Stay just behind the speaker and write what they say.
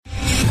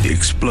The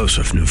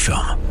explosive new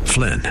film,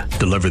 Flynn,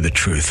 deliver the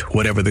truth,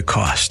 whatever the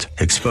cost,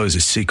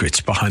 exposes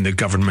secrets behind the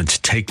government's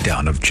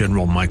takedown of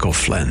General Michael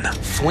Flynn.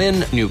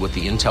 Flynn knew what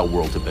the intel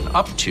world had been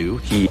up to.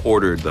 He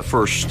ordered the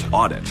first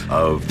audit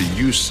of the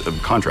use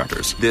of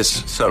contractors.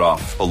 This set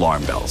off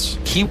alarm bells.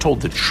 He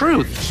told the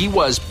truth. He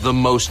was the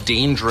most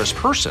dangerous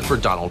person for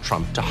Donald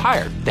Trump to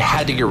hire. They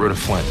had to get rid of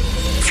Flynn.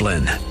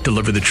 Flynn,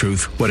 deliver the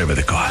truth, whatever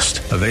the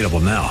cost. Available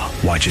now.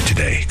 Watch it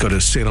today. Go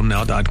to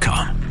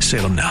salemnow.com.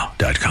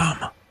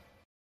 salemnow.com.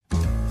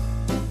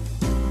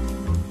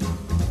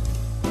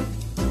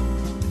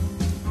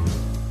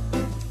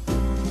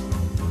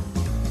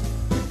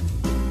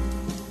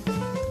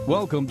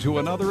 Welcome to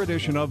another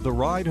edition of The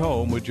Ride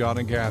Home with John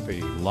and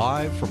Kathy,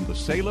 live from the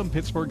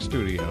Salem-Pittsburgh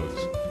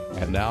studios.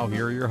 And now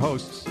here are your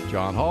hosts,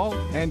 John Hall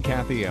and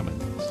Kathy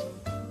Emmons.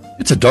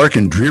 It's a dark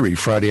and dreary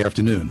Friday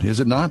afternoon, is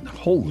it not?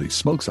 Holy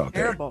smokes out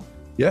there. Terrible.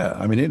 Yeah,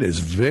 I mean, it is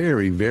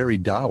very, very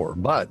dour.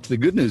 But the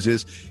good news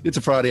is it's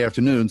a Friday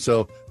afternoon,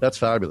 so that's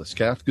fabulous.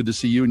 Kath, good to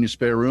see you in your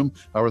spare room.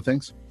 How are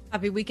things?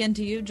 Happy weekend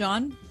to you,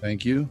 John.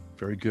 Thank you.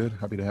 Very good.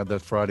 Happy to have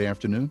that Friday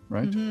afternoon,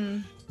 right? Mm-hmm.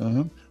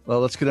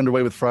 Well, let's get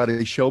underway with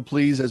Friday's show.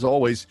 Please, as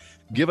always,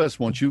 give us,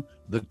 won't you,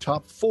 the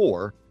top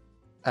four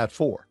at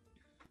 4.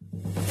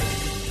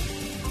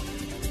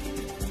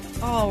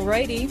 All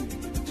righty,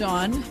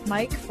 John,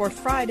 Mike, for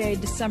Friday,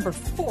 December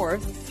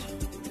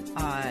 4th,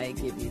 I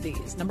give you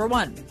these. Number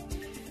 1,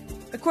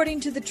 according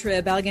to the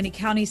Trib, Allegheny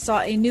County saw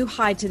a new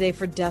high today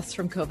for deaths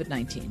from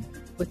COVID-19,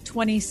 with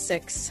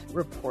 26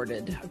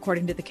 reported,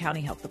 according to the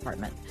county health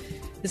department.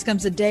 This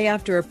comes a day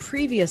after a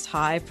previous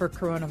high for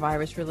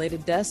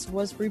coronavirus-related deaths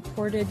was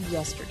reported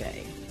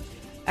yesterday.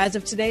 As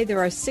of today, there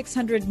are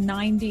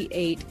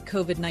 698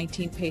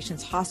 COVID-19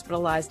 patients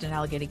hospitalized in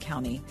Allegheny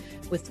County,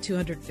 with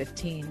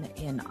 215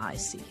 in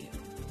ICU.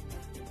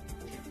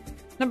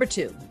 Number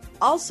 2,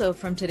 also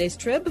from today's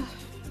Trib,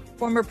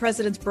 former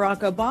Presidents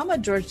Barack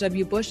Obama, George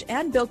W. Bush,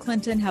 and Bill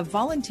Clinton have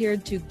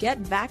volunteered to get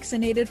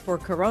vaccinated for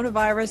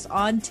coronavirus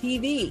on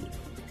TV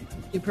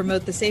to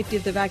promote the safety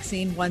of the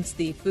vaccine once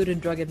the Food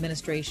and Drug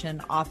Administration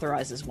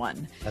authorizes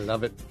one. I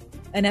love it.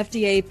 An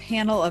FDA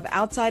panel of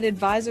outside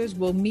advisors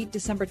will meet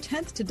December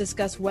 10th to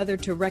discuss whether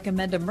to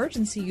recommend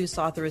emergency use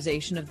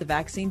authorization of the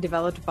vaccine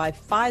developed by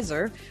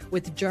Pfizer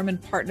with German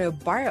partner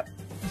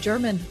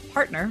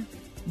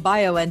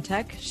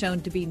BioNTech, shown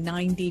to be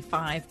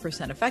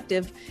 95%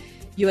 effective.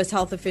 U.S.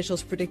 health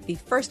officials predict the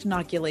first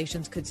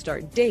inoculations could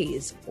start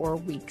days or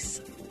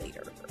weeks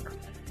later.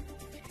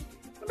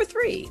 Number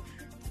 3,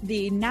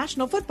 the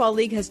National Football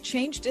League has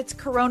changed its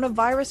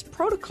coronavirus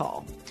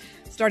protocol.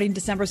 Starting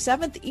December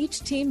 7th, each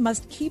team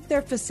must keep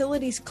their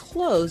facilities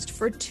closed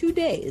for 2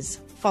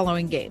 days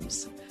following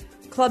games.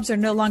 Clubs are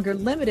no longer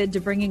limited to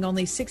bringing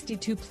only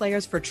 62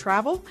 players for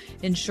travel,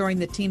 ensuring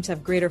that teams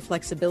have greater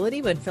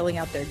flexibility when filling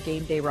out their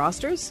game day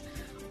rosters.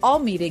 All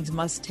meetings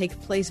must take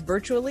place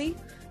virtually.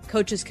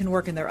 Coaches can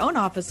work in their own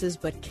offices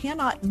but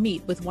cannot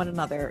meet with one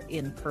another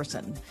in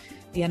person.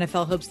 The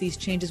NFL hopes these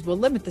changes will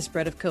limit the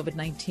spread of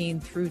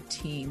COVID-19 through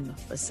team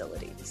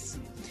facilities.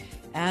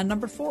 And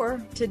number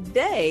 4,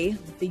 today,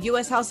 the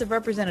U.S. House of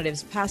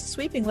Representatives passed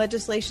sweeping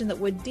legislation that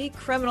would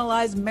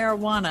decriminalize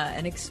marijuana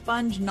and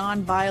expunge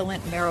nonviolent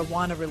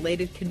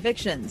marijuana-related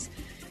convictions.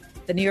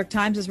 The New York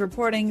Times is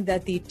reporting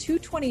that the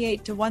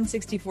 228 to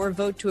 164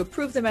 vote to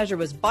approve the measure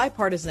was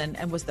bipartisan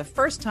and was the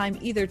first time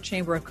either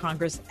chamber of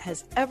Congress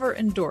has ever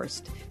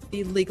endorsed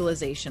the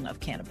legalization of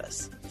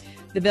cannabis.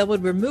 The bill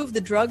would remove the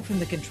drug from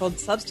the Controlled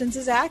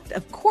Substances Act.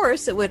 Of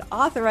course, it would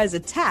authorize a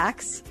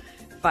tax,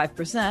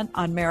 5%,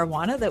 on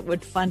marijuana that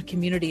would fund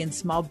community and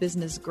small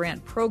business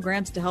grant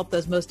programs to help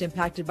those most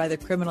impacted by the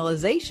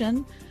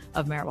criminalization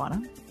of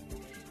marijuana.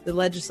 The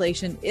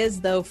legislation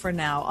is, though, for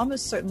now,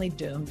 almost certainly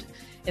doomed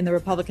in the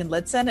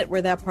Republican-led Senate,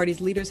 where that party's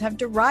leaders have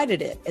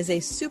derided it as a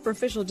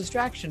superficial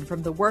distraction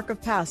from the work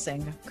of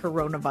passing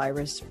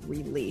coronavirus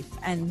relief.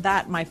 And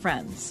that, my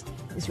friends,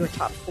 is your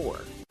top 4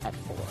 at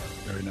 4.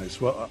 Very nice.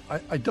 Well,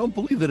 I don't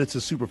believe that it's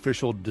a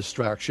superficial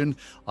distraction.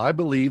 I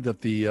believe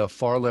that the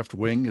far left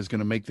wing is going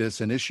to make this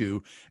an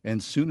issue,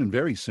 and soon and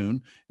very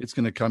soon, it's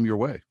going to come your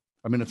way.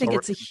 I mean, I think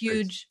it's a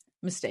huge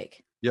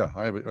mistake. Yeah,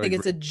 I think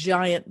it's a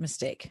giant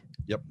mistake.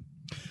 Yep.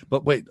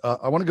 But wait,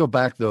 I want to go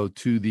back, though,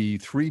 to the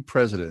 3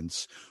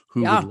 presidents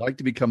who would like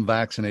to become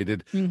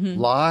vaccinated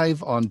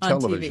live on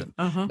television.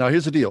 Now,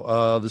 here's the deal.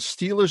 The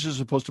Steelers are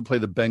supposed to play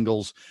the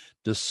Bengals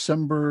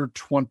December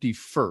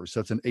 21st.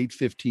 That's an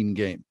 8:15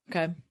 game.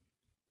 Okay.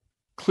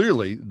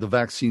 Clearly, the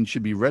vaccine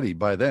should be ready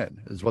by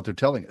then, is what they're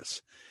telling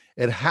us.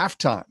 At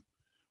halftime,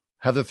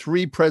 have the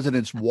 3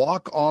 presidents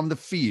walk on the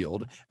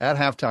field at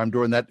halftime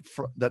during that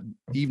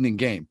evening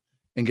game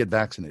and get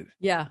vaccinated.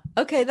 Yeah.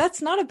 Okay.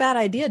 That's not a bad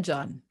idea,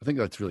 John. I think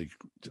that's really,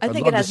 I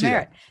think it has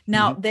merit.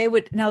 Now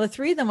the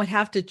 3 of them would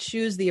have to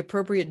choose the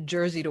appropriate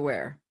jersey to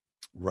wear.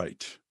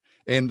 Right.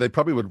 And they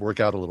probably would work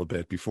out a little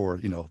bit before,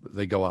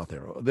 they go out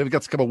there. They've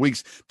got a couple of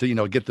weeks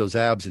to, get those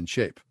abs in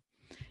shape.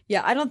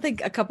 Yeah. I don't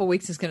think a couple of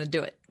weeks is going to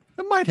do it.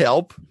 It might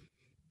help.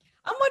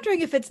 I'm wondering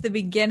if it's the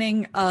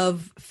beginning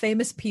of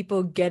famous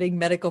people getting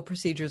medical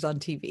procedures on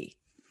TV.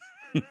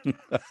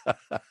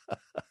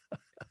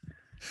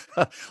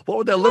 What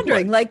would that look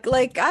like?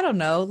 Like I don't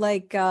know,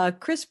 like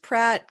Chris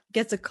Pratt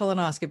gets a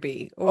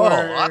colonoscopy. Or,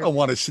 I don't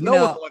want to see. No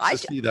one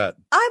wants to see that.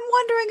 I'm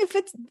wondering if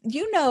it's,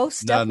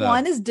 step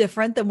one is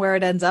different than where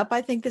it ends up.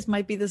 I think this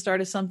might be the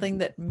start of something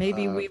that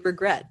maybe we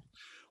regret.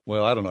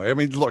 Well, I don't know. I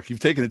mean, look, you've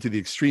taken it to the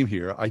extreme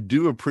here. I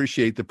do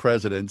appreciate the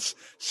presidents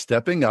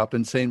stepping up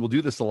and saying, we'll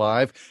do this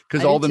live,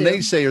 because all the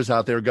naysayers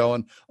out there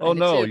going, oh,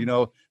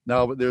 no,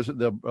 now there's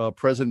the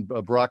President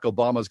Barack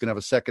Obama is going to have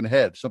a second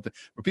head, something.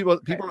 People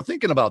are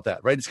thinking about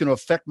that, right? It's going to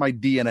affect my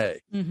DNA.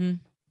 Mm-hmm.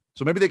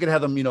 So maybe they could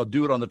have them,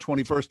 do it on the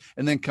 21st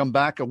and then come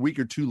back a week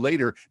or two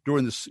later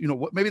during this,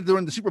 maybe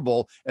during the Super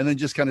Bowl, and then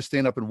just kind of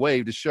stand up and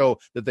wave to show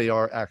that they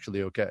are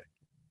actually okay.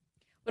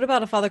 What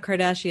about if all the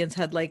Kardashians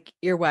had like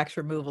earwax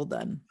removal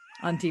done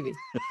on TV?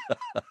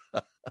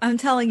 I'm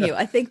telling you,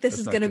 I think this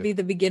is going to be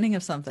the beginning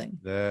of something.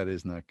 That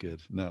is not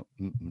good. No,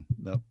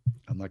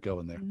 I'm not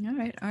going there. All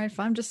right.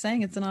 Fine. I'm just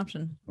saying it's an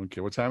option. Okay.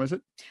 What time is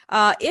it?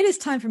 It is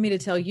time for me to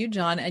tell you,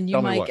 John, and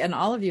you, Mike, and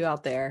all of you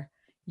out there,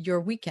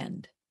 your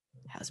weekend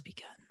has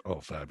begun.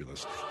 Oh,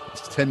 fabulous.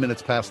 It's 10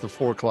 minutes past the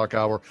 4:00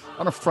 hour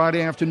on a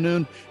Friday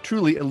afternoon.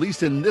 Truly, at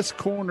least in this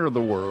corner of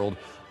the world,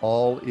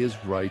 all is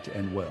right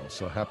and well.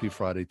 So happy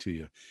Friday to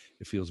you.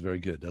 It feels very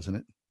good, doesn't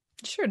it?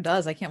 It sure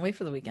does. I can't wait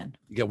for the weekend.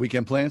 You got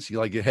weekend plans? You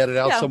like get headed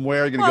out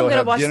somewhere? You're going to go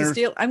have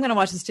dinner? I'm going to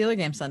watch the Steeler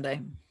game Sunday.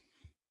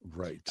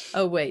 Right.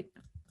 Oh, wait.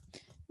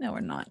 No,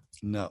 we're not.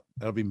 No,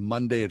 that'll be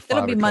Monday at 5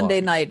 o'clock. It'll be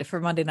Monday night for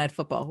Monday Night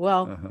Football.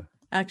 Well,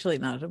 actually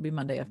not. It'll be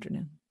Monday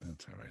afternoon.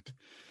 That's all right.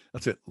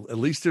 That's it. At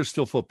least there's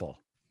still football.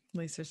 At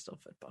least there's still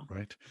football.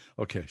 Right.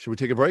 Okay. Should we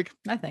take a break?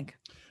 I think.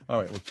 All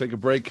right. We'll take a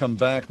break, come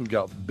back. We've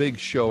got a big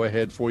show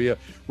ahead for you.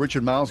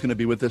 Richard Miles is going to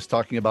be with us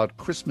talking about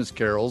Christmas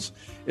carols.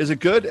 Is it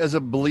good as a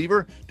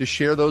believer to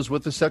share those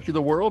with the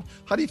secular world?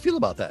 How do you feel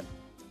about that?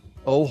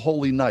 Oh,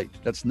 Holy Night.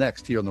 That's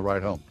next here on The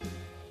Ride Home.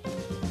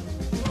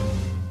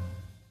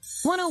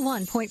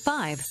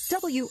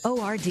 101.5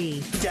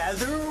 WORD.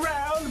 Gather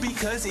around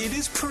because it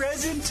is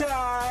present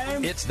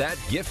time. It's that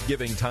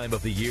gift-giving time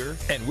of the year,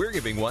 and we're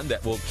giving one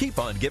that will keep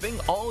on giving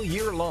all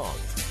year long.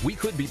 We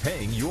could be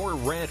paying your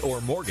rent or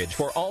mortgage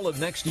for all of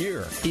next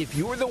year if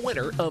you're the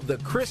winner of the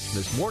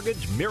Christmas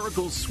Mortgage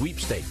Miracle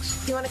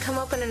Sweepstakes. Do you want to come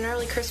open an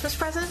early Christmas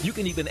present? You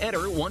can even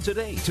enter once a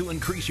day to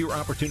increase your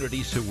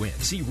opportunities to win.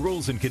 See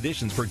rules and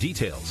conditions for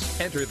details.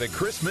 Enter the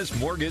Christmas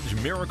Mortgage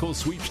Miracle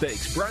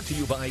Sweepstakes, brought to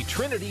you by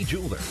Trinity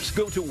Jewelers.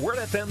 Go to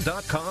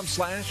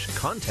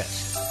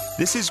wordfm.com/contest.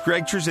 This is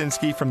Greg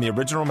Trzynski from the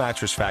Original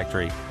Mattress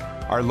Factory.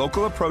 Our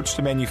local approach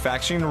to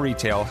manufacturing and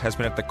retail has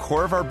been at the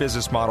core of our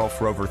business model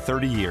for over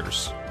 30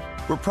 years.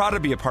 We're proud to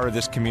be a part of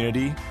this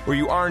community where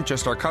you aren't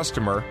just our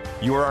customer,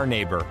 you are our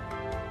neighbor.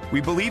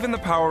 We believe in the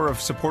power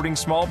of supporting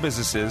small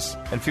businesses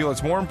and feel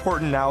it's more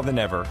important now than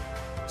ever.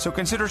 So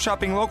consider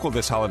shopping local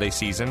this holiday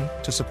season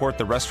to support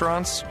the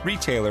restaurants,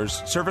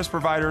 retailers, service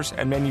providers,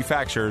 and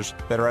manufacturers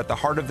that are at the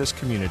heart of this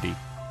community.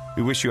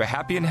 We wish you a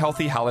happy and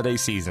healthy holiday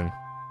season.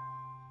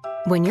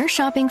 When you're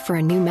shopping for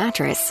a new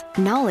mattress,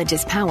 knowledge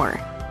is power.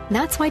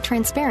 That's why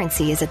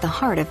transparency is at the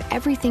heart of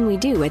everything we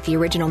do at the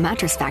Original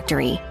Mattress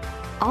Factory.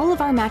 All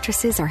of our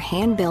mattresses are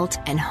hand-built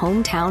and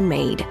hometown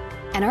made.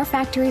 And our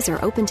factories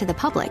are open to the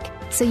public,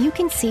 so you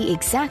can see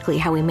exactly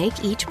how we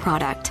make each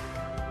product.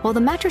 While the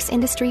mattress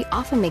industry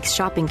often makes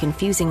shopping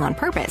confusing on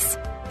purpose,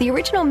 the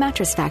Original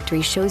Mattress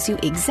Factory shows you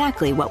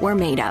exactly what we're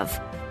made of.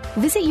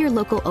 Visit your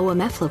local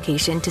OMF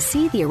location to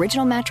see the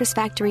Original Mattress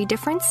Factory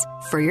difference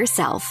for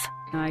yourself.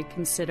 I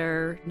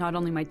consider not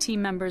only my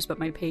team members, but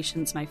my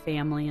patients, my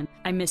family, and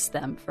I miss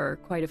them for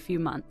quite a few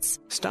months.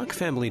 Stock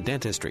Family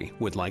Dentistry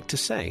would like to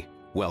say,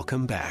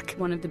 welcome back.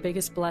 One of the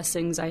biggest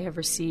blessings I have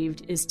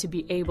received is to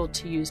be able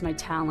to use my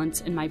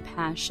talents and my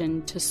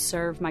passion to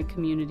serve my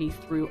community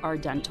through our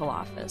dental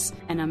office.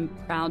 And I'm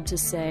proud to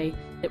say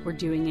that we're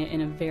doing it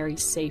in a very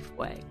safe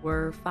way.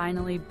 We're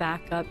finally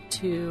back up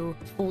to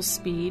full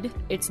speed.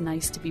 It's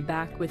nice to be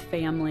back with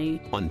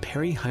family. On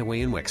Perry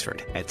Highway in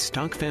Wexford at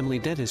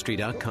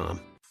stockfamilydentistry.com.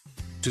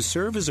 To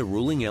serve as a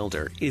ruling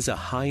elder is a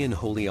high and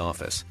holy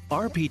office.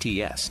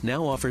 RPTS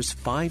now offers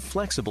 5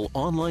 flexible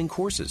online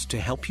courses to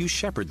help you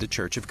shepherd the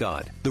Church of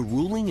God. The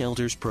Ruling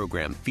Elders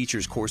program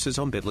features courses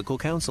on biblical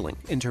counseling,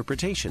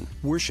 interpretation,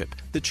 worship,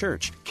 the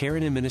church, care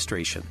and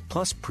administration,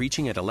 plus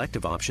preaching at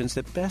elective options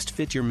that best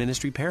fit your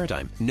ministry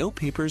paradigm. No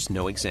papers,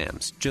 no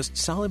exams. Just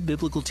solid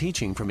biblical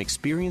teaching from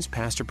experienced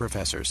pastor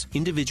professors.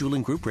 Individual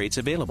and group rates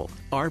available.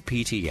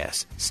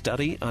 RPTS.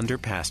 Study under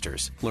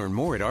pastors. Learn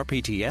more at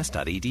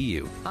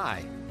rpts.edu.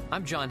 Hi.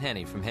 I'm John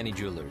Henney from Henney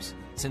Jewelers.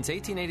 Since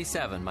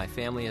 1887, my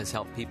family has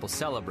helped people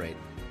celebrate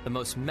the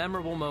most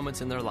memorable moments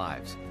in their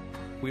lives.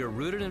 We are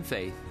rooted in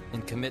faith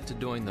and commit to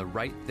doing the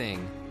right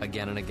thing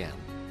again and again.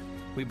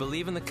 We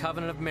believe in the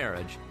covenant of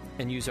marriage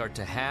and use our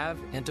To Have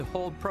and To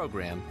Hold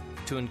program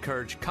to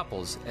encourage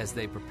couples as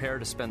they prepare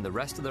to spend the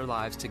rest of their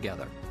lives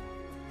together.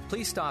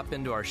 Please stop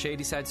into our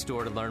Shadyside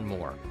store to learn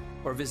more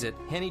or visit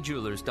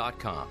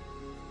HenneyJewelers.com.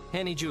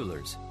 Henney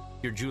Jewelers,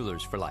 your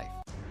jewelers for life.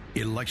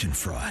 Election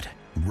fraud,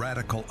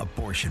 radical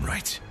abortion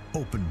rights,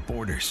 open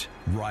borders,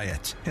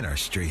 riots in our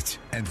streets,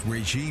 and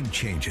regime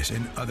changes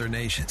in other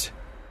nations.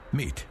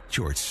 Meet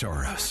George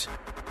Soros,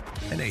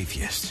 an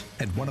atheist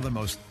and one of the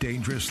most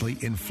dangerously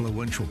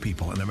influential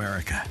people in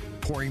America,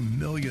 pouring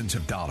millions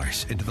of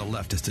dollars into the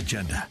leftist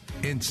agenda,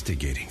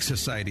 instigating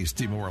society's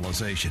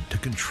demoralization to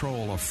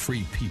control a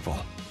free people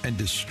and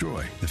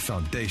destroy the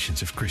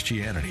foundations of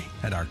Christianity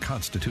and our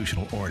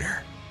constitutional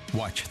order.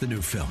 Watch the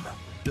new film,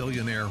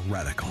 Billionaire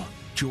Radical,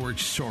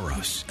 George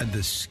Soros and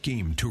the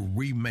Scheme to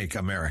Remake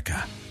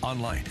America.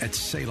 Online at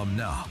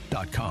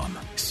salemnow.com.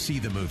 See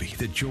the movie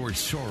that George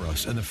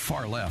Soros and the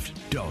far left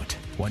don't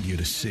want you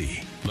to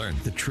see. Learn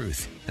the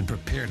truth and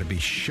prepare to be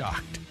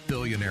shocked.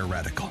 Billionaire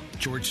Radical,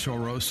 George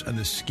Soros and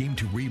the Scheme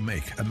to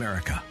Remake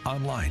America.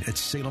 Online at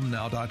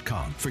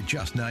salemnow.com for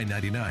just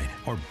 $9.99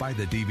 or buy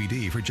the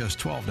DVD for just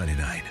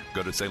 $12.99.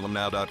 Go to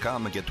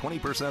salemnow.com and get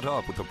 20%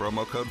 off with the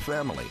promo code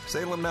FAMILY.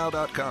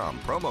 salemnow.com,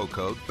 promo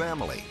code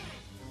FAMILY.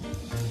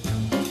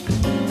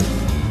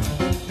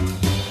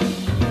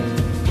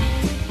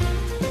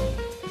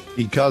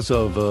 Because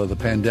of the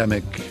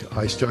pandemic,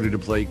 I started to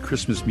play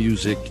Christmas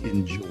music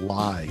in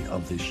July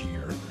of this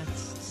year.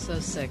 That's so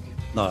sick.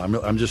 No,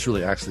 I'm just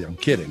really, actually, I'm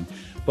kidding.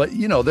 But,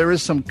 you know, there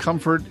is some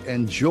comfort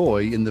and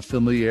joy in the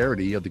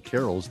familiarity of the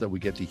carols that we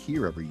get to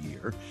hear every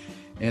year.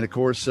 And, of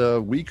course,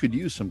 we could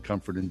use some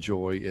comfort and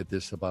joy at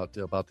this about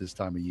this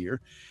time of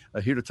year.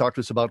 Here to talk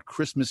to us about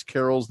Christmas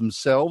carols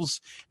themselves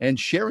and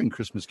sharing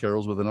Christmas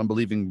carols with an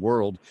unbelieving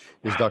world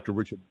is Dr.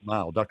 Richard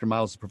Mouw. Dr.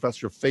 Mouw is a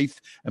professor of faith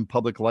and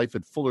public life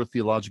at Fuller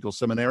Theological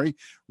Seminary.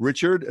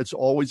 Richard, it's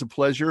always a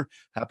pleasure.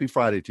 Happy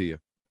Friday to you.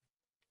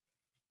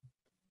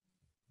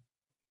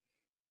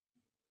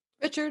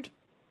 Richard.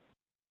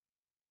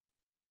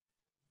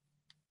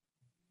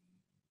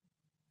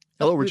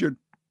 Hello, Richard.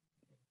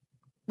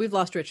 We've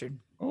lost Richard.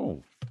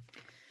 Oh.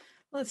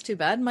 Well, that's too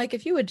bad. Mike,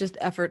 if you would just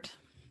effort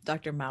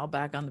Dr. Mouw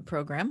back on the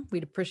program,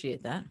 we'd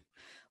appreciate that.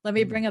 Let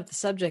me bring up the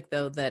subject,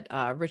 though, that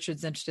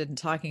Richard's interested in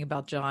talking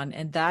about, John,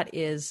 and that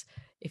is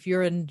if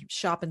you're in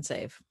Shop and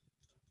Save.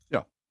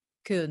 Yeah.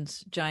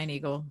 Coons, Giant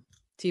Eagle,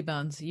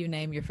 T-Bones, you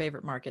name your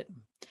favorite market,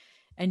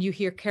 and you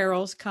hear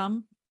carols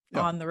come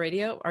on the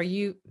radio.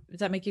 Does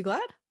that make you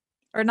glad?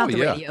 Or not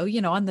radio,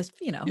 on this,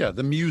 Yeah,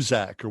 the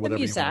Muzak or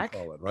whatever you want to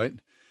call it, right?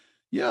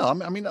 Yeah,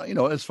 I mean,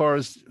 as far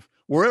as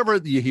wherever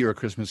you hear a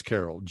Christmas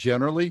carol,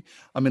 generally,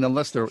 I mean,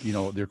 unless they're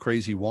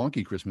crazy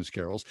wonky Christmas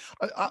carols,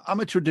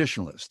 I'm a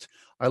traditionalist.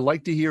 I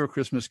like to hear a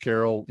Christmas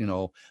carol,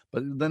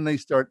 but then they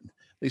start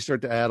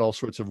to add all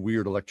sorts of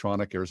weird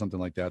electronic or something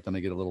like that. Then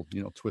they get a little,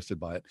 twisted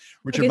by it.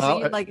 Richard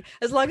Mouw, like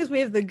as long as we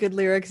have the good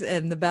lyrics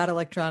and the bad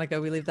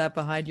electronica, we leave that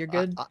behind. You're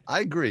good.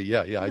 I agree.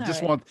 Yeah.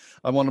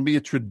 I want to be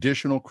a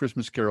traditional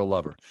Christmas carol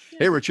lover. Yeah.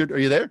 Hey, Richard, are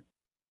you there?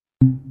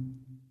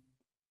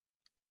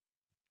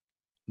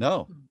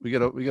 No, we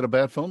got a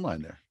bad phone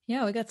line there.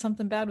 Yeah, we got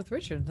something bad with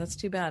Richard. That's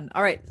too bad.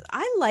 All right,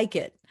 I like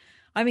it.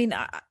 I mean,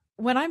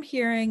 when I'm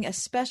hearing,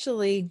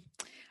 especially,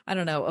 I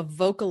don't know, a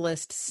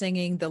vocalist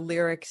singing the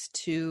lyrics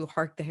to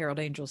 "Hark the Herald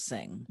Angels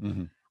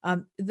Sing,"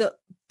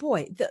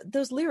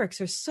 those lyrics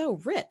are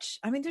so rich.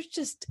 I mean,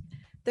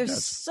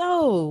 there's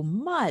so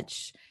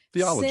much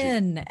theology,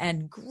 sin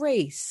and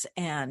grace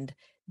and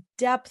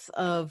depth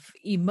of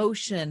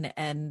emotion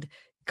and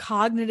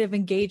cognitive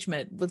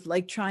engagement with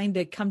like trying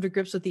to come to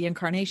grips with the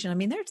incarnation. I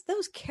mean, there's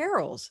those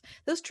carols,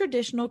 those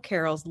traditional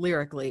carols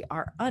lyrically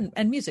are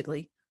and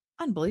musically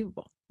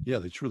unbelievable. Yeah,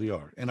 they truly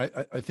are. And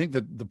I think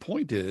that the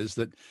point is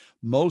that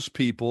most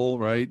people,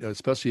 right,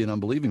 especially in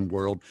unbelieving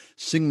world,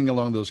 singing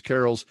along those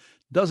carols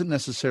doesn't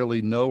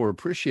necessarily know or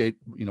appreciate,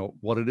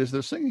 what it is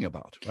they're singing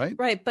about, right?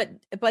 Right. But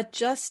the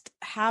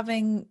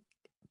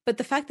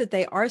fact that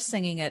they are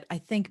singing it, I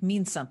think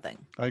means something.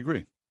 I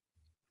agree.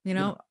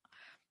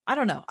 I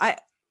don't know.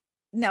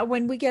 Now,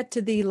 when we get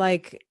to the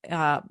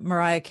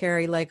Mariah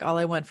Carey, like All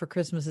I Want for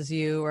Christmas Is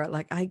You, or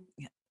like I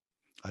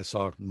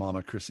saw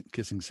Mama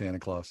kissing Santa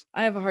Claus.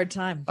 I have a hard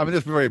time. I mean,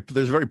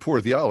 there's very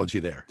poor theology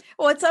there.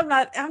 Well, I'm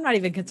not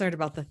even concerned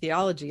about the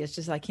theology. It's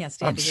just I can't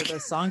stand to hear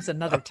those songs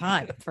another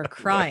time for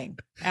crying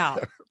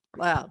out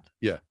loud.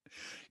 Yeah.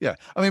 Yeah.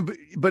 I mean,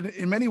 but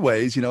in many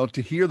ways,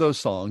 to hear those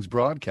songs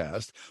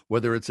broadcast,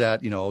 whether it's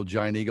at,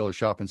 Giant Eagle or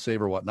Shop and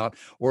Save or whatnot,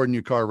 or in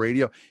your car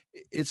radio,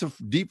 it's a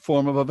deep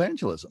form of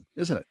evangelism,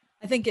 isn't it?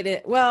 I think it is.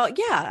 Well,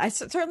 yeah, I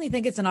certainly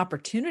think it's an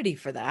opportunity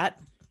for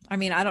that. I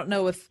mean, I don't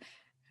know if,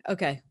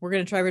 okay, we're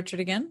going to try Richard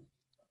again.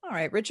 All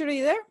right, Richard, are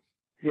you there?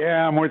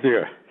 Yeah, I'm with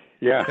you.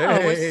 Yeah.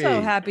 Oh, we're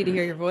so happy to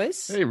hear your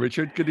voice. Hey,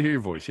 Richard, good to hear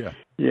your voice. Yeah.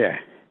 Yeah.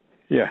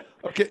 Yeah.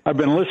 Okay. I've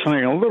been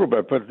listening a little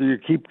bit, but you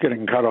keep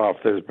getting cut off.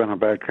 There's been a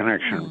bad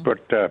connection.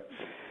 But,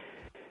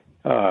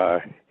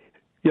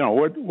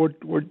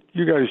 what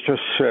you guys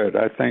just said,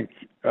 I think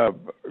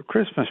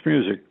Christmas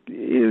music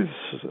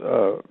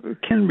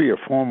can be a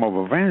form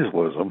of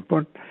evangelism,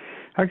 but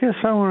I guess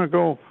I want to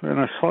go in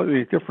a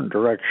slightly different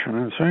direction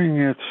and saying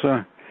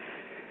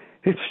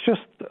it's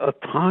just a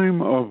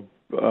time of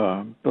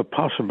the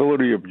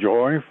possibility of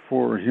joy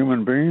for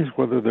human beings,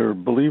 whether they're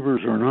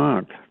believers or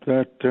not,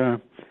 that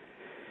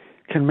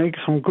can make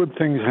some good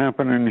things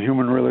happen in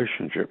human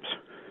relationships.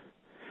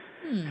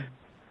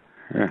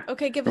 Yeah.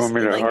 Okay, give us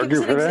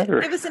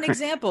an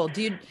example.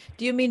 Do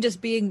you mean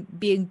just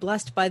being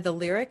blessed by the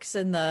lyrics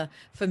and the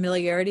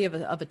familiarity of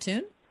a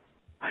tune?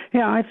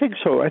 Yeah, I think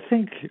so. I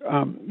think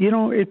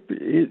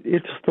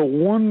it's the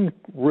one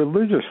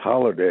religious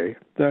holiday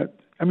that,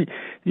 I mean,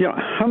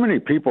 how many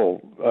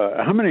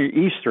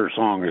Easter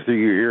songs do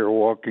you hear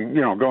walking,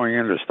 going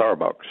into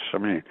Starbucks? I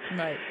mean,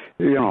 right.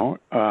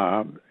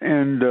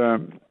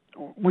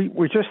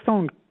 We just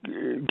don't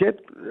get,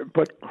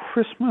 but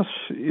Christmas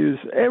is,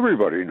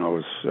 everybody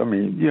knows. I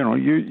mean,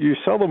 you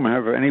seldom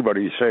have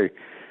anybody say,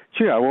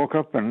 gee, I woke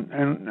up and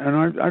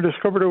I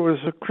discovered it was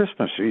a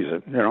Christmas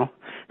season,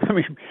 I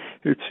mean,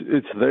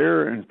 it's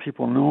there and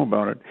people know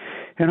about it.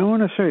 And I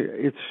want to say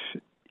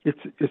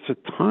it's a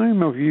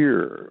time of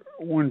year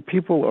when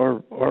people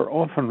are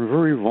often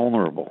very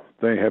vulnerable.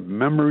 They have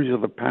memories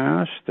of the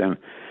past, and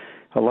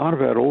a lot of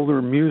that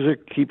older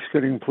music keeps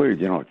getting played.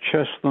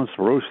 Chestnuts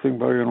roasting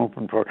by an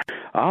open fire.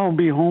 I'll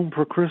be home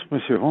for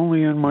Christmas if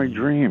only in my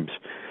dreams.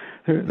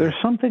 There's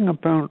something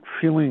about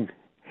feeling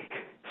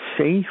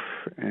safe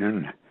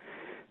and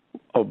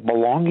of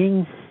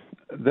belonging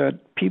that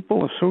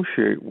people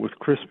associate with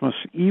Christmas,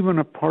 even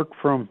apart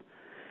from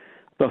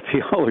the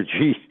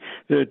theology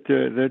that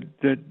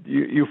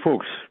you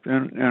folks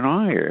and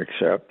I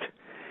accept.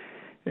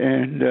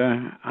 And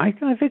I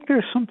think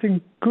there's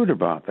something good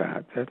about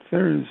that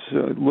there's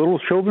little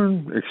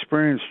children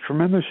experience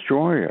tremendous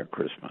joy at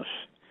Christmas.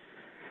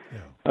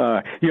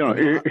 Yeah.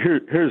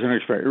 Here's an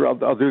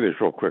experience. I'll do this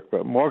real quick.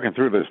 But I'm walking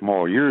through this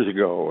mall years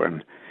ago,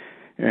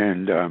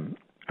 and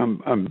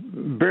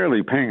I'm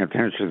barely paying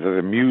attention to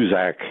the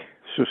Muzak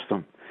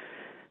system,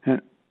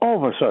 and all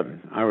of a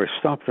sudden I was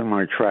stopped in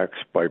my tracks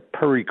by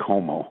Perry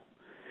Como,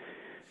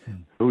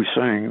 who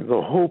sang,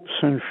 "The hopes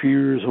and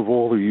fears of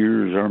all the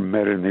years are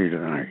met in thee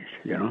tonight,"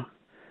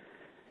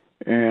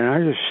 And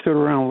I just stood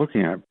around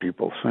looking at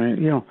people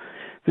saying,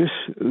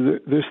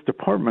 this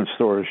department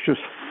store is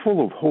just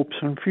full of hopes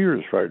and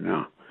fears right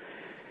now.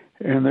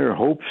 And their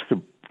hopes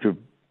to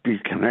be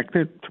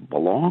connected, to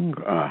belong,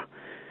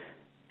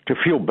 to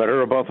feel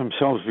better about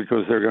themselves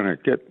because they're going to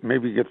get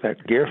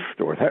that gift,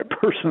 or that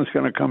person's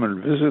going to come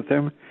and visit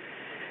them.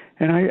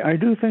 And I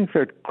do think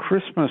that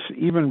Christmas,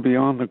 even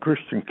beyond the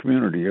Christian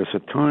community, is a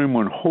time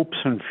when hopes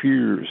and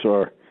fears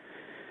are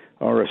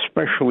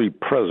especially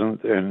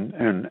present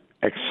and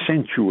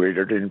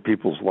accentuated in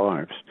people's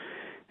lives.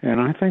 And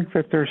I think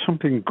that there's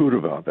something good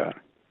about that.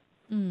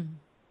 Mm.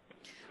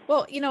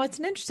 Well, it's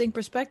an interesting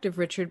perspective,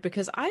 Richard,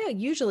 because I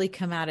usually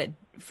come at it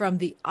from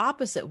the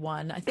opposite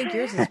one. I think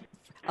yours is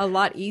a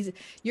lot easier.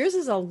 Yours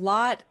is a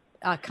lot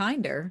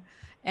kinder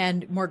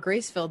and more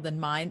grace-filled than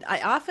mine. I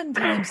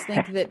oftentimes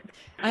think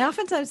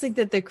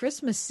that the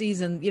Christmas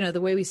season, the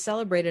way we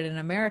celebrate it in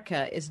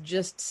America, is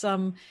just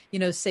some,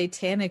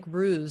 satanic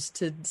ruse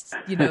to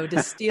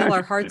steal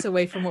our hearts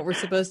away from what we're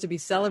supposed to be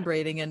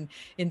celebrating, and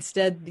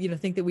instead,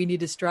 think that we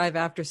need to strive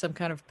after some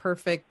kind of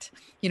perfect,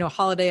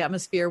 holiday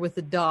atmosphere with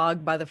the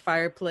dog by the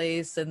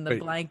fireplace and the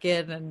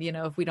blanket, and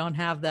if we don't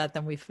have that,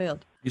 then we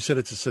failed. You said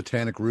it's a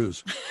satanic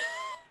ruse.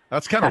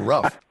 That's kind of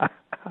rough.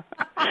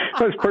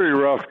 That's pretty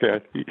rough,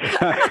 Kat.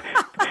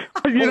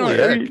 Let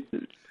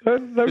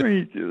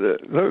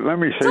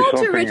me say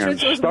something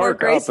in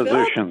stark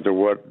opposition to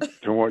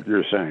what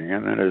you're saying,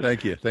 and that is,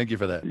 thank you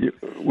for that.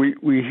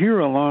 We hear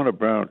a lot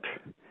about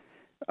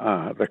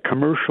the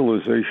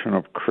commercialization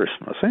of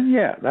Christmas, and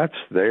that's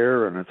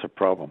there, and it's a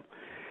problem.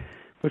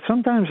 But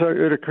sometimes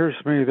it occurs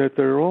to me that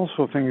there are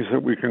also things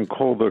that we can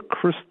call the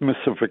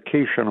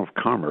Christmasification of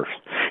commerce.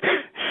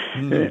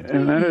 Mm-hmm.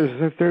 And that is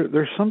that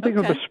there's something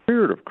of the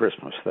spirit of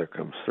Christmas that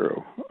comes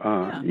through,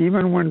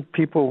 even when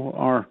people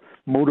are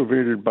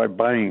motivated by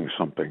buying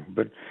something.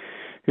 But,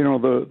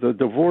 the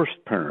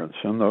divorced parents,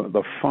 and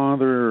the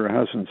father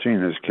hasn't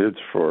seen his kids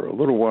for a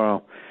little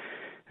while,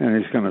 and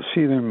he's going to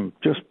see them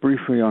just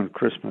briefly on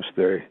Christmas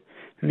Day.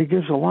 And he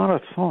gives a lot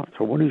of thought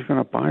to what he's going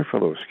to buy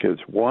for those kids.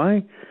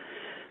 Why?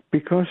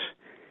 Because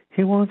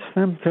he wants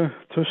them to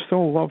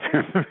still love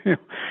him,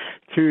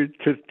 to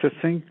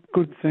think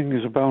good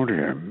things about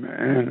him,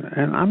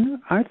 and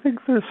I think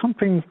there's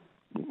something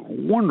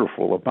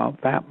wonderful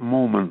about that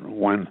moment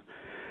when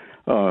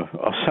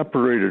a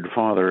separated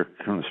father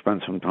can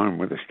spend some time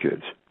with his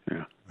kids.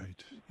 Yeah.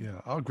 Right.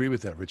 Yeah, I'll agree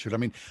with that, Richard. I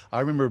mean, I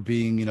remember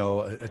being,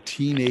 a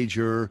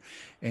teenager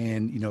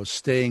and,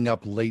 staying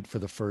up late for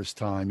the first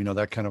time,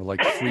 that kind of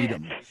like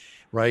freedom.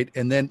 Right.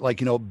 And then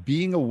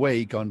being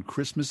awake on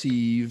Christmas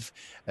Eve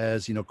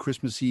as,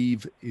 Christmas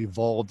Eve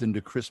evolved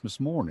into Christmas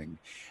morning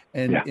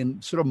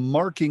and sort of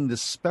marking the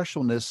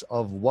specialness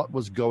of what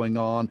was going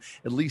on,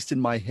 at least in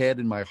my head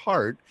and my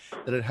heart,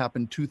 that had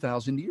happened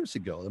 2,000 years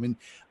ago. I mean,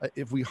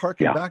 if we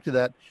hearken back to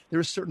that, there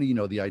is certainly,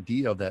 the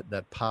idea of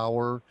that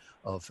power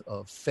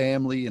of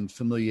family and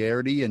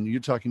familiarity, and you're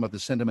talking about the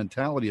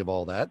sentimentality of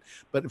all that.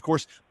 But of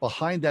course,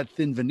 behind that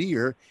thin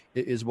veneer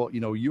is what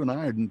you and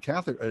I and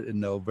Catherine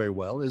know very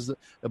well, is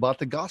about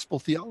the gospel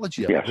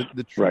theology of it,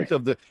 the truth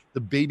of the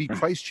baby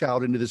Christ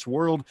child into this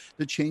world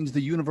that changed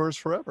the universe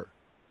forever.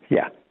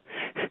 Yeah,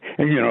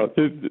 and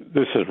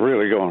this is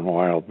really going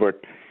wild,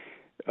 but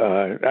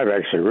I've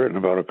actually written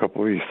about a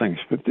couple of these things,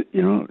 but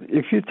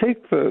if you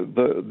take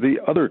the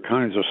other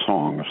kinds of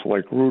songs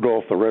like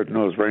Rudolph the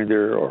Red-Nosed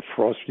Reindeer or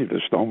Frosty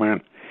the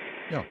Snowman,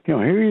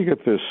 here you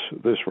get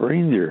this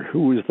reindeer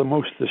who is the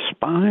most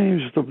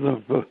despised of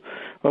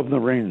the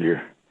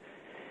reindeer,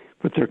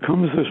 but there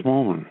comes this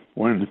moment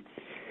when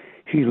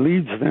he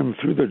leads them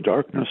through the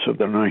darkness of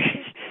the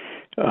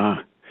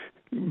night,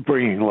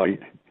 bringing light,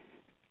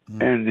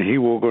 and he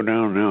will go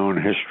down now in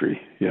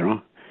history,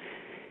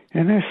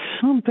 And there's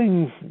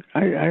something,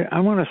 I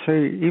want to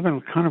say,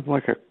 even kind of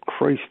like a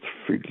Christ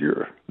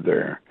figure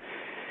there.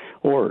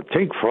 Or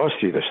take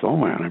Frosty the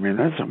Snowman. I mean,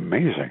 that's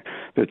amazing.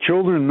 The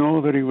children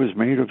know that he was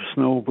made of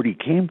snow, but he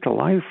came to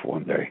life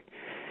one day.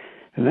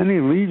 And then he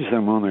leads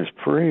them on this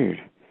parade.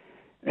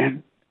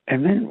 And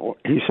then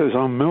he says,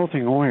 I'm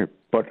melting away,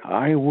 but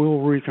I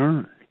will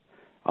return.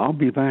 I'll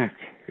be back,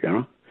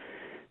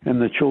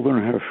 And the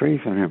children have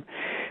faith in him.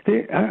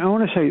 I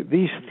want to say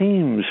these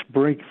themes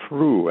break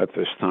through at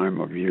this time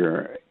of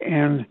year,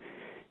 and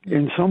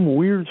in some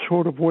weird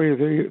sort of way,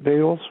 they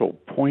also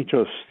point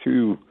us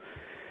to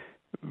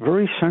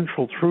very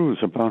central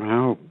truths about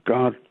how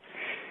God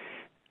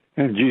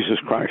and Jesus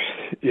Christ,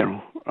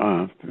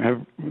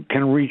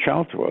 can reach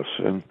out to us,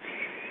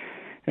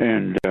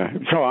 and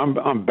so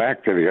I'm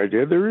back to the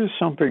idea there is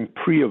something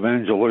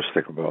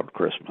pre-evangelistic about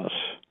Christmas,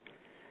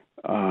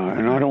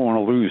 and I don't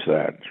want to lose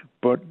that.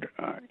 But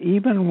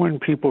even when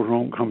people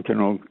don't come to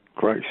know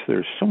Christ,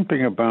 there's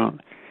something about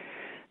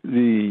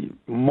the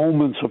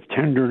moments of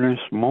tenderness,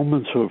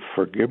 moments of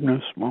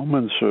forgiveness,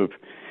 moments of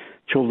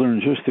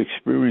children just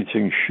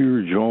experiencing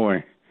sheer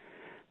joy,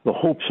 the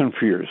hopes and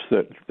fears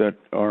that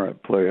are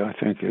at play, I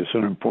think, is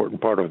an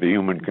important part of the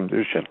human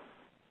condition.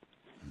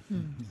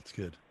 That's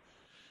good.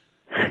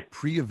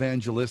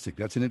 Pre-evangelistic.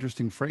 That's an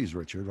interesting phrase,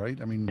 Richard, right?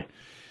 I mean,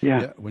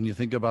 when you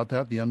think about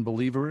that, the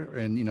unbeliever,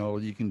 and,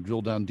 you can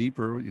drill down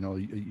deeper,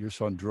 your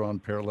son drawn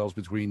parallels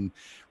between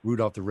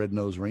Rudolph the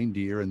Red-Nosed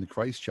Reindeer and the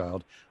Christ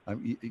child.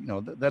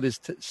 That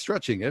is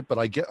stretching it, but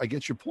I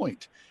get your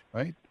point,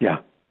 right? Yeah.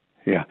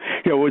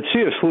 What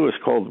C.S. Lewis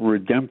called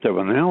redemptive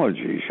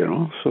analogies,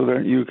 so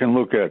that you can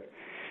look at,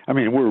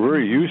 we're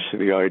very used to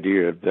the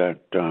idea that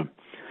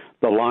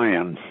the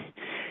lion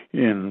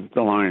in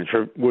The Lion,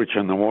 Witch,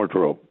 and the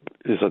Wardrobe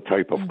is a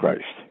type of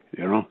Christ,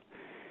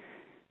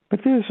 But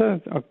there's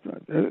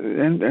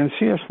and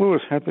C.S.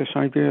 Lewis had this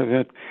idea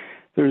that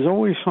there's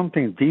always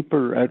something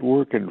deeper at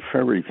work in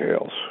fairy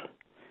tales.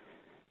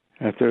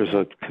 That there's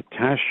a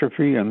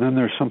catastrophe and then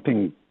there's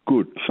something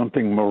good,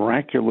 something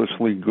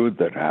miraculously good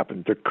that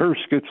happened. The curse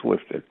gets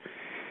lifted.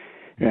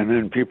 And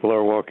then people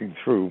are walking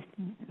through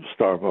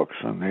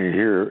Starbucks and they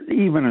hear,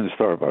 even in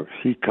Starbucks,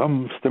 he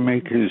comes to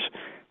make his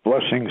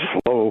blessings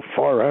flow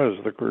far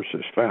as the curse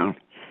is found.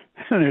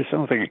 And there's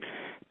something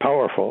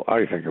powerful,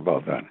 I think,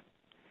 about that.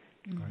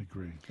 I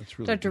agree. That's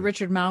really Dr.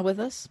 Richard Mouw with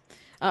us.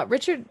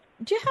 Richard,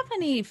 do you have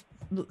any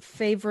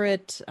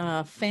favorite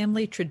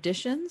family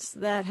traditions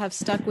that have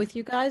stuck with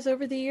you guys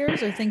over the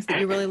years, or things that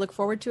you really look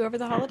forward to over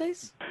the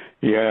holidays?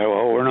 Yeah,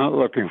 well, we're not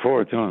looking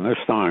forward to them this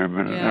time.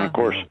 And of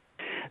course,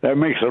 that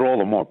makes it all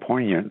the more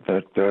poignant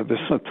that this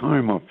is a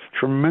time of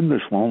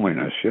tremendous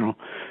loneliness.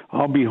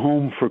 I'll be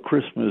home for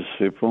Christmas,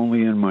 if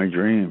only in my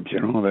dreams,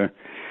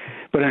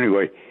 But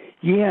anyway,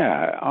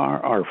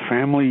 our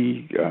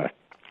family,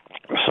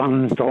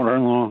 son,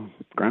 daughter-in-law,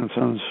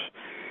 grandsons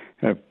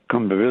have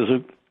come to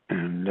visit,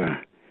 and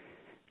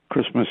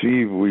Christmas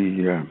Eve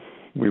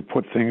we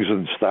put things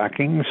in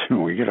stockings,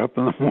 and we get up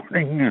in the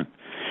morning, and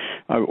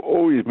I've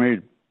always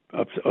made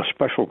a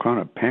special kind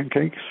of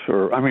pancakes,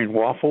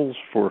 waffles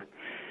for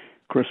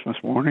Christmas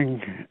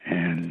morning,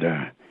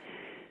 and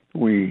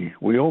we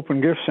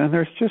open gifts, and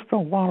there's just a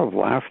lot of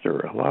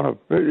laughter,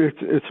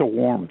 it's a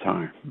warm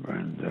time,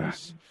 and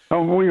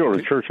we go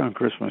to church on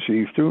Christmas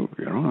Eve too.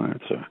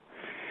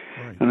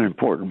 It's an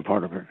important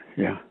part of it.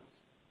 Yeah.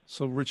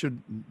 So, Richard,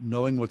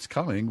 knowing what's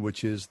coming,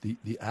 which is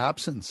the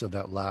absence of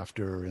that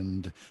laughter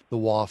and the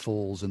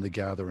waffles and the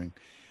gathering,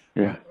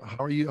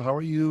 how are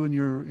you and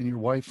your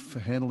wife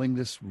handling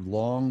this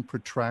long,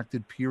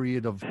 protracted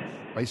period of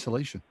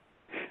isolation?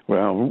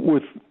 Well,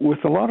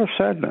 with a lot of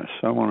sadness,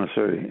 I want to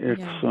say.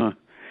 It's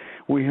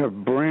we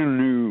have brand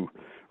new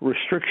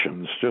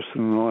restrictions just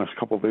in the last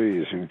couple of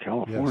days in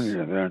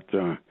California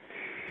that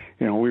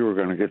we were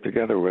going to get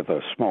together with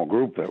a small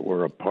group that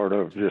we're a part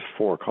of, just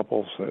 4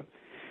 couples that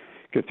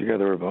get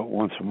together about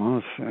once a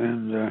month,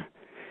 and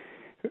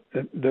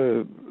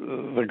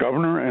the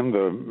governor and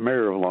the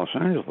mayor of Los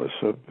Angeles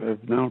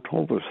have now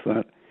told us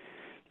that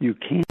you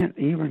can't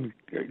even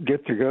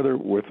get together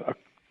with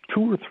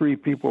 2 or 3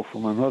 people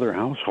from another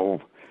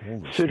household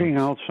sitting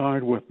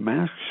outside with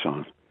masks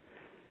on.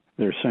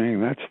 They're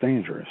saying that's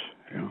dangerous.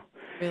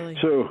 Really?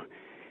 So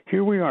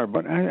here we are.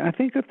 But I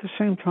think at the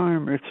same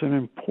time, it's an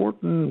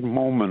important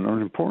moment,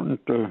 an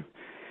important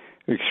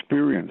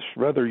experience,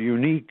 rather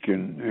unique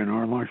in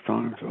our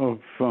lifetimes, of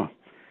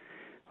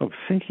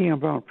thinking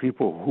about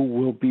people who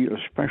will be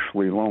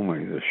especially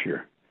lonely this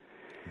year.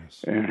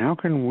 Yes. And how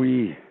can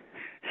we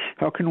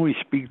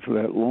speak to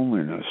that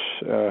loneliness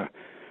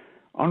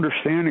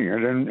understanding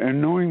it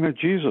and knowing that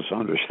Jesus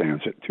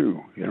understands it too,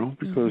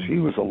 because he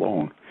was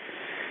alone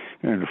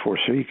and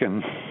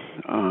forsaken,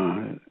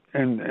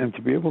 and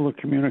to be able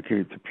to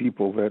communicate to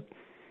people that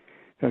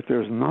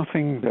there's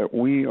nothing that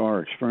we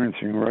are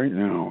experiencing right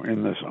now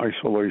in this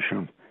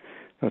isolation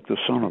that the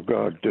Son of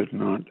God did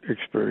not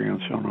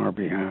experience on our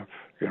behalf,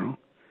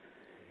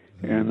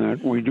 and that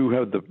we do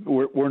have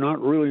we're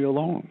not really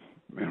alone,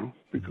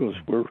 because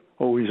we're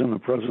always in the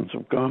presence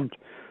of God.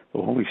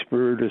 The Holy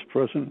Spirit is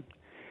present,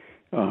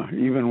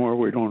 even where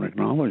we don't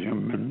acknowledge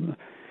him. And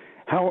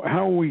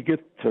how we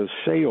get to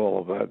say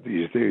all of that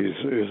these days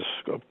is,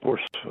 of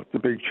course, the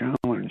big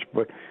challenge.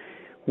 But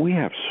we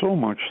have so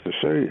much to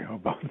say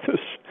about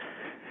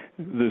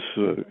this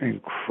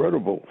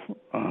incredible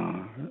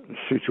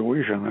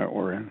situation that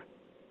we're in.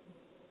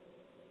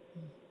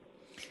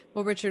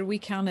 Well, Richard, we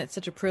count it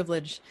such a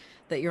privilege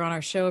that you're on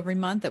our show every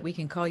month, that we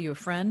can call you a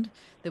friend,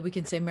 that we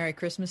can say Merry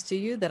Christmas to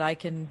you, that I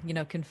can,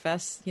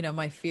 confess,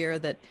 my fear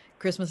that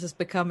Christmas has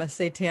become a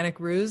satanic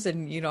ruse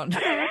and you don't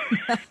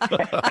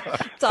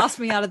toss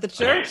me out of the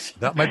church.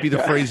 That might be the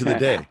phrase of the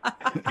day.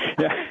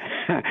 Yeah.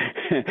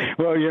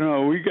 Well,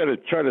 we got to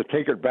try to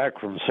take it back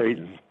from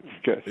Satan.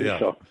 Yeah.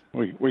 So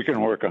we can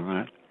work on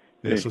that.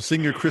 Yeah, so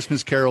sing your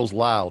Christmas carols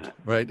loud,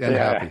 right, and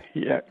happy.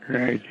 Yeah,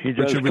 right. He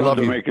does Richard, come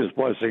to make his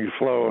blessings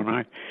flow, and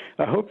I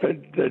hope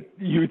that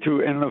you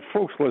two and the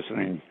folks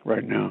listening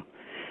right now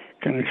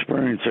can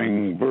experience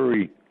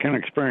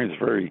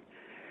very,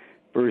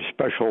 very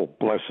special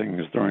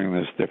blessings during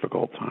this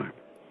difficult time.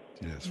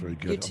 Yes, very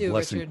good. You too,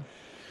 Richard.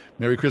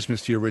 Merry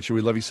Christmas to you, Richard.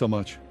 We love you so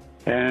much.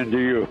 And to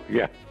you.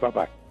 Yeah,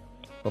 bye-bye.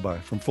 Bye-bye.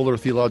 From Fuller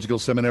Theological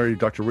Seminary,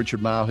 Dr.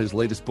 Richard Mouw. His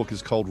latest book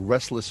is called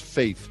Restless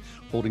Faith,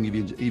 Holding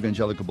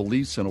Evangelical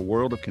Beliefs in a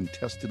World of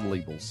Contested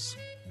Labels.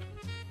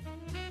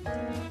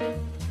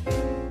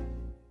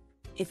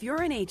 If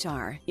you're in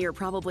HR, you're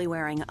probably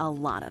wearing a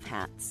lot of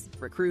hats.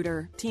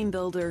 Recruiter, team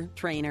builder,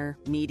 trainer,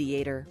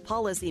 mediator,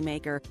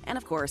 policymaker, and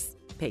of course,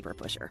 paper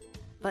pusher.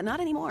 But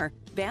not anymore.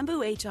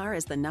 Bamboo HR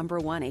is the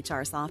 #1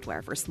 HR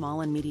software for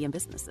small and medium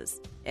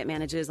businesses. It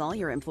manages all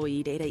your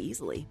employee data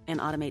easily and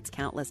automates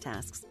countless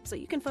tasks, so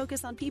you can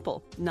focus on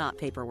people, not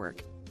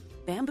paperwork.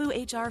 Bamboo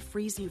HR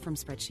frees you from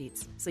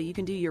spreadsheets, so you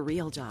can do your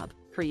real job,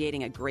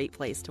 creating a great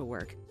place to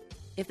work.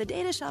 If the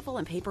data shuffle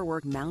and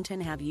paperwork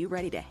mountain have you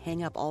ready to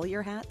hang up all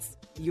your hats,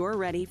 you're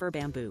ready for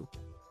Bamboo.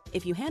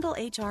 If you handle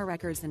HR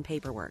records and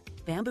paperwork,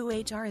 Bamboo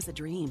HR is a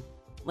dream.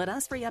 Let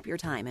us free up your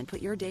time and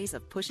put your days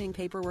of pushing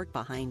paperwork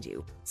behind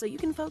you so you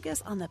can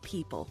focus on the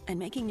people and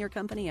making your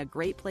company a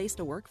great place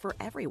to work for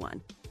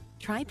everyone.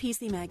 Try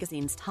PC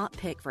Magazine's top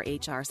pick for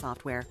HR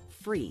software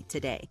free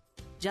today.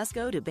 Just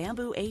go to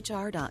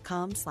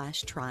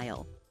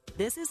bamboohr.com/trial.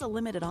 This is a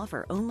limited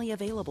offer only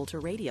available to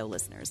radio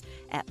listeners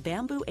at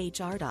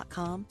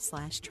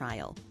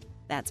bamboohr.com/trial.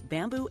 That's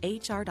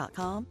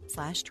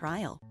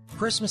bamboohr.com/trial.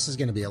 Christmas is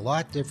going to be a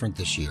lot different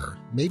this year.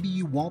 Maybe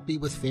you won't be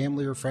with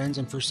family or friends,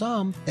 and for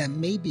some, that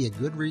may be a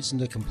good reason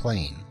to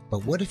complain.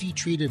 But what if you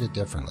treated it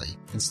differently?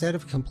 Instead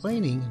of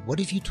complaining, what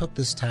if you took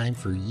this time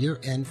for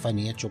year-end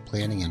financial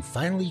planning and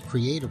finally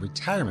create a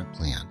retirement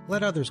plan?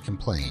 Let others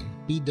complain.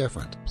 Be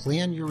different.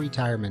 Plan your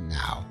retirement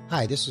now.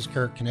 Hi, this is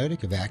Kirk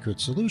Knodik of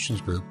Accurate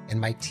Solutions Group, and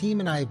my team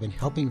and I have been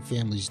helping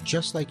families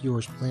just like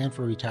yours plan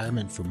for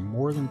retirement for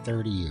more than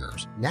 30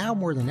 years. Now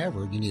more than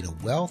ever, you need a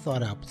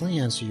well-thought-out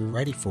plan so you're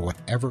ready for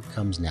whatever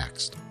comes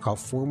next. Call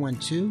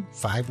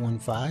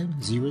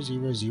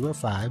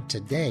 412-515-0005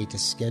 today to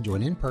schedule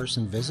an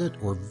in-person visit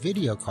or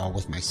video call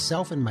with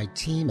myself and my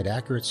team at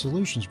Accurate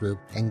Solutions Group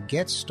and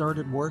get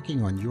started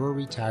working on your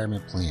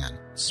retirement plan.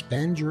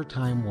 Spend your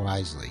time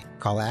wisely.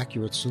 Call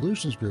Accurate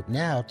Solutions Group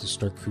now to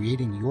start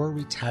creating your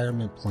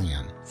retirement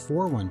plan.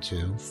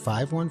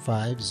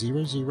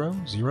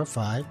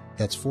 412-515-0005.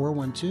 That's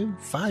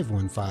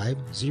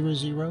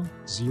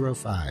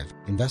 412-515-0005.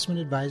 Investment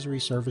advisory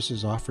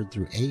services offered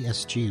through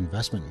ASG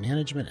Investment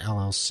Management,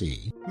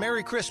 LLC.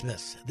 Merry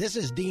Christmas. This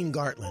is Dean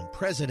Gartland,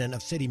 president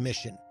of City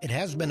Mission. It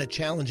has been a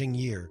challenging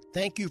year.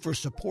 Thank you for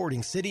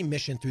supporting City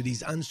Mission through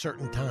these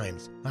uncertain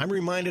times. I'm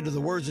reminded of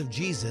the words of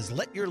Jesus,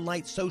 "Let your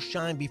light so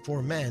shine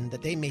before men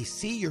that they may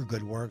see your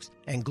good works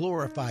and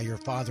glorify your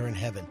Father in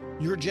heaven."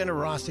 Your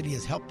generosity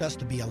has helped us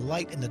to be a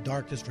light in the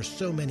darkness for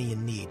so many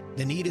in need.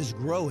 The need is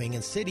growing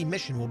and City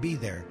Mission will be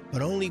there,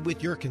 but only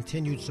with your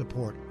continued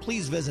support.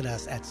 Please visit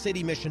us at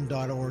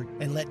citymission.org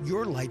and let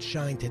your light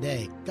shine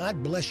today.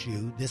 God bless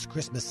you this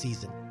Christmas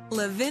season.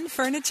 Levin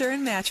Furniture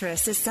and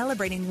Mattress is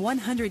celebrating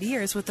 100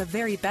 years with the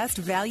very best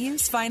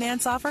values,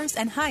 finance offers,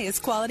 and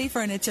highest quality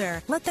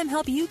furniture. Let them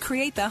help you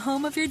create the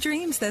home of your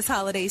dreams this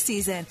holiday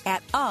season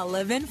at all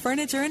Levin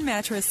Furniture and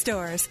Mattress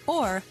stores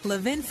or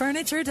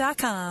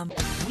levinfurniture.com.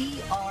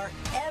 We are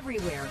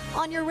everywhere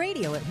on your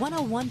radio at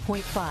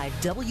 101.5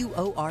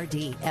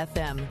 WORD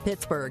FM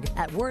Pittsburgh,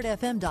 at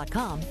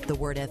wordfm.com, the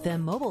Word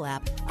FM mobile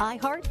app,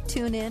 iHeart,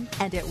 TuneIn,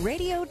 and at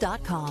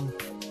radio.com.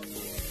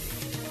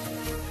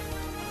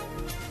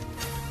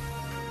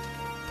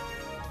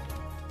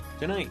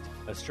 Tonight,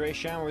 a stray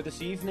shower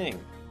this evening,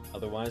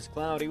 otherwise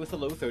cloudy with a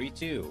low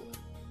 32.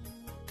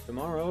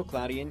 Tomorrow,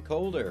 cloudy and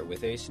colder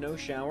with a snow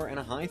shower and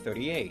a high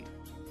 38.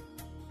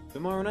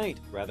 Tomorrow night,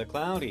 rather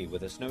cloudy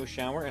with a snow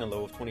shower and a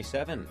low of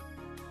 27.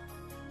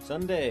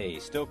 Sunday,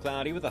 still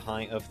cloudy with a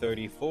high of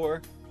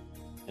 34.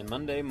 And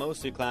Monday,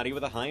 mostly cloudy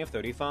with a high of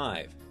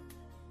 35.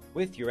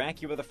 With your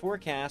AccuWeather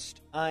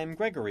forecast, I'm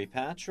Gregory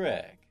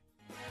Patrick.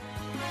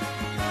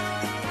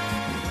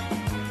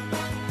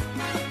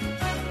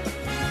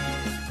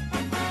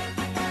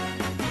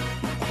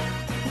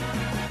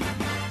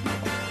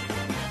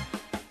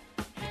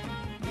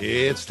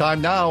 It's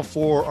time now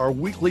for our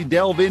weekly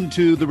delve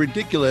into the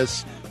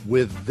ridiculous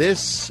with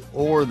this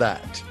or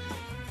that.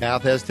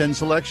 Kath has 10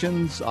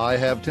 selections. I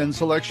have 10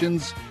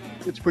 selections.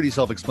 It's pretty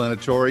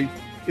self-explanatory.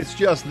 It's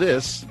just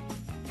this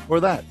or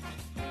that.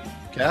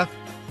 Kath,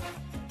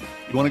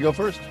 you want to go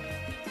first?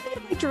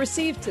 I'd like to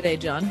receive today,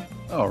 John.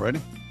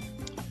 Alrighty.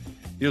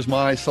 Here's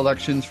my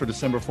selections for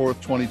December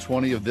 4th,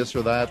 2020 of this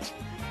or that.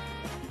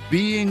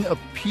 Being a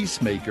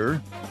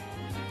peacemaker,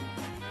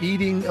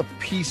 eating a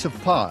piece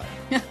of pie.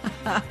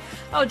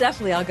 Oh,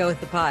 definitely. I'll go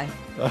with the pie.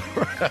 All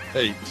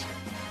right.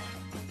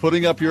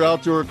 Putting up your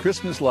outdoor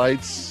Christmas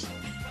lights,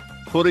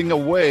 putting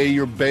away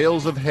your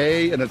bales of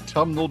hay in a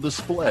tumble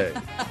display.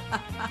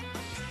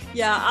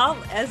 Yeah,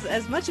 I'll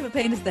as much of a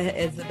pain as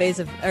the bales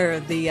of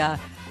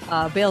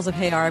bales of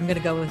hay are. I'm going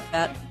to go with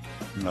that.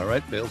 All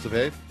right, bales of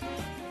hay.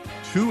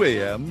 2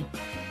 a.m.,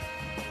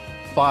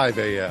 5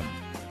 a.m.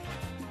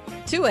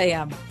 2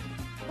 a.m.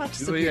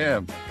 2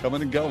 a.m.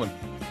 Coming and going.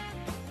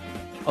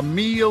 A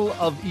meal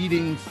of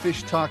eating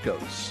fish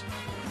tacos.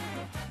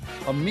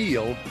 A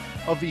meal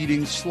of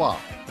eating slop.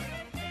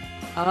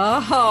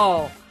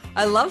 Oh,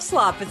 I love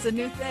slop. It's a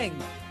new thing.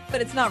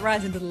 But it's not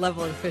rising to the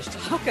level of fish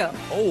taco.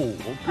 Oh,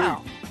 okay.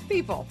 Wow,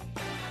 people.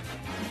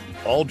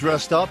 All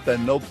dressed up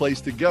and no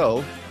place to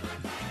go.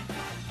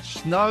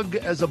 Snug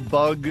as a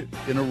bug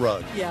in a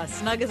rug. Yeah,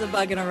 snug as a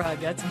bug in a rug.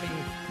 That's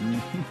me.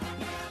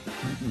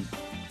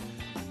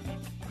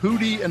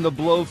 Hootie and the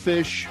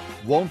Blowfish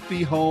Won't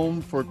Be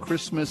Home for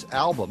Christmas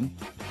album.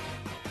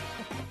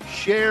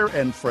 Cher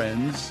and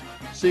Friends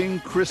Sing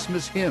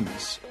Christmas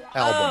Hymns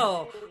album.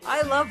 Oh,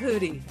 I love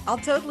Hootie. I'll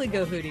totally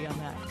go Hootie on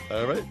that.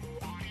 All right.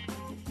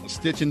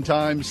 Stitch in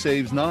Time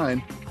saves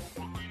 9.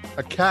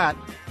 A cat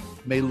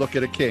may look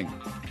at a king.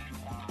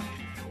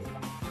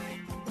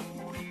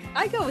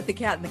 I go with the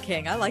Cat and the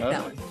King. I like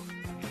that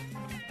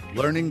one.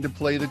 Learning to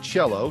play the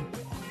cello.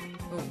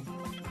 Ooh.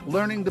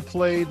 Learning to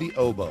play the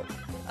oboe.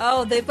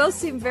 Oh, they both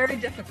seem very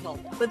difficult.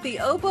 But the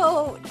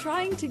oboe,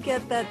 trying to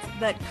get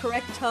that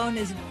correct tone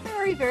is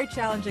very, very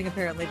challenging,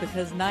 apparently,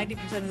 because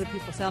 90% of the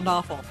people sound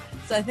awful.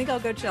 So I think I'll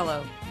go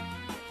cello.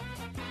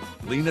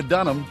 Lena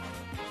Dunham.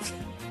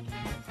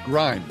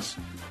 Grimes.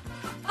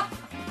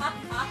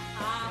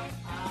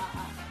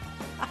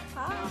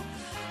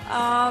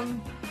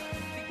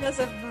 Because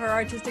of her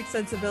artistic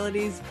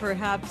sensibilities,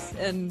 perhaps,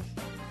 and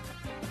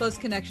close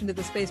connection to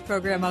the space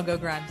program, I'll go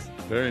Grimes.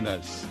 Very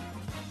nice.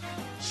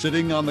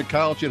 Sitting on the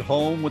couch at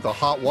home with a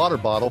hot water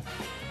bottle.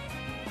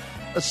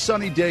 A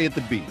sunny day at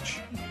the beach.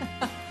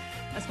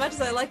 As much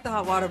as I like the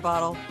hot water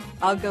bottle,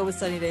 I'll go with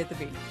sunny day at the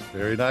beach.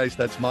 Very nice.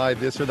 That's my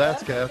this or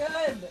that's, Kath.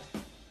 Good.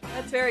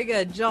 That's very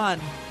good. John,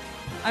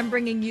 I'm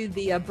bringing you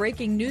the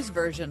breaking news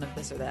version of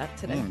this or that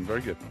today.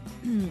 Very good.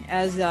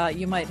 As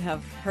you might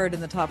have heard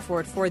in the top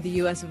four, the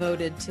U.S.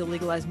 voted to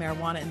legalize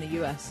marijuana in the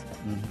U.S.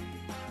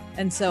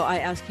 And so I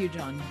ask you,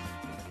 John,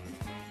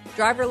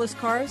 driverless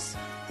cars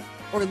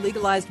or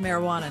legalized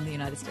marijuana in the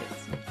United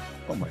States?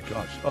 Oh, my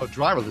gosh. Oh,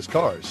 driverless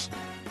cars.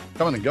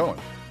 Coming and going.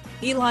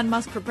 Elon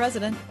Musk for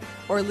president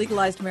or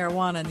legalized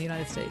marijuana in the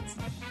United States?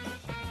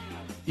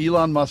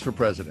 Elon Musk for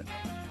president.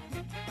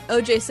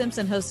 O.J.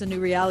 Simpson hosts a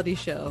new reality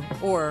show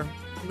or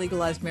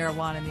legalized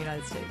marijuana in the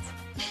United States?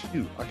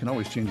 Shoot, I can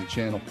always change the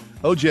channel.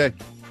 O.J.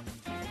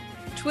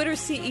 Twitter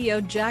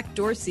CEO Jack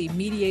Dorsey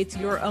mediates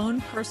your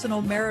own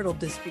personal marital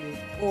dispute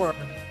or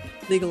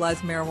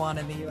legalized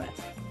marijuana in the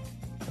U.S.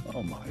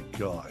 Oh, my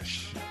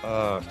gosh.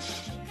 I'm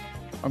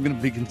going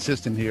to be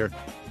consistent here.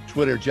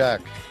 Twitter,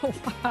 Jack. Oh,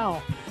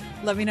 wow.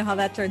 Let me know how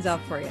that turns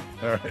out for you.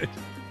 All right.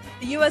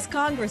 The U.S.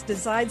 Congress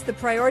decides the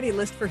priority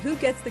list for who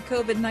gets the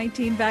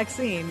COVID-19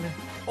 vaccine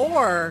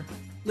or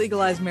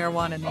legalized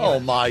marijuana in the U.S. Oh,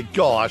 my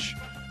gosh.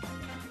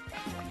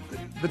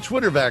 The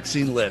Twitter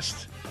vaccine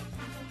list.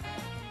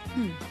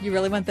 You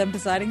really want them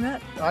deciding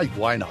that?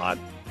 Why not?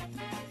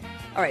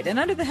 All right. And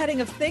under the heading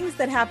of things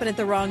that happen at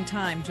the wrong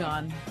time,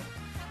 John,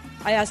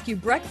 I ask you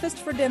breakfast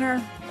for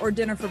dinner or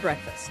dinner for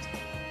breakfast?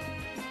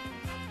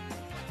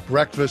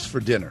 Breakfast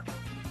for dinner.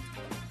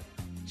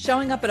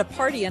 Showing up at a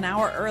party an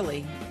hour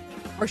early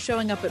or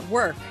showing up at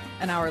work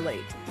an hour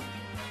late?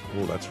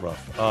 Oh, that's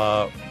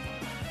rough.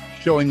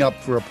 Showing up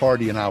for a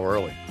party an hour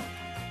early.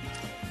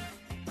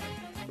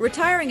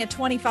 Retiring at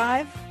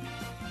 25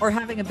 or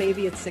having a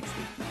baby at 60?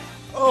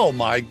 Oh,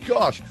 my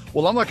gosh.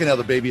 Well, I'm not going to have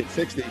a baby at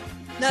 60.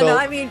 No,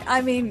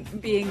 I mean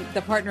being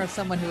the partner of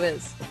someone who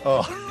is.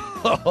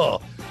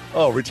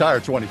 Retire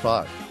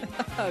 25.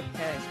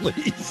 Okay.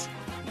 Please.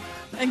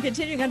 And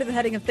continuing under the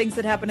heading of things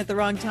that happen at the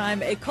wrong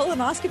time, a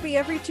colonoscopy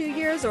every 2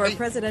 years or a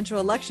presidential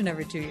election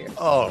every 2 years?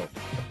 Oh,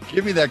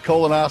 Give me that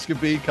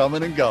colonoscopy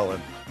coming and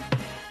going.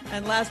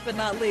 And last but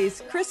not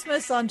least,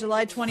 Christmas on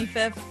July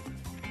 25th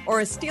or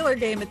a Steeler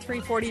game at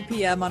 3:40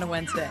 p.m. on a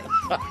Wednesday.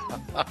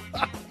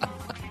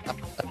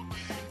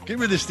 Give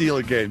me the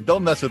Steeler game.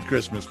 Don't mess with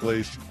Christmas,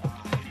 please.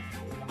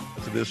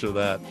 To this or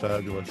that.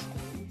 Fabulous.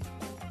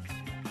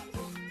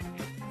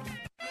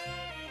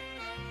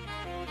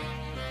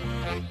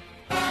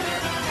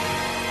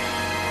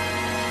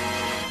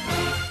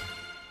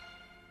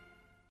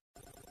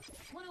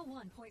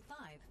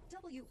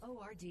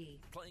 WORD.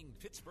 Playing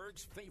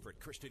Pittsburgh's favorite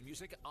Christian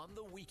music on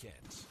the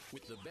weekends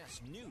with the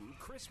best new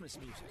Christmas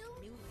music.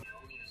 New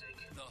music.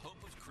 The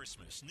Hope of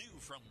Christmas, new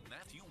from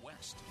Matthew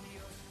West.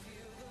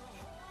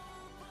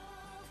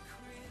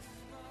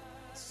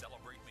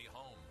 Celebrate Me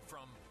Home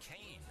from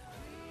Kane.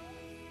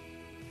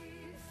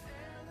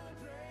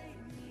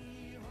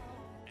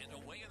 And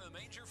Away in the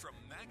Manger from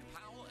Mac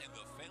Powell and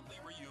the Family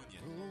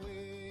Reunion.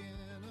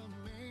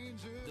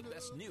 The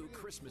best new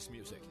Christmas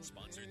music.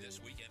 Sponsored this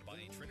weekend by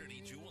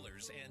Trinity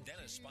Jewelers and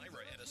Dennis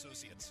Spira and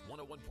Associates.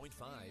 101.5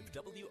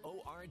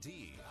 WORD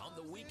on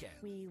the weekend.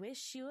 We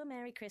wish you a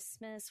Merry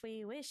Christmas.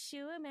 We wish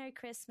you a Merry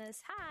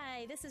Christmas.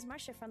 Hi, this is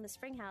Marcia from the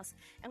Spring House,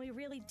 and we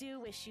really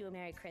do wish you a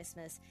Merry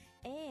Christmas.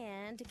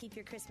 And to keep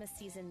your Christmas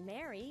season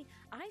merry,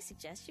 I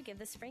suggest you give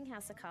the Spring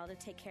House a call to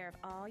take care of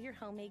all your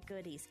homemade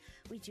goodies.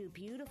 We do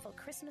beautiful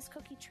Christmas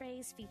cookie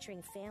trays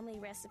featuring family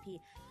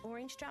recipe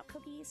orange drop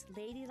cookies,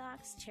 lady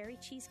locks, cherry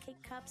cheesecake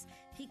cups,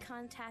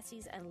 pecan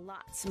tassies, and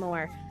lots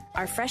more.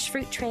 Our fresh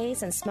fruit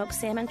trays and smoked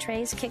salmon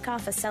trays kick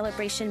off a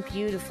celebration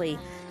beautifully.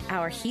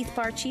 Our Heath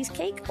Bar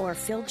cheesecake or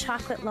filled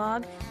chocolate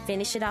log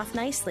finish it off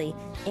nicely.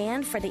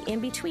 And for the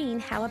in-between,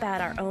 how about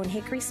our own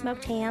hickory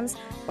smoked hams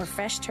or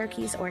fresh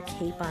turkeys or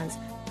capons?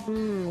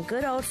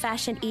 Good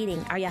old-fashioned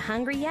eating. Are you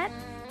hungry yet?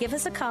 Give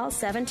us a call,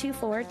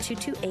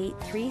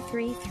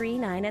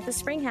 724-228-3339 at the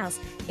Spring House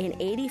in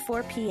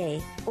 84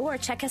 PA. Or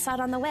check us out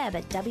on the web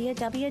at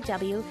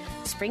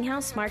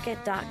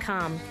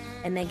www.springhousemarket.com.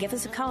 And then give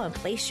us a call and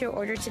place your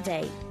order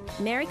today.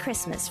 Merry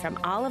Christmas from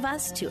all of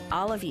us to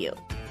all of you.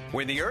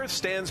 When the earth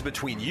stands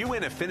between you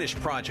and a finished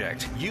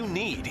project, you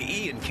need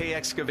E&K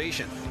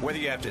Excavation. Whether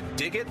you have to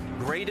dig it,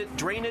 grade it,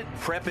 drain it,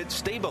 prep it,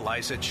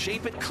 stabilize it,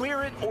 shape it,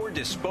 clear it, or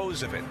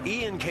dispose of it,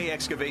 E&K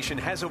Excavation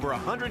has over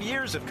 100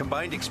 years of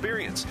combined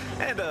experience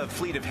and a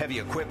fleet of heavy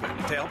equipment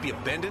to help you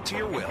bend it to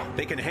your will.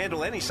 They can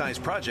handle any size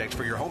project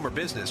for your home or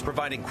business,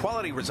 providing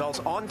quality results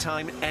on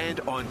time and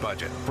on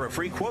budget. For a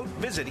free quote,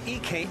 visit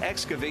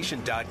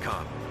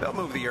ekexcavation.com. They'll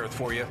move the earth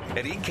for you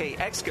at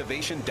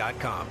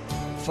ekexcavation.com.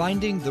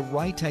 Finding the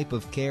right type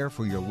of care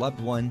for your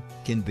loved one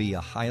can be a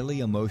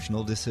highly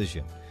emotional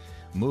decision.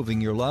 Moving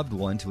your loved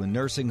one to a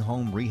nursing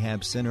home,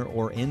 rehab center,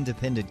 or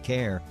independent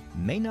care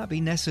may not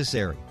be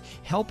necessary.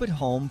 Help at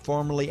Home,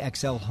 formerly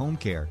XL Home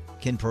Care,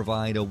 can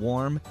provide a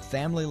warm,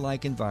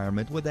 family-like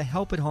environment with a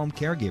Help at Home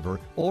caregiver,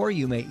 or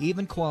you may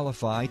even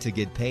qualify to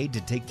get paid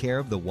to take care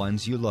of the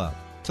ones you love.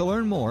 To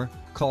learn more,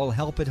 call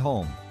Help at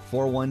Home,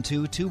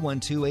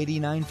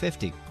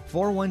 412-212-8950.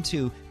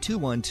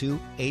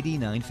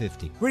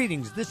 412-212-8950.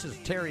 Greetings, this is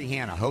Terry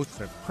Hanna, host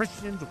of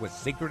Christians with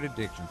Secret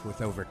Addictions, with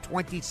over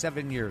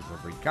 27 years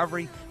of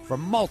recovery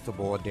from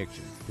multiple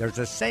addictions. There's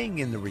a saying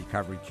in the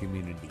recovery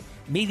community,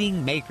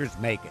 meeting makers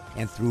make it.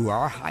 And through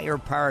our higher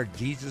power,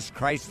 Jesus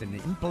Christ, and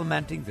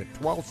implementing the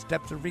 12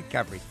 steps of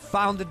recovery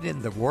founded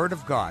in the Word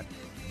of God,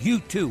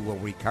 you too will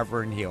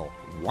recover and heal.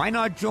 Why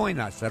not join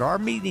us at our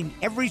meeting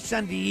every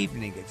Sunday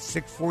evening at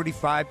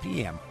 6:45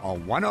 p.m.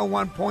 on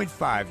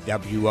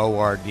 101.5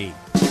 WORD.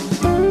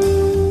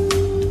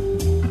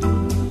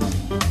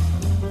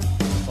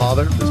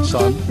 Father, the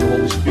Son, the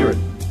Holy Spirit.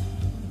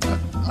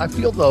 I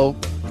feel, though,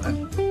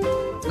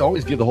 we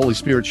always give the Holy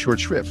Spirit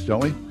short shrift,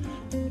 don't we?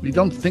 We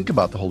don't think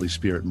about the Holy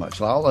Spirit much.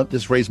 I'll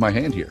just raise my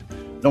hand here.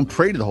 Don't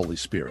pray to the Holy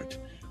Spirit.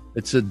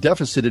 It's a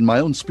deficit in my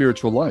own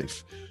spiritual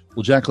life.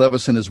 Well, Jack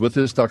Levison is with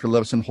us. Dr.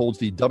 Levison holds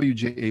the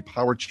WJA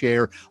Power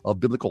Chair of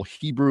Biblical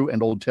Hebrew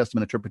and Old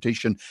Testament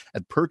Interpretation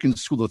at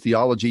Perkins School of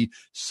Theology,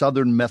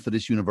 Southern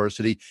Methodist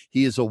University.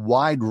 He is a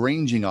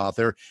wide-ranging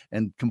author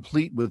and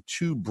complete with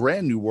 2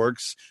 brand new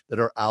works that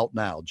are out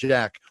now.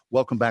 Jack,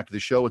 welcome back to the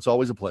show. It's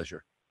always a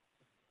pleasure.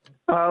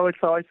 Oh, it's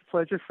always a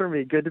pleasure for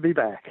me. Good to be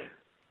back.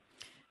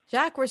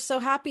 Jack, we're so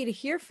happy to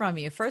hear from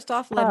you. First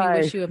off, let me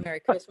wish you a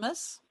Merry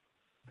Christmas.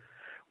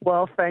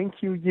 Well,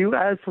 thank you. You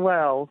as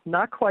well.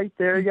 Not quite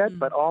there yet,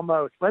 but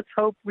almost. Let's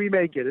hope we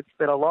make it. It's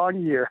been a long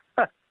year.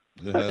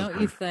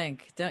 Don't you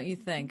think? Don't you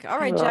think? All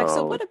right, Jack.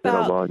 So what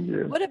about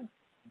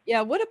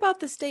what about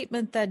the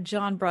statement that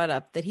John brought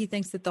up, that he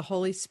thinks that the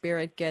Holy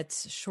Spirit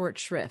gets short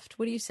shrift?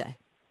 What do you say?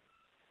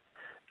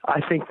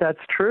 I think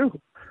that's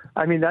true.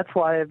 I mean, that's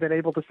why I've been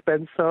able to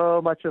spend so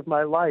much of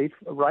my life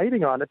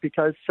writing on it,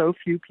 because so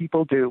few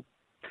people do.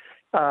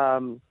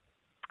 And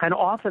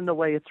often the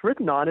way it's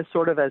written on is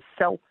sort of as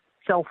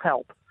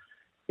self-help.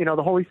 You know,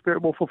 the Holy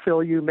Spirit will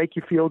fulfill you, make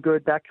you feel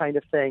good, that kind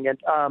of thing. And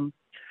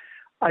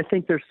I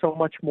think there's so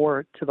much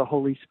more to the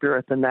Holy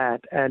Spirit than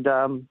that. And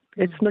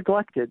it's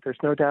neglected. There's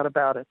no doubt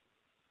about it.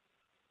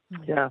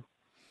 Yeah.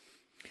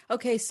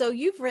 Okay, so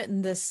you've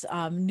written this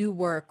new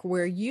work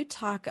where you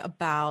talk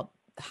about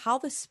how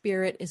the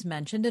Spirit is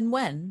mentioned and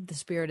when the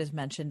Spirit is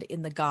mentioned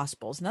in the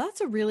Gospels. Now,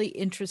 that's a really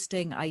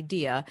interesting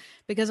idea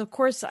because, of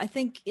course, I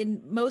think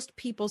in most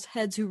people's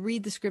heads who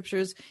read the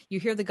Scriptures, you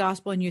hear the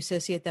Gospel and you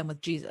associate them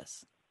with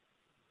Jesus.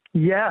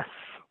 Yes.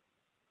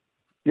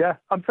 Yeah,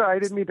 I'm sorry, I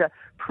didn't mean to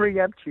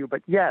preempt you,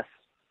 but yes.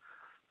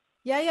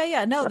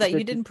 Yeah. No, that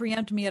you didn't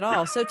preempt me at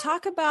all. So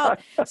talk about,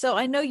 so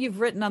I know you've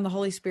written on the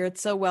Holy Spirit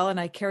so well, and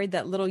I carried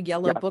that little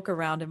yellow book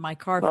around in my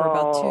car for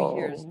about 2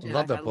 years. Jack.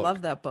 Love that I book.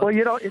 love that book.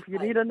 Well, if you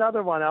need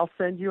another one, I'll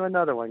send you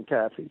another one,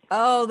 Kathy.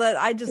 Oh,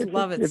 I just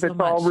love it so much. If it's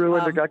all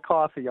ruined, I got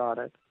coffee on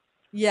it.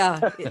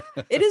 Yeah,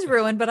 it is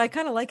ruined, but I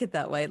kind of like it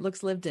that way. It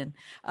looks lived in.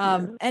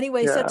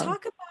 Anyway, so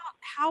talk about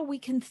how we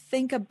can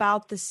think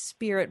about the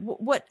Spirit,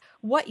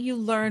 what you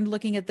learned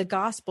looking at the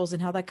Gospels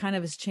and how that kind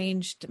of has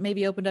changed,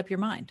 maybe opened up your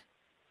mind.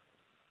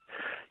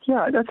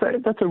 Yeah,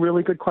 that's a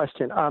really good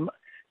question.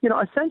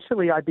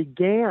 Essentially, I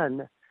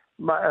began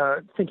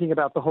thinking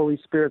about the Holy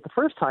Spirit the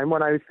first time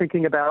when I was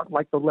thinking about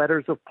like the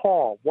letters of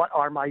Paul. What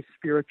are my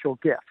spiritual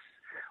gifts?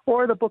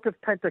 Or the book of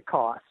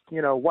Pentecost.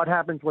 What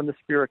happens when the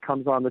Spirit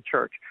comes on the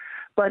church?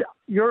 But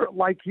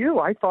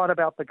I thought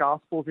about the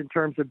Gospels in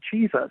terms of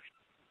Jesus,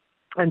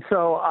 and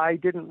so I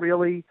didn't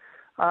really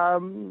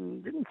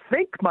didn't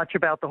think much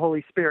about the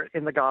Holy Spirit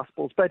in the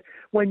Gospels. But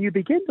when you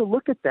begin to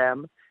look at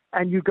them,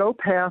 and you go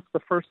past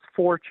the first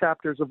 4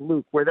 chapters of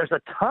Luke, where there's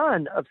a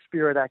ton of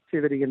Spirit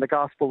activity in the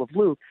Gospel of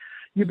Luke,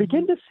 you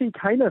begin to see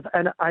kind of,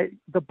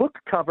 the book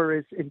cover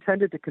is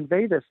intended to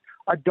convey this,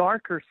 a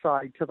darker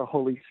side to the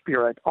Holy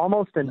Spirit,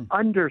 almost an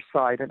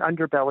underside, an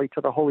underbelly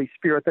to the Holy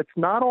Spirit that's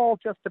not all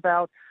just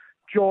about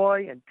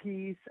joy and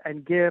peace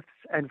and gifts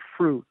and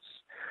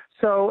fruits.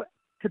 So,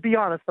 to be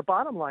honest, the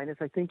bottom line is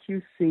I think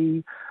you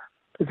see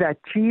that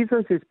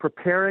Jesus is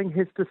preparing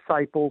his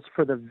disciples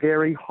for the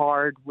very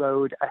hard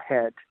road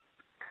ahead.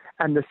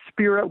 And the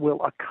Spirit will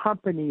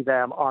accompany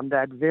them on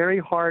that very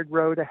hard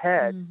road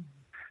ahead.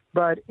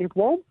 But it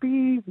won't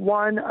be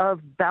one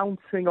of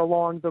bouncing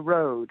along the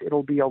road.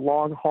 It'll be a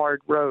long,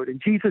 hard road.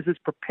 And Jesus is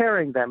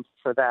preparing them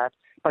for that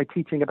by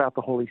teaching about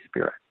the Holy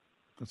Spirit.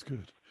 That's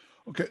good.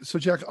 Okay, so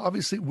Jack,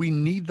 obviously we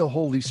need the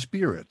Holy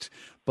Spirit.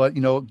 But,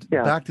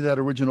 back to that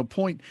original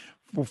point,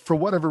 for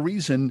whatever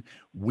reason,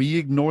 we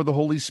ignore the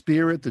Holy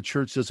Spirit. The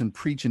church doesn't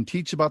preach and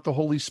teach about the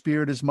Holy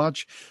Spirit as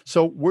much.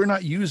 So we're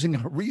not using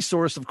a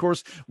resource, of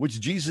course, which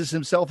Jesus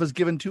himself has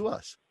given to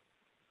us.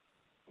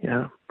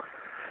 Yeah,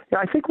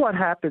 I think what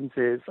happens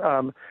is,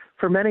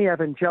 for many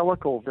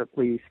evangelicals at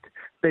least,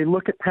 they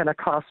look at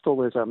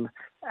Pentecostalism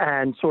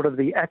and sort of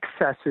the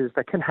excesses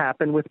that can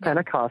happen with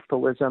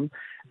Pentecostalism,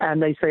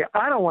 and they say,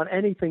 I don't want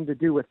anything to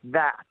do with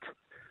that.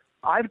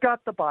 I've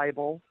got the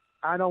Bible.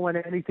 I don't want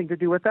anything to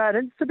do with that.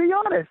 And to be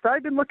honest,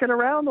 I've been looking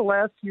around the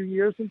last few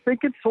years and think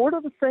it's sort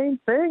of the same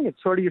thing.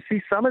 It's sort of, you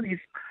see some of these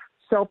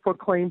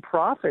self-proclaimed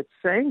prophets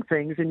saying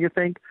things and you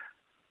think,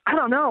 I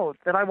don't know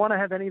that I want to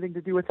have anything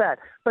to do with that.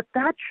 But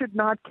that should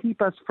not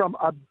keep us from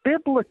a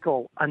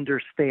biblical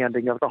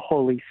understanding of the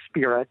Holy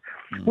Spirit,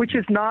 which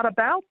is not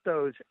about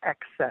those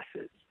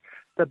excesses.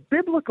 The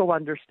biblical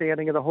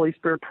understanding of the Holy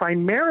Spirit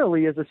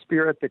primarily is a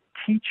spirit that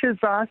teaches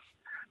us,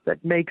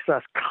 that makes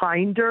us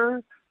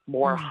kinder,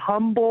 more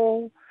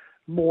humble,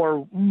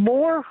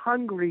 more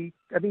hungry.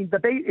 I mean,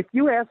 if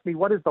you ask me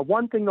what is the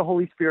one thing the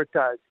Holy Spirit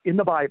does in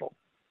the Bible,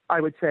 I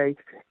would say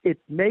it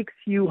makes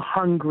you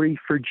hungry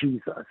for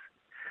Jesus.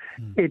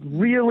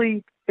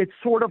 It's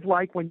sort of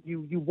like when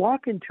you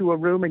walk into a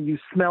room and you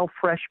smell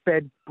fresh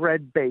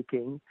bread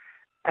baking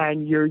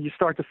and you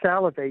start to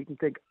salivate and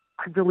think,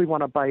 I really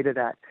want to bite of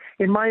that.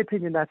 In my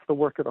opinion, that's the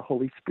work of the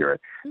Holy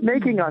Spirit,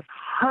 making us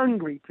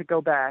hungry to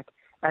go back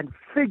and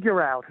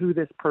figure out who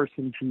this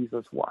person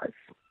Jesus was.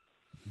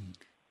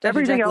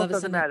 Everything else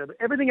doesn't matter.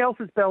 Everything else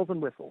is bells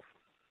and whistles.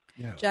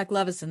 Yeah. Jack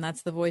Levison,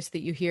 that's the voice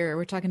that you hear.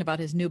 We're talking about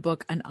his new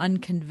book, An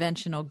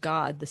Unconventional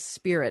God, the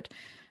Spirit,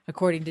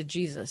 according to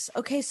Jesus.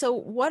 Okay,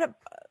 so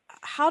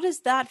how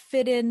does that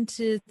fit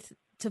into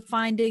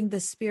finding the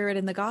Spirit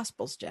in the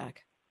Gospels,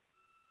 Jack?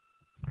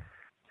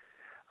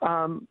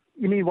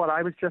 You mean what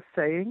I was just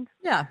saying?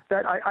 Yeah.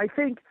 That I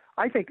think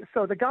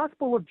so. The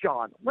Gospel of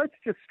John. Let's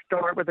just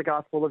start with the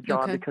Gospel of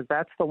John because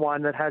that's the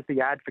one that has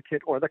the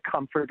advocate or the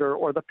comforter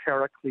or the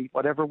paraclete,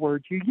 whatever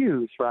word you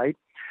use, right?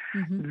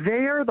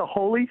 There, the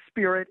Holy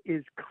Spirit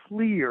is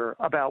clear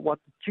about what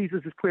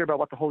Jesus is clear about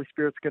what the Holy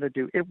Spirit's going to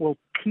do. It will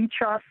teach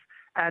us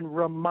and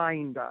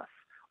remind us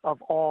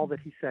of all that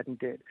he said and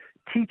did.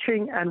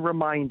 Teaching and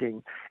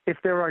reminding. If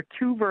there are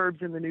 2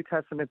 verbs in the New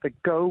Testament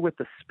that go with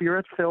the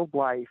Spirit-filled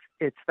life,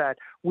 it's that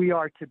we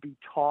are to be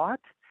taught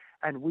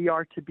and we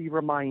are to be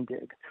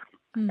reminded.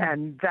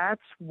 And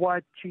that's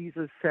what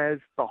Jesus says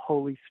the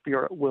Holy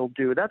Spirit will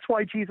do. That's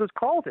why Jesus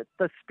called it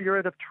the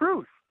Spirit of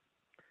truth.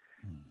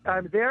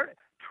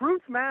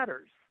 Truth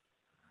matters.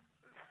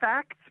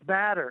 Facts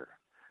matter.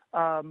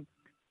 And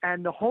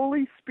the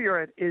Holy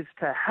Spirit is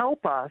to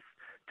help us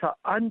to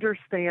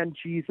understand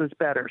Jesus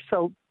better.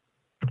 So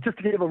just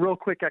to give a real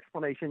quick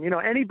explanation,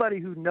 anybody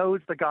who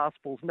knows the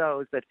Gospels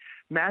knows that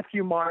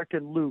Matthew, Mark,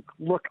 and Luke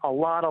look a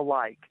lot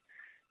alike.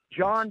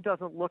 John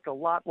doesn't look a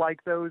lot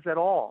like those at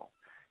all.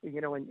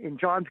 In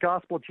John's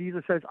Gospel,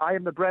 Jesus says, I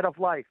am the bread of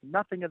life.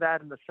 Nothing of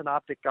that in the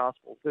Synoptic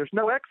Gospels. There's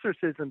no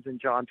exorcisms in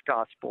John's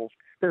Gospels.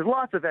 There's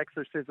lots of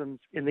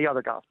exorcisms in the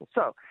other Gospels.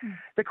 So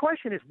the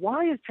question is,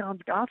 why is John's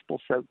Gospel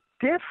so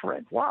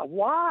different?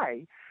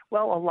 Why?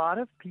 Well, a lot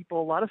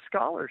of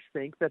scholars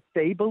think that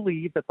they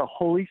believe that the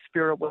Holy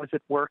Spirit was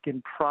at work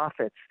in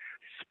prophets,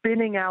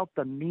 spinning out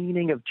the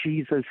meaning of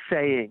Jesus'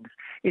 sayings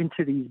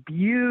into these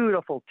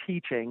beautiful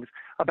teachings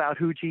about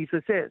who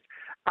Jesus is.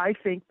 I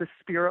think the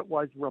Spirit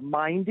was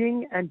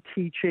reminding and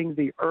teaching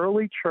the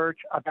early church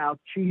about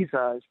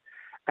Jesus,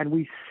 and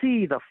we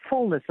see the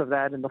fullness of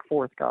that in the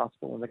fourth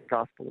Gospel, in the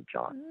Gospel of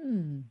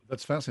John.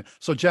 That's fascinating.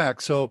 So,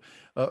 Jack,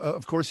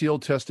 of course, the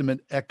Old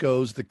Testament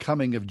echoes the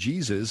coming of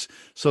Jesus.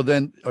 So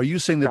then are you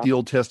saying that the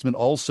Old Testament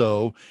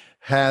also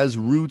has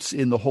roots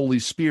in the Holy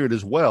Spirit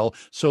as well,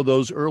 so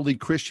those early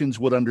Christians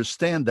would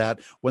understand that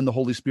when the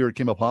Holy Spirit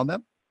came upon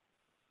them?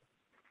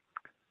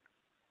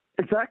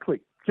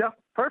 Exactly. Yeah,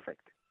 perfect.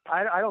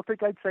 I don't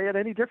think I'd say it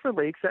any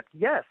differently, except,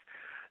 yes,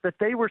 that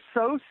they were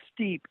so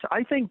steeped.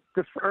 I think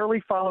the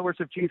early followers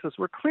of Jesus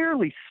were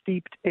clearly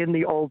steeped in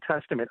the Old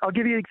Testament. I'll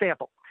give you an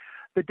example.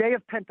 The day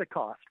of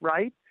Pentecost,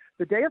 right?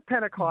 The day of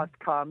Pentecost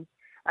comes,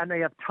 and they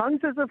have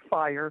tongues as of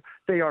fire.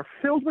 They are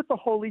filled with the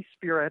Holy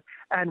Spirit.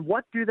 And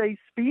what do they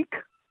speak?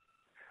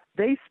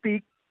 They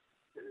speak,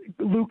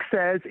 Luke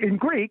says, in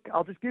Greek.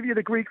 I'll just give you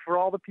the Greek for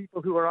all the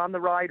people who are on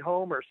the ride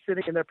home or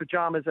sitting in their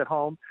pajamas at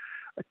home.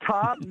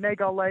 Ta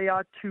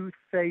megalea tu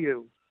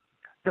theou,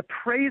 the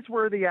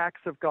praiseworthy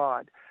acts of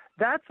God.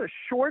 That's a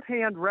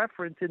shorthand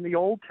reference in the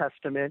Old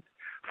Testament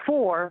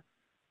for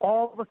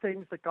all the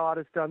things that God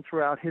has done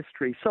throughout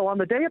history. So on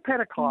the day of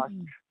Pentecost,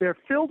 they're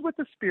filled with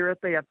the Spirit.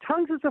 They have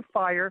tongues as of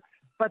fire,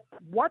 but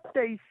what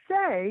they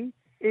say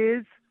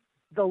is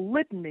the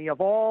litany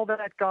of all that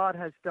God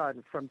has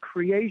done from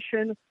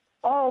creation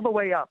all the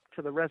way up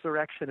to the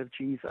resurrection of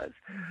Jesus.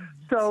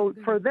 So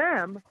for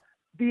them,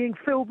 being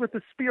filled with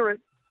the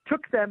Spirit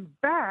took them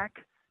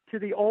back to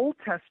the Old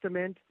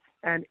Testament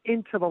and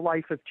into the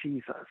life of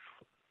Jesus.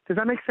 Does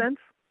that make sense?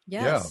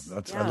 Yes.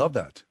 Yeah, I love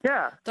that.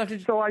 Yeah. Dr.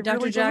 I Dr.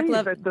 really Jack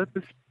believe Lev-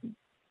 that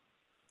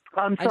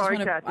I'm sorry,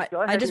 Kathy.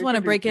 Go ahead. I just want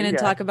to break in and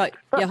talk about,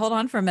 hold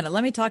on for a minute.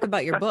 Let me talk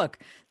about your book.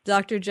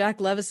 Dr.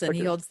 Jack Levison,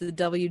 he holds the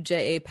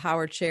WJA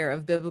Power Chair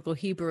of Biblical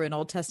Hebrew and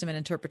Old Testament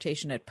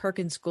Interpretation at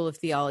Perkins School of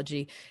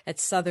Theology at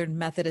Southern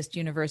Methodist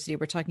University.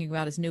 We're talking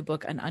about his new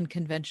book, An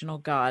Unconventional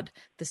God,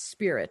 the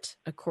Spirit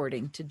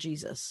According to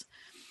Jesus.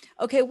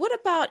 Okay, what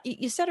about,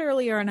 you said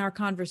earlier in our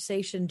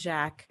conversation,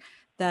 Jack,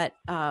 that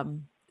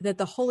that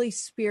the Holy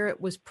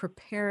Spirit was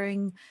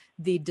preparing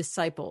the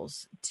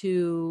disciples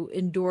to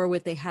endure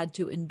what they had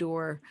to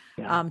endure,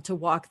 to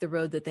walk the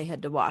road that they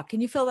had to walk.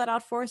 Can you fill that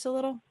out for us a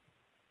little?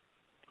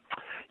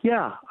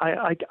 Yeah,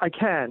 I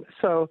can.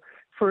 So,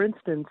 for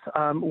instance,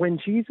 when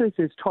Jesus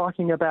is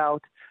talking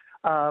about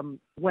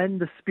when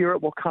the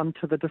Spirit will come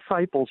to the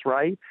disciples,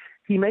 right?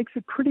 He makes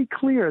it pretty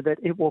clear that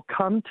it will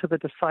come to the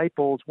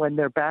disciples when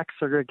their backs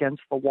are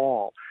against the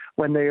wall,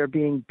 when they are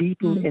being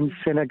beaten in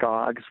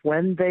synagogues,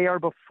 when they are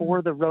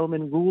before the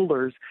Roman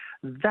rulers.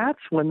 That's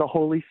when the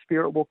Holy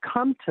Spirit will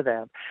come to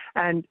them.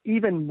 And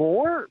even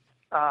more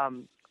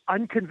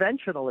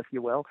unconventional, if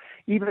you will,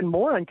 even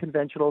more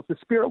unconventional is the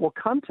Spirit will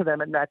come to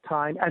them at that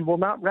time and will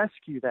not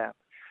rescue them.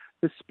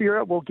 The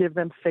Spirit will give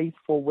them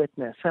faithful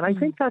witness. And I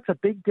think that's a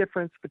big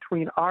difference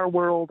between our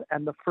world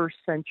and the first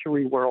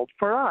century world.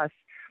 For us,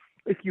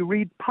 if you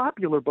read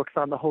popular books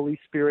on the Holy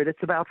Spirit,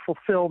 it's about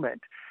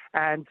fulfillment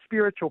and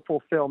spiritual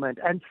fulfillment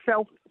and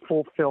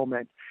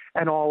self-fulfillment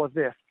and all of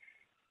this.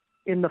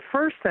 In the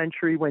first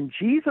century, when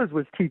Jesus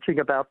was teaching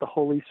about the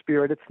Holy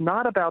Spirit, it's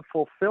not about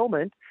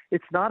fulfillment.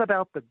 It's not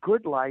about the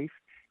good life.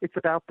 It's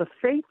about the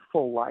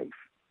faithful life,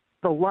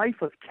 the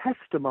life of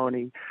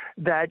testimony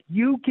that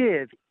you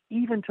give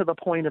even to the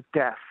point of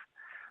death.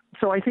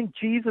 So I think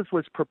Jesus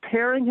was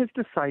preparing his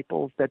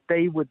disciples that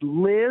they would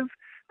live,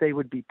 they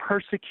would be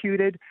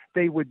persecuted,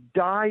 they would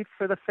die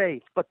for the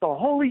faith, but the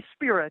Holy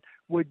Spirit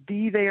would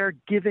be there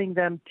giving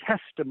them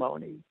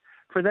testimony.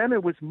 For them,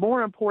 it was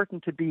more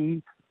important to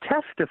be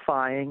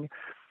testifying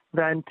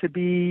than to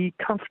be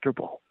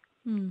comfortable.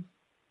 Right.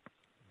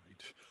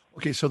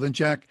 Okay, so then,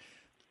 Jack,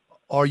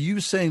 are you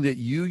saying that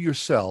you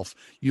yourself,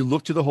 you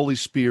look to the Holy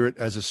Spirit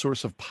as a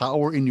source of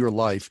power in your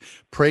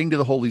life, praying to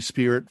the Holy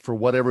Spirit for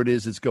whatever it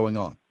is that's going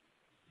on?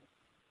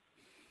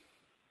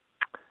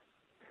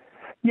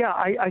 Yeah,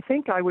 I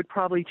think I would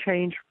probably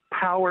change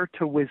power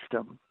to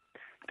wisdom,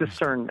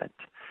 discernment.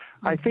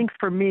 I think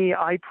for me,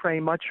 I pray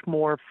much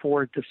more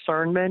for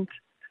discernment,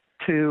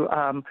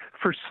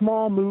 for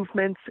small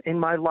movements in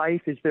my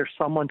life. Is there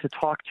someone to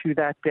talk to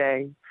that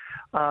day?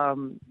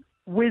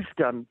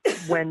 Wisdom,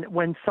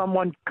 when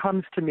someone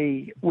comes to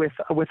me with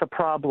a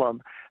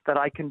problem, that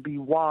I can be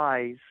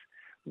wise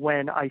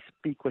when I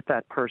speak with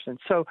that person.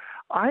 So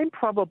I'm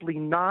probably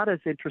not as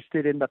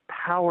interested in the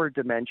power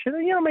dimension.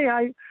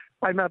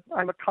 I'm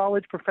a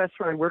college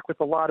professor. I work with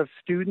a lot of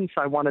students.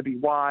 I want to be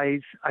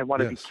wise. I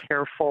want to be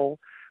careful.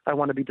 I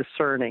want to be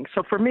discerning.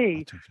 So for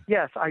me,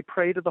 yes, I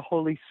pray to the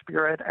Holy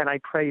Spirit, and I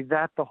pray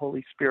that the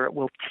Holy Spirit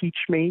will teach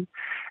me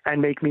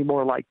and make me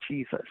more like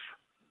Jesus.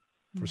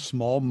 For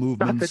small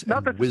movements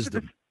and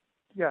wisdom.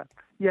 Yeah.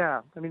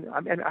 I mean,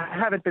 I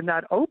haven't been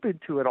that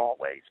open to it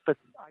always, but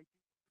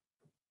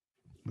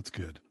That's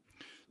good.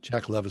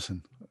 Jack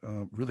Levison,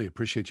 really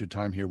appreciate your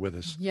time here with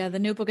us. Yeah, the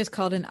new book is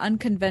called An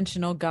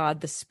Unconventional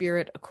God, The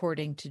Spirit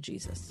According to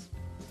Jesus.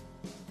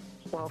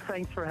 Well,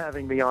 thanks for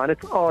having me on.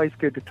 It's always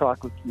good to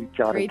talk with you,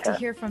 John. Great to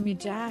hear from you,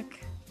 Jack.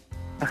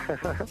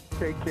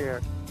 Take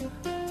care.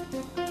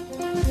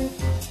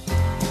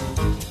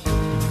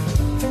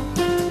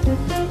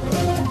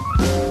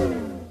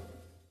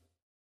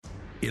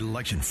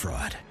 Election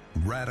fraud,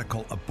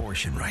 radical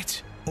abortion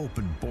rights,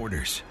 open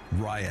borders,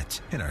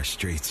 riots in our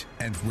streets,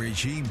 and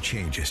regime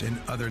changes in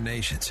other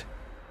nations.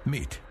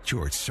 Meet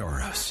George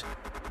Soros,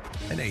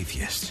 an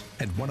atheist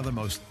and one of the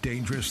most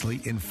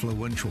dangerously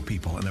influential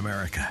people in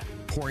America,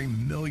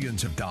 pouring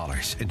millions of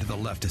dollars into the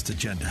leftist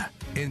agenda,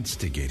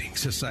 instigating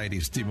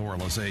society's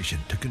demoralization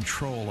to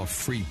control a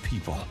free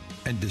people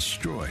and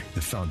destroy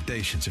the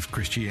foundations of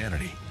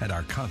Christianity and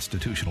our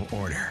constitutional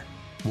order.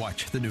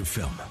 Watch the new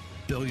film,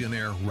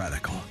 Billionaire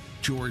Radical,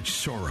 George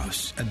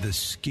Soros and the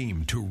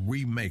Scheme to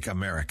Remake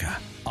America.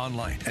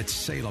 Online at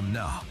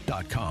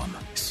salemnow.com.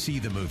 See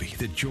the movie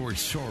that George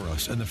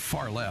Soros and the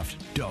far left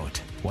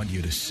don't want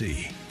you to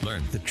see.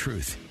 Learn the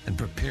truth and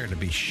prepare to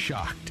be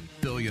shocked.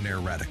 Billionaire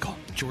Radical,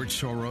 George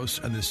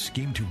Soros and the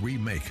Scheme to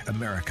Remake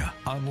America.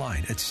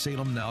 Online at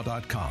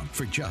salemnow.com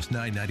for just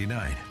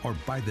 $9.99 or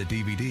buy the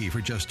DVD for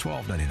just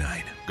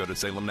 $12.99. Go to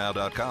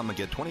salemnow.com and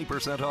get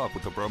 20% off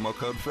with the promo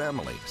code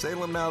FAMILY.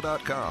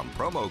 salemnow.com,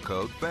 promo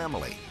code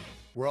FAMILY.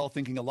 We're all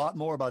thinking a lot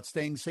more about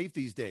staying safe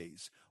these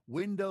days.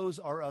 Windows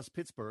R Us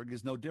Pittsburgh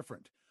is no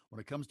different. When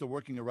it comes to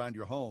working around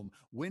your home,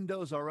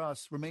 Windows R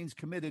Us remains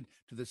committed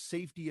to the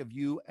safety of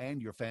you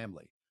and your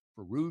family.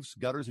 For roofs,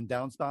 gutters, and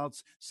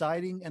downspouts,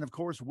 siding, and of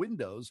course,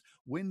 windows,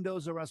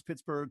 Windows R Us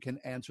Pittsburgh can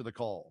answer the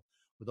call.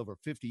 With over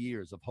 50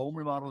 years of home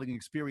remodeling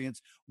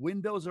experience,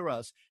 Windows R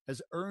Us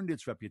has earned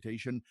its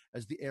reputation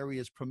as the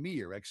area's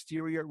premier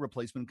exterior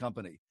replacement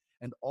company.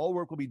 And all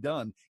work will be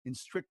done in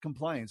strict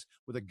compliance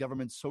with the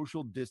government's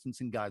social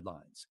distancing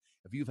guidelines.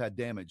 If you've had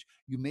damage,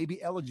 you may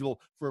be eligible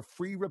for a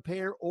free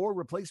repair or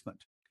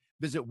replacement.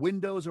 Visit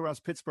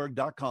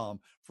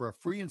windowsoruspittsburgh.com for a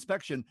free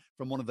inspection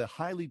from one of the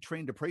highly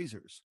trained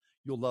appraisers.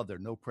 You'll love their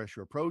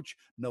no-pressure approach,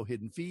 no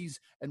hidden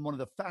fees, and one of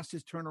the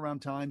fastest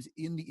turnaround times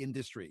in the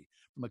industry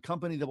from a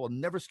company that will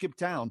never skip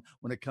town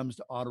when it comes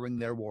to honoring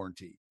their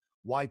warranty.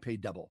 Why pay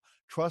double?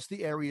 Trust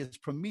the area's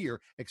premier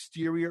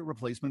exterior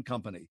replacement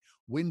company.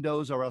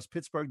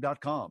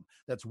 windowsoruspittsburgh.com.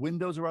 That's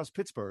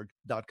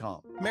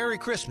windowsoruspittsburgh.com. Merry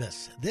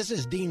Christmas. This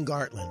is Dean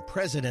Gartland,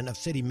 president of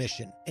City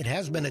Mission. It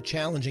has been a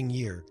challenging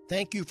year.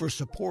 Thank you for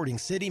supporting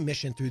City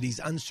Mission through these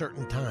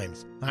uncertain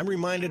times. I'm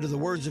reminded of the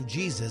words of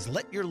Jesus,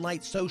 let your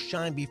light so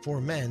shine before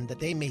men that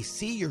they may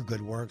see your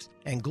good works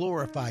and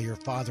glorify your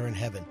Father in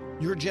heaven.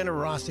 Your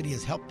generosity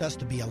has helped us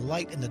to be a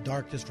light in the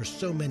darkness for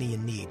so many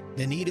in need.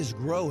 The need is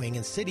growing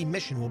and City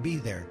Mission will be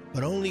there,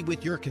 but only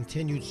with your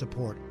continued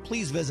support.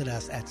 Please visit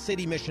us at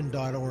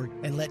citymission.org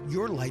and let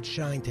your light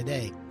shine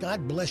today.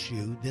 God bless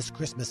you this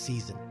Christmas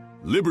season.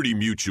 Liberty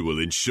Mutual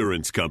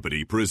Insurance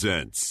Company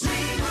presents.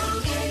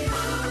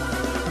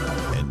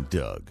 And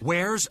Doug.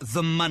 Where's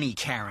the money,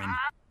 Karen?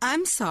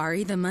 I'm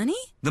sorry, the money?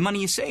 The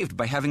money you saved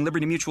by having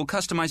Liberty Mutual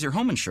customize your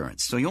home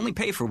insurance, so you only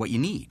pay for what you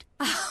need.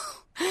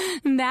 Oh,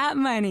 that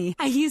money.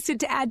 I used it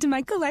to add to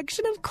my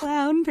collection of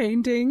clown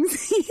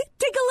paintings.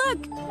 Take a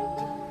look.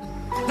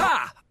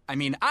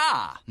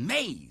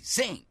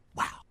 Amazing.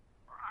 Wow.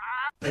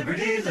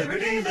 Liberty,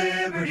 liberty,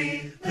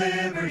 liberty,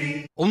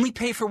 liberty. Only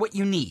pay for what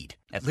you need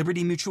at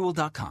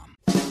libertymutual.com.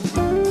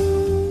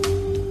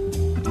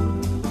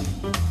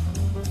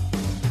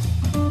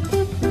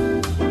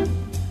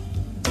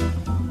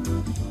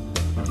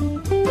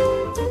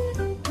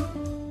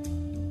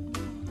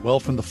 Well,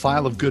 from the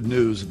file of good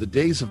news, the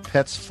days of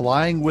pets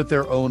flying with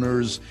their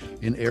owners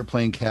in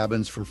airplane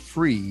cabins for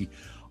free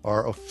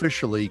are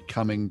officially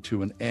coming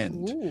to an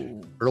end.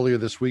 Ooh. Earlier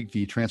this week,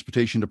 the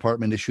Transportation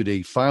Department issued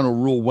a final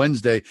rule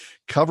Wednesday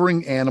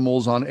covering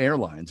animals on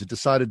airlines. It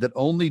decided that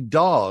only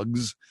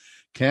dogs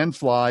can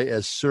fly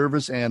as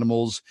service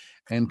animals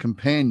and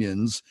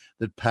companions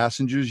that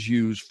passengers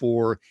use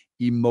for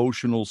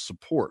emotional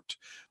support.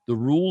 The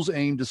rules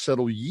aim to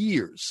settle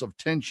years of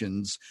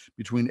tensions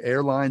between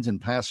airlines and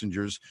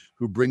passengers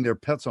who bring their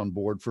pets on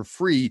board for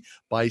free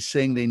by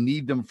saying they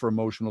need them for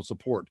emotional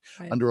support.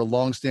 Right. Under a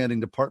longstanding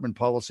department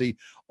policy,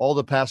 all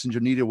the passenger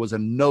needed was a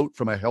note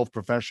from a health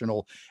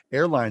professional.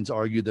 Airlines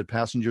argued that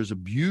passengers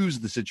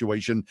abused the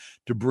situation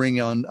to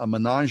bring on a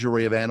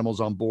menagerie of animals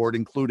on board,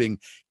 including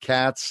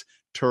cats,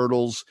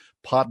 turtles,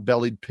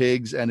 pot-bellied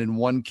pigs, and in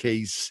one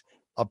case,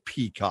 a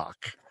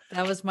peacock.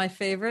 That was my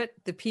favorite.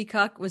 The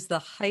peacock was the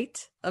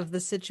height of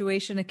the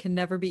situation. It can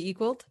never be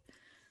equaled.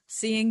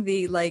 Seeing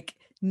the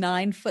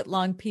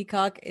 9-foot-long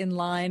peacock in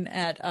line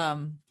at,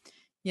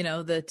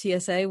 the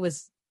TSA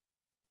was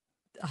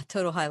a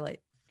total highlight.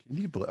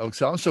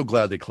 So I'm so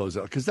glad they closed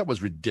out because that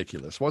was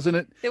ridiculous, wasn't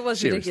it? It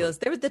was ridiculous.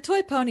 The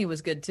toy pony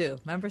was good too.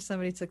 Remember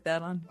somebody took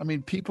that on? I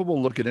mean, people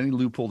will look at any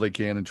loophole they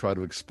can and try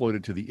to exploit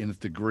it to the nth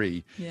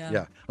degree. Yeah.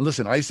 And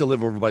listen, I used to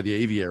live over by the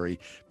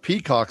aviary.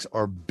 Peacocks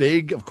are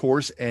big, of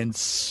course, and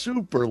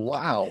super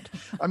loud.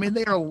 I mean,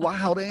 they are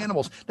loud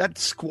animals. That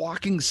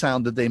squawking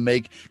sound that they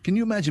make. Can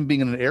you imagine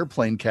being in an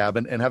airplane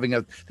cabin and having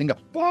a thing go,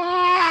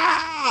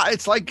 "Wah!"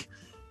 It's like,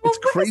 it's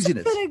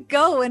craziness. Where's it going to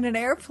go in an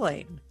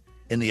airplane?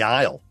 In the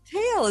aisle.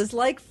 Tail is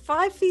like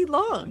 5 feet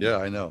long. Yeah,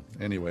 I know.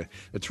 Anyway,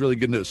 it's really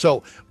good news.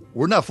 So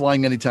we're not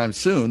flying anytime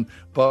soon,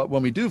 but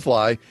when we do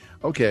fly,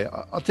 okay,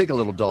 I'll take a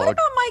little dog. What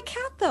about my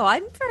cat, though?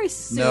 I'm very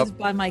soothed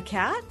by my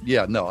cat.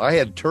 Yeah, no, I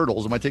had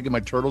turtles. Am I taking my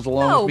turtles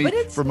along with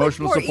me for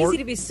emotional support? It's more easy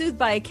to be soothed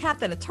by a cat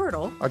than a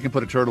turtle. I can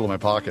put a turtle in my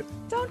pocket.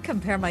 Don't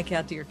compare my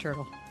cat to your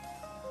turtle.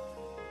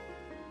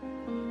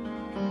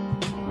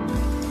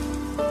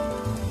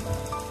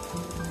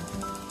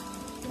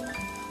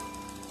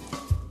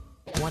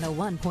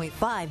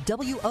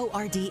 101.5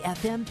 WORD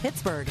FM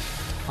Pittsburgh.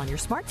 On your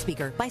smart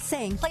speaker by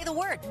saying, play the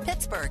word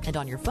Pittsburgh. And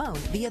on your phone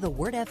via the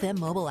Word FM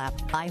mobile app,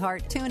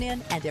 iHeart, TuneIn,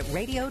 and at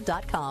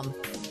radio.com.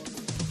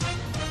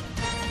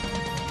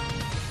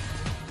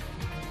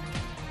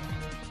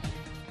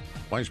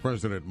 Vice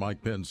President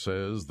Mike Pence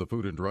says the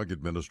Food and Drug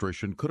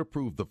Administration could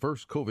approve the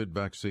first COVID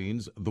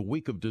vaccines the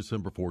week of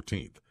December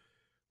 14th,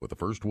 with the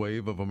first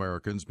wave of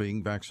Americans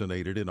being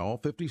vaccinated in all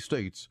 50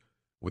 states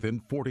within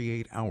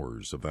 48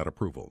 hours of that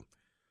approval.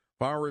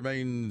 Fire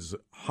remains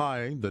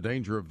high, the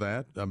danger of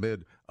that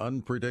amid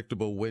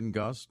unpredictable wind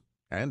gusts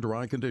and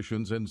dry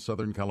conditions in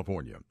Southern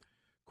California.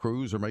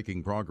 Crews are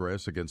making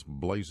progress against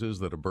blazes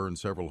that have burned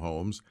several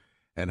homes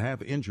and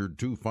have injured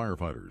 2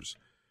 firefighters.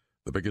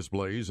 The biggest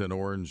blaze in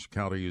Orange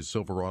County's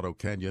Silverado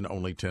Canyon,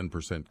 only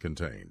 10%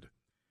 contained.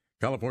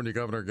 California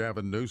Governor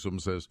Gavin Newsom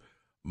says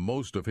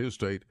most of his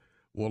state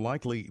will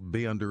likely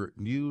be under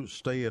new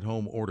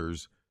stay-at-home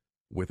orders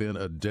within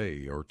a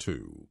day or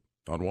two.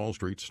 On Wall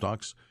Street,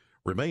 stocks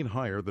remain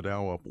higher, the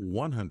Dow up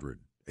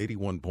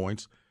 181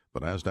 points,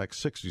 the Nasdaq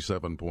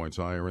 67 points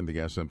higher, and the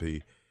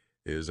S&P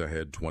is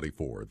ahead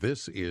 24.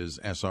 This is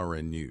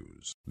SRN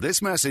News.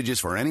 This message is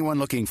for anyone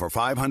looking for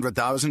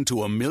 $500,000 to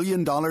 $1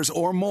 million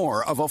or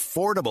more of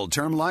affordable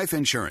term life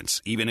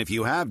insurance, even if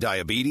you have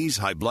diabetes,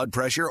 high blood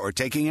pressure, or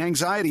taking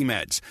anxiety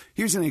meds.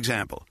 Here's an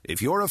example.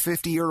 If you're a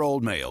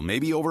 50-year-old male,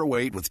 maybe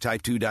overweight with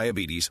type 2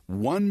 diabetes,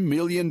 $1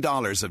 million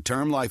of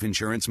term life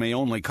insurance may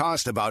only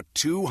cost about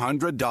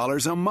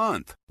 $200 a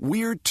month.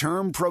 We're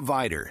Term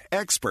Provider,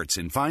 experts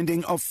in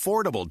finding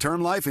affordable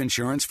term life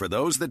insurance for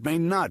those that may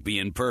not be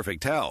in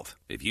perfect health.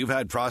 If you've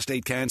had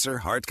prostate cancer,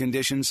 heart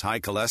conditions, high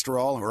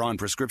cholesterol, or on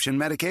prescription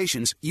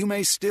medications, you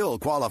may still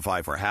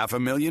qualify for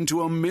 $500,000 to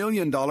 $1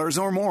 million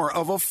or more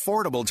of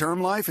affordable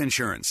term life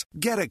insurance.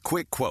 Get a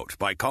quick quote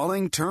by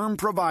calling Term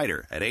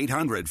Provider at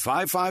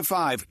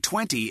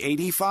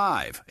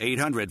 800-555-2085.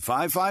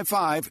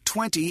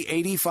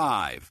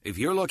 800-555-2085. If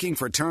you're looking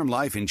for term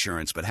life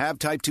insurance but have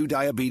type 2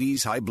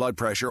 diabetes, high blood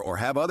pressure, or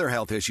have other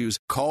health issues,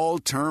 call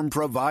Term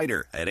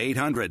Provider at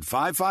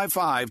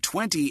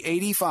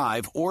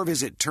 800-555-2085 or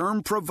visit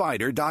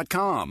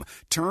termprovider.com.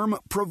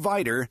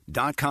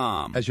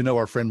 Termprovider.com. As you know,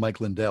 our friend Mike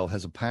Lindell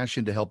has a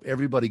passion to help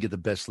everybody get the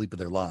best sleep of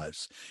their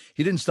lives.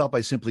 He didn't stop by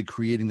simply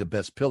creating the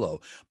best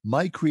pillow.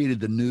 Mike created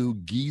the new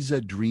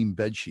Giza Dream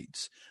bed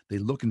sheets. They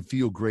look and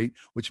feel great,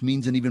 which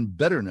means an even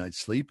better night's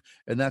sleep,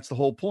 and that's the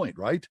whole point,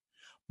 right?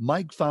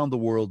 Mike found the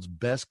world's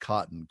best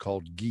cotton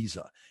called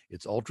Giza.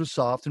 It's ultra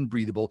soft and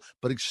breathable,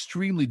 but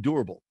extremely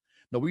durable.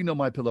 Now, we know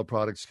MyPillow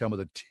products come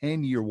with a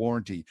 10-year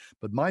warranty,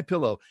 but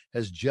MyPillow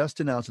has just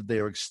announced that they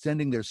are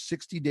extending their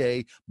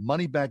 60-day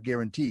money-back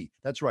guarantee.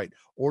 That's right.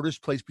 Orders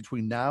placed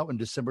between now and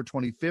December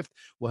 25th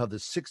will have the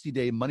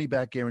 60-day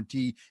money-back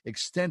guarantee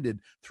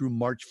extended through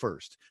March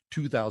 1st,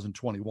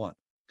 2021.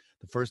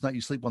 The first night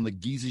you sleep on the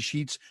Giza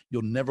sheets,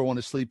 you'll never want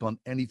to sleep on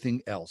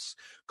anything else.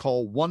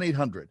 Call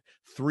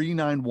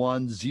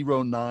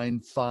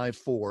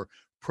 1-800-391-0954.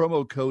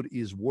 Promo code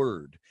is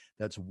WORD.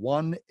 That's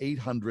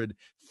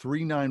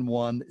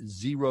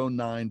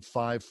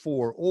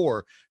 1-800-391-0954,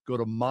 or go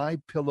to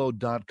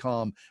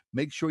mypillow.com.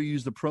 Make sure you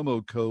use the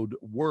promo code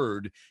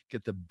WORD.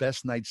 Get the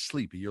best night's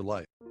sleep of your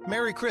life.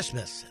 Merry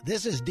Christmas.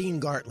 This is Dean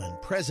Gartland,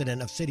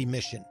 president of City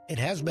Mission. It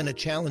has been a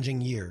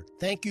challenging year.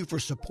 Thank you for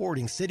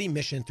supporting City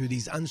Mission through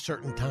these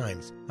uncertain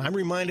times. I'm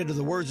reminded of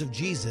the words of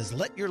Jesus,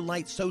 let your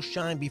light so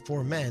shine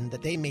before men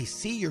that they may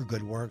see your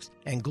good works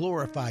and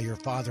glorify your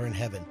Father in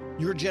heaven.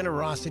 Your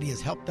generosity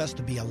has helped us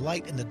to be a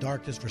light in the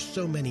darkness for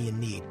so many in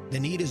need. The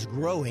need is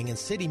growing and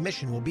City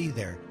Mission will be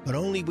there, but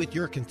only with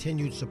your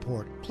continued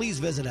support. Please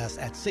visit us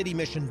at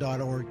citymission.org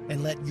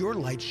and let your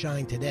light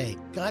shine today.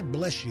 God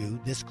bless you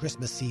this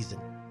Christmas season.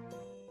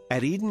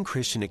 At Eden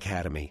Christian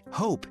Academy,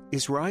 hope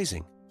is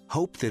rising.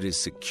 Hope that is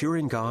secure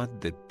in God,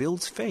 that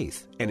builds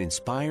faith, and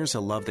inspires a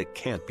love that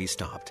can't be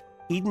stopped.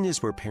 Eden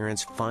is where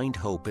parents find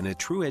hope in a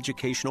true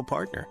educational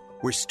partner.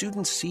 where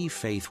students see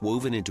faith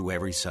woven into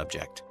every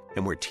subject,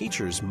 and where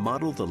teachers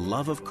model the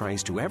love of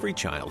Christ to every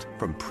child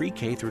from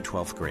pre-K through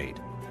 12th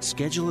grade.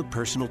 Schedule a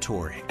personal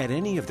tour at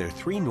any of their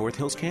 3 North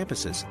Hills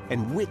campuses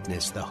and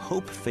witness the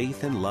hope,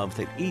 faith, and love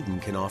that Eden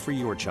can offer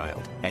your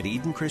child at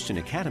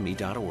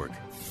EdenChristianAcademy.org.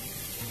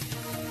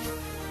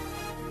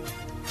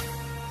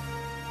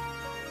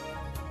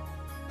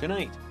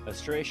 Tonight, a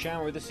stray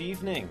shower this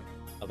evening,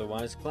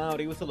 otherwise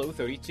cloudy with a low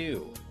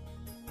 32.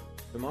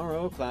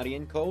 Tomorrow, cloudy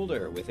and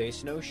colder with a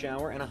snow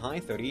shower and a high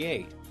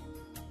 38.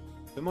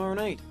 Tomorrow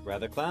night,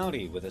 rather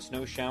cloudy with a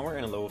snow shower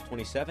and a low of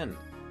 27.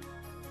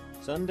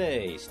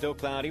 Sunday, still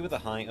cloudy with a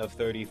high of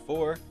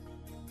 34.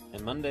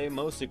 And Monday,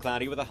 mostly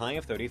cloudy with a high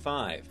of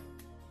 35.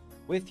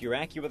 With your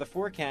AccuWeather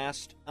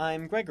forecast,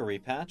 I'm Gregory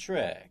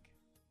Patrick.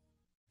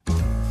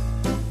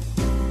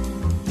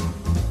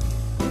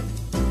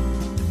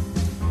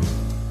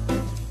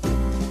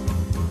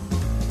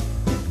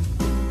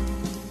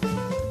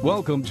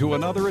 Welcome to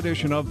another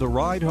edition of The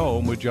Ride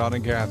Home with John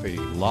and Kathy,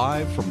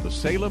 live from the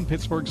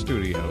Salem-Pittsburgh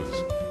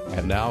studios.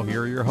 And now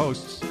here are your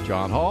hosts,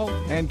 John Hall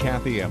and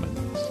Kathy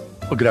Emmons.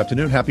 Well, good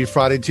afternoon. Happy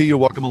Friday to you.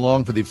 Welcome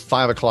along for the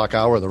 5 o'clock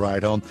hour of The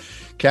Ride Home.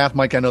 Kath,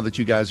 Mike, I know that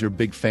you guys are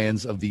big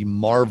fans of the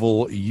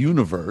Marvel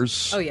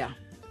Universe. Oh, yeah.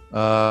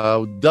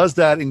 Does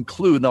that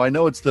include, now I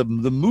know it's the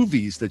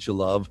movies that you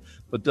love,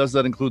 but does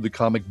that include the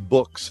comic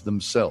books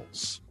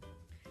themselves?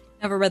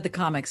 Never read the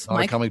comics. Not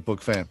Mike? a comic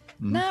book fan.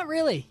 Not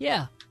really,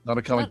 yeah. Not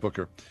a comic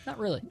booker. Not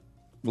really.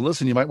 Well,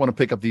 listen, you might want to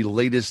pick up the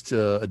latest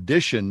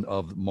edition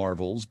of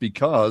Marvels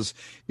because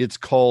it's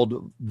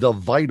called The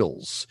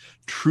Vitals,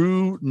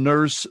 True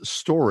Nurse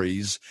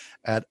Stories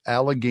at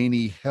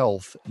Allegheny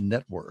Health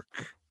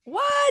Network.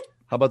 What?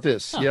 How about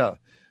this? Huh. Yeah.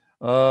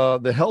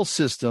 The health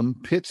system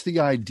pitched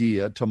the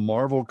idea to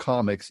Marvel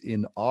Comics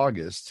in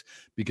August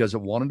because it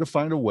wanted to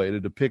find a way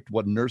to depict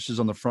what nurses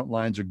on the front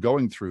lines are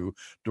going through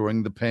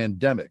during the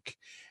pandemic.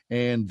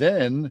 And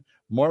then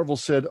Marvel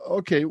said,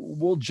 okay,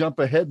 we'll jump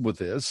ahead with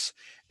this.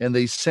 And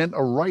they sent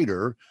a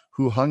writer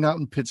who hung out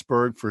in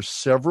Pittsburgh for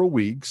several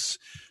weeks,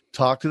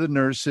 talked to the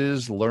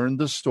nurses, learned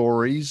the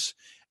stories,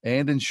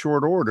 and in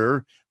short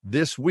order,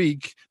 this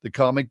week, the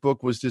comic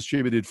book was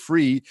distributed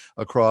free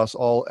across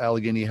all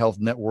Allegheny Health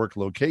Network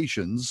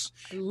locations.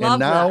 Love and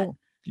now that.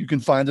 you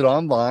can find it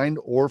online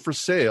or for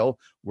sale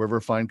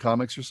wherever fine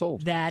comics are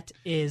sold. That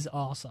is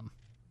awesome.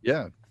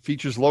 Yeah.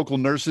 Features local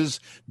nurses,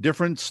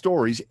 different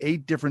stories,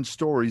 8 different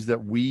stories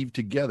that weave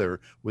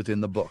together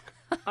within the book.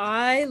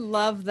 I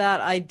love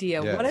that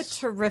idea. Yes. What a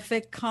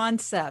terrific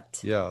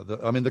concept. Yeah. The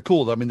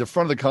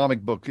front of the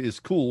comic book is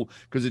cool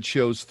because it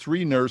shows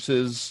 3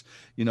 nurses,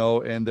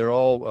 and they're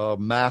all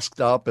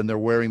masked up and they're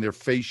wearing their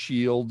face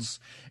shields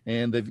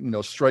and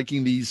they've,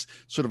 striking these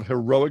sort of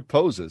heroic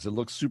poses. It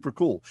looks super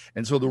cool.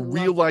 And so the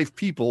real life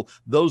people,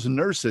 those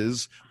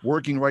nurses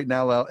working right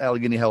now at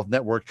Allegheny Health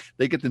Network,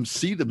 they get them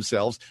see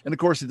themselves. And of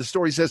course, the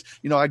story says,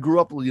 I grew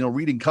up,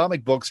 reading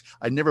comic books.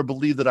 I never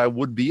believed that I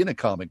would be in a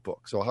comic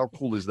book. So how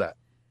cool is that?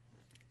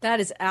 That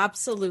is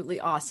absolutely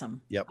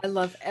awesome. Yep. I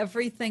love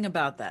everything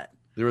about that.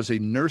 There is a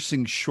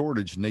nursing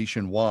shortage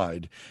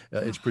nationwide.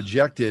 It's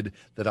projected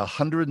that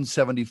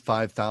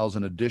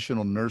 175,000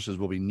 additional nurses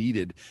will be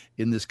needed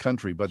in this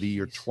country by the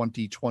year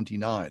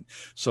 2029.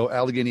 So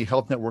Allegheny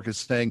Health Network is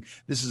saying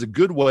this is a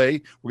good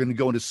way. We're going to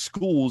go into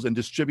schools and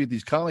distribute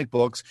these comic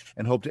books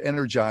and hope to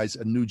energize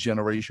a new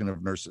generation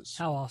of nurses.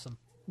 How awesome.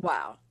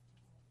 Wow.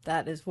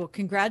 That is, well,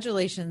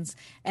 congratulations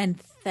and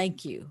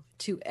thank you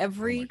to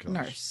every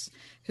nurse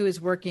who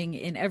is working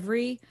in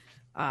every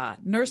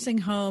nursing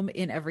home,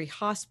 in every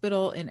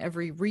hospital, in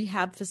every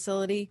rehab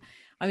facility.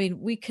 I mean,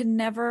 we can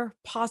never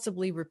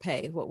possibly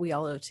repay what we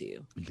all owe to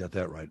you. You got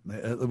that right.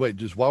 Wait,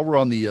 just while we're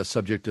on the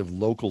subject of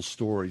local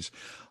stories,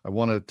 I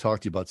want to talk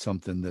to you about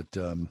something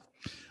that,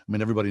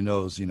 everybody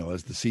knows,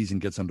 as the season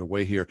gets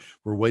underway here,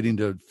 we're waiting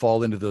to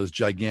fall into those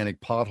gigantic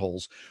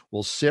potholes.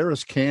 Well,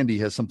 Sarah's Candy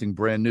has something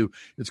brand new.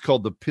 It's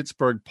called the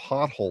Pittsburgh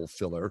Pothole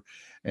Filler.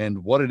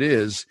 And what it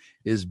is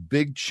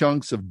big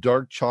chunks of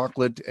dark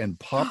chocolate and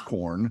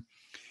popcorn.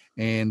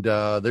 And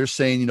they're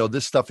saying,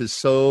 this stuff is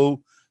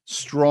so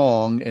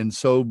strong and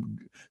so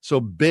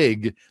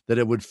big that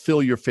it would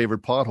fill your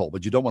favorite pothole.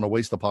 But you don't want to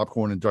waste the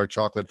popcorn and dark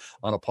chocolate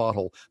on a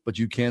pothole. But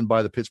you can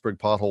buy the Pittsburgh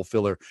Pothole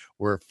Filler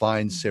where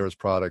fine Sarah's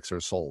products are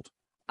sold.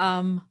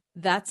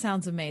 That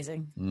sounds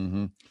amazing.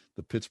 Mm-hmm.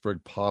 The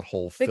Pittsburgh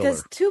Pothole Filler.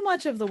 Because too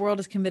much of the world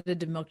is committed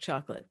to milk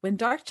chocolate when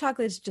dark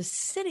chocolate is just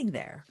sitting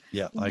there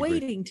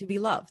waiting to be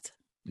loved.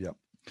 Yep.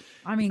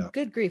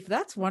 Good grief.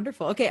 That's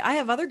wonderful. Okay, I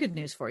have other good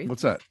news for you.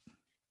 What's that?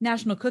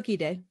 National Cookie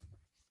Day.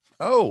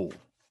 Oh,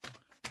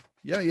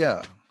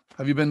 yeah.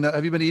 Have you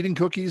been eating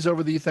cookies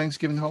over the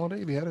Thanksgiving holiday?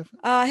 Have you had it?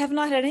 I have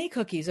not had any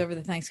cookies over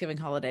the Thanksgiving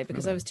holiday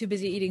because I was too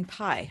busy eating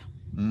pie.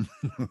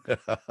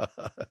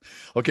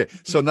 Okay,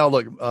 so now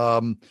look,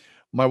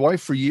 my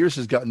wife for years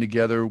has gotten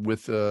together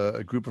with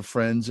a group of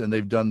friends, and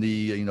they've done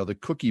the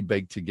cookie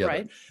bake together.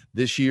 Right.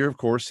 This year, of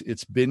course,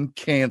 it's been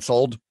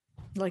canceled.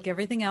 Like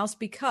everything else,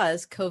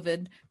 because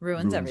COVID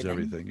ruins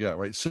everything. Yeah,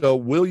 right. So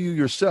will you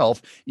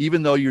yourself,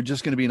 even though you're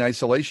just going to be in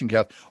isolation,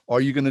 Kath, are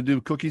you going to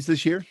do cookies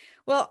this year?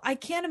 Well, I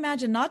can't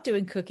imagine not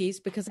doing cookies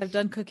because I've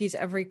done cookies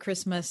every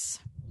Christmas.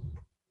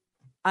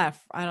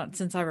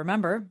 Since I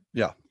remember.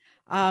 Yeah.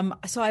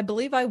 So I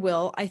believe I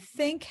will. I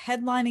think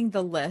headlining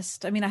the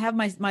list. I mean, I have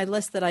my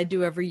list that I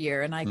do every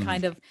year, and I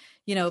kind of,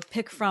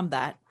 pick from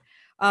that.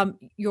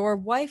 Your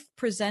wife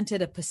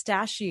presented a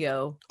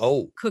pistachio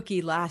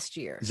cookie last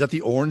year. Is that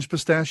the orange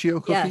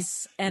pistachio cookie?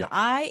 Yes. And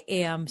I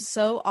am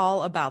so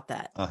all about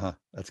that.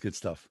 That's good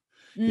stuff.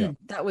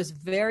 That was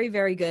very,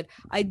 very good.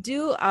 I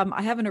do.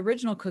 I have an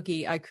original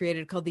cookie I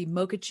created called the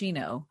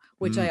mochaccino,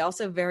 which I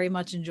also very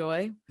much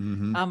enjoy.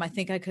 I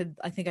think I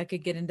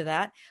could get into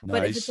that. Nice.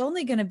 But if it's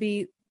only going to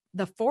be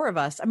the four of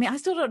us, I mean, I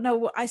still don't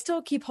know. I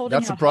still keep holding.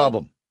 That's the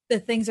problem.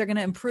 That things are going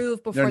to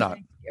improve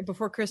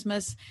before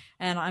Christmas,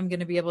 and I'm going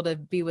to be able to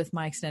be with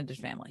my extended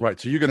family. Right.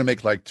 So you're going to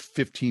make like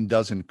 15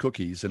 dozen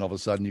cookies, and all of a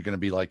sudden you're going to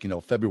be like,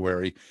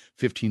 February,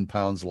 15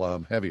 pounds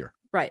heavier.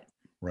 Right.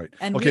 Right.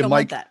 And okay, we don't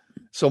Mike. want that.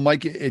 So,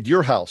 Mike, at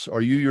your house,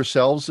 are you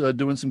yourselves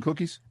doing some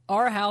cookies?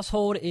 Our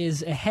household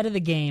is ahead of the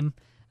game.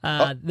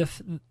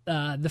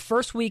 The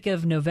first week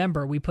of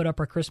November, we put up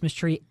our Christmas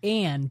tree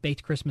and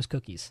baked Christmas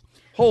cookies.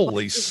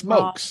 Holy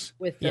smokes!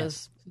 With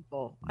those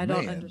people, I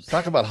don't understand.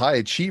 Talk about high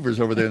achievers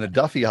over there in the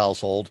Duffy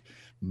household.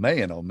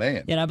 Man, oh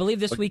man! And I believe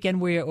this weekend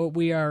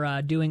we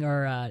are doing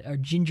our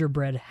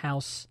gingerbread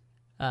house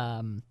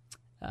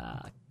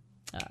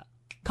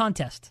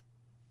contest.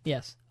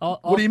 Yes.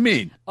 What do you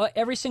mean?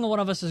 Every single one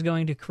of us is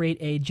going to create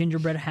a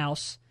gingerbread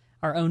house,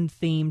 our own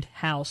themed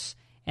house,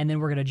 and then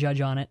we're going to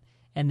judge on it.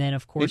 And then,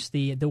 of course,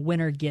 the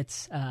winner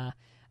gets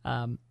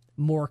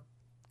more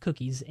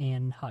cookies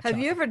and hot chocolate.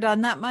 Have you ever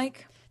done that,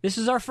 Mike? This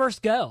is our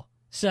first go.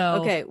 So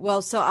okay,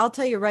 well, so I'll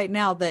tell you right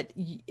now that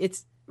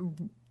it's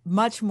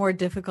much more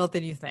difficult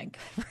than you think.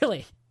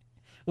 Really?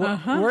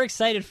 We're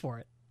excited for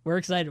it. We're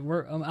excited.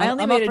 I'm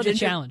up for the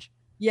challenge.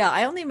 Yeah,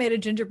 I only made a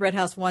gingerbread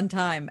house one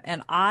time,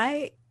 and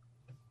I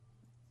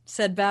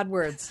said bad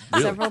words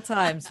several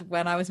times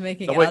when I was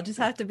making it. I'll just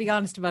have to be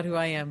honest about who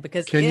I am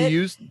because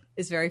is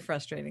very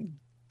frustrating.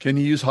 Can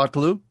you use hot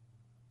glue?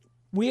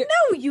 No.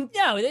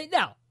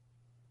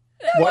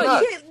 Why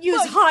not? You can't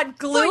use hot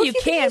glue. Well, you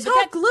can use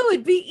hot glue.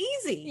 It'd be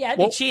easy. Yeah,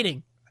 it'd be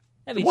cheating.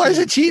 Why is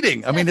it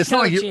cheating? I mean, it's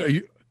not like you. Are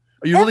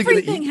you really going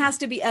to eat? Everything has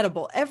to be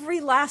edible.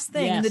 Every last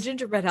thing in the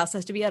gingerbread house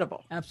has to be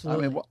edible.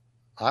 Absolutely. I mean,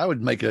 I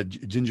would make a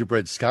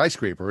gingerbread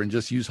skyscraper and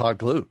just use hot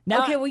glue.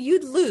 Now, okay, well,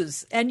 you'd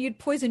lose and you'd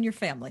poison your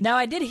family. Now,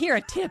 I did hear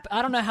a tip.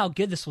 I don't know how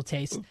good this will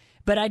taste,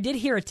 but I did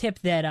hear a tip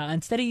that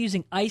instead of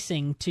using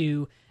icing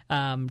to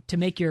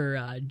make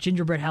your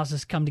gingerbread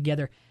houses come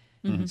together,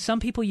 some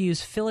people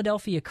use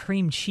Philadelphia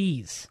cream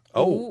cheese.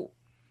 Oh.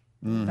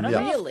 But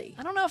really?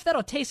 I don't know if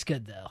that'll taste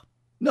good, though.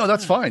 No,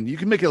 that's fine. You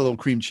can make it a little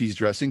cream chease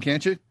dressing,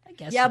 can't you? I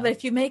guess yeah, so. but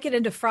if you make it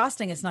into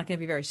frosting, it's not going to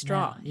be very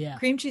strong. Yeah.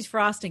 Cream cheese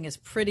frosting is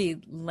pretty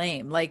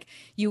lame.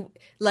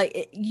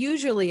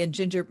 Usually in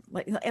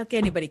like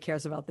anybody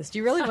cares about this. Do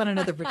you really want to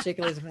know the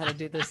particulars of how to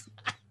do this?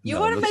 You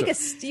want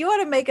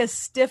to make a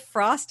stiff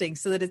frosting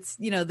so that it's,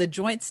 the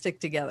joints stick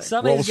together.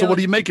 So what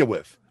do you make it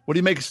with? What do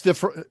you make a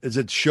stiff? Is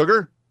it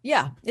sugar?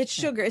 Yeah, it's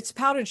sugar. It's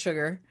powdered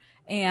sugar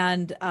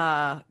and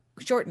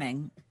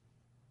shortening.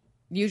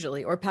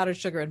 Usually, or powdered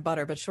sugar and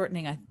butter, but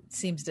shortening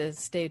seems to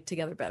stay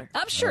together better.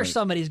 I'm sure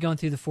somebody's going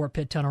through the Fort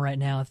Pitt Tunnel right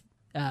now,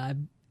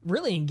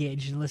 really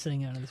engaged in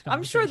listening to this conversation.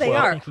 I'm sure they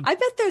are. I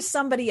bet there's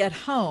somebody at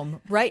home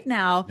right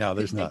now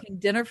who's making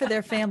dinner for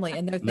their family,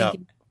 and they're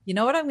thinking, you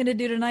know what I'm going to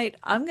do tonight?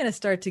 I'm going to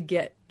start to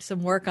get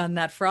some work on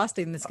that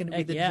frosting that's going to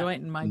be the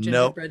joint in my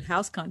gingerbread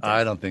house contest.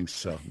 I don't think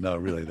so. No,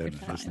 really,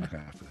 that's not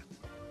going to happen.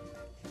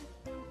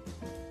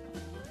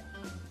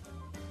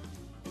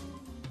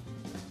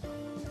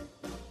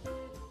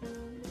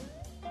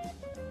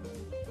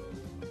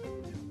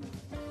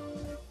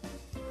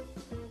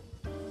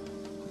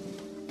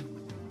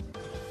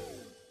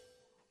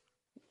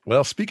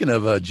 Well, speaking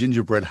of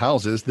gingerbread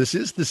houses, this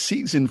is the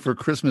season for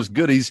Christmas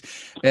goodies.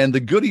 And the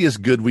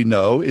goodiest good we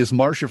know is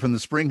Marcia from the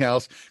Spring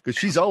House, because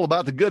she's all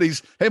about the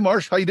goodies. Hey,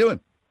 Marcia, how you doing?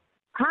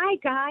 Hi,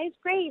 guys.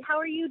 Great. How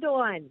are you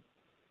doing?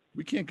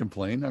 We can't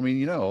complain. I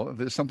mean,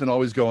 there's something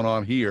always going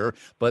on here,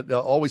 but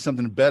always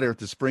something better at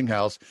the Spring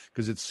House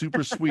because it's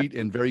super sweet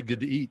and very good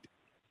to eat.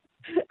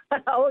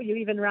 Oh, you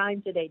even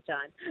rhymed today,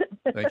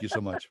 John. Thank you so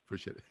much.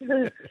 Appreciate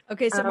it.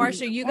 Okay, so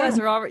Marcia, you guys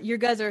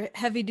are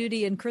heavy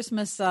duty in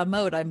Christmas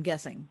mode, I'm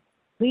guessing.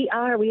 We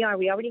are. We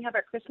already have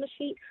our Christmas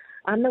sheet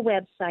on the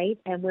website,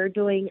 and we're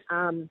doing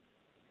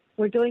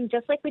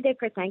just like we did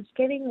for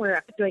Thanksgiving.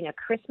 We're doing a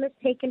Christmas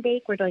take and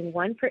bake. We're doing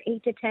one for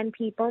 8 to 10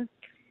 people,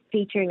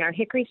 featuring our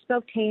hickory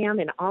smoked ham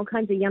and all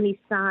kinds of yummy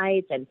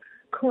sides and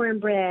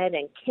cornbread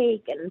and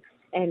cake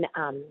and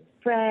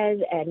bread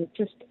and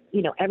just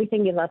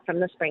everything you love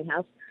from the Spring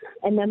House.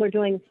 And then we're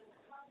doing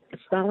a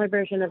smaller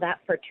version of that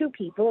for 2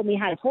 people. And we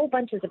had whole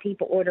bunches of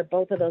people order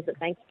both of those at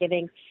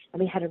Thanksgiving,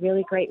 and we had a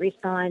really great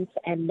response.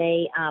 And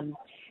they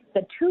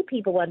the two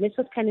people one, this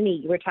was kind of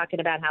neat. You were talking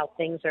about how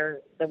things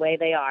are the way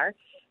they are.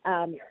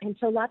 And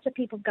so lots of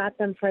people got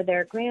them for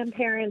their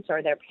grandparents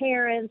or their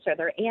parents or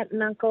their aunt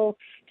and uncle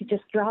to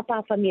just drop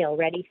off a meal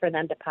ready for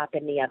them to pop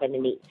in the oven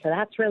and eat. So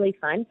that's really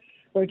fun.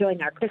 We're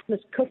doing our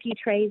Christmas cookie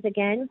trays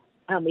again.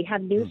 We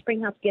have new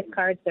Springhouse gift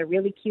cards. They're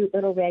really cute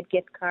little red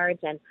gift cards,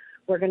 and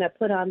we're going to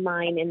put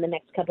online in the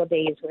next couple of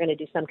days. We're going to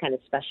do some kind of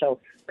special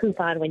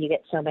coupon. When you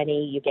get so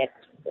many, you get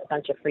a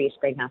bunch of free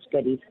Springhouse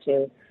goodies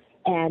too.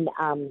 And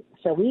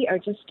so we are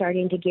just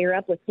starting to gear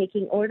up with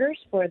taking orders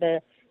for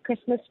the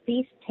Christmas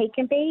feast take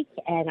and bake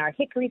and our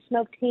hickory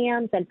smoked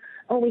hams. And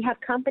we have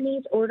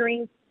companies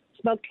ordering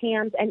smoked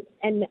hams,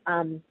 and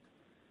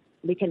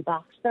we can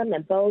box them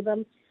and bow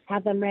them,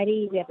 have them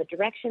ready. We have the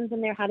directions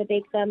in there how to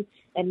bake them.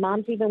 And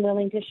Mom's even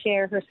willing to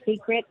share her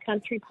secret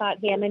country pot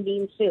ham and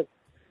bean soup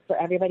for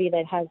everybody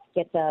that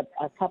gets a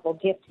couple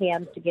gift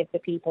hams to give to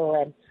people,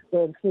 and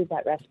we'll include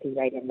that recipe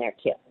right in there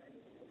too.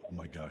 Oh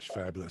my gosh,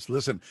 fabulous.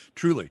 Listen,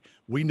 truly,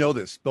 we know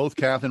this. Both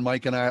Kath and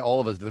Mike and I, all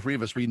of us, the three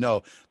of us, we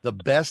know the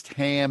best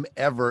ham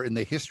ever in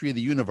the history of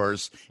the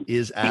universe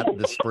is at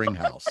the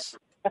Springhouse.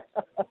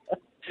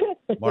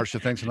 Marcia,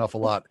 thanks an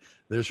awful lot.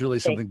 There's really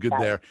something good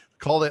there.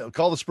 Call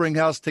the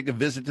Springhouse, take a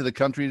visit to the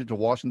country, to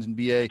Washington,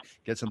 VA,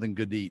 get something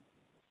good to eat.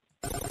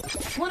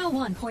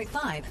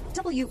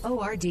 101.5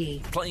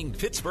 WORD. Playing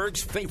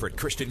Pittsburgh's favorite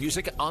Christian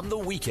music on the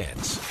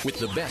weekends with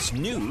the best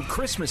new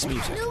Christmas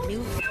music.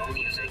 New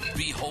music.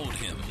 Behold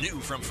Him, new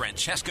from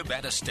Francesca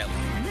Battistelli.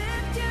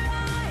 Lift your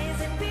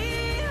eyes and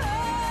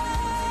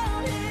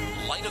behold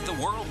Him. Light of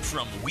the World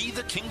from We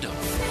the Kingdom.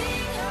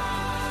 Sing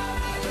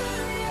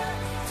hallelujah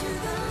to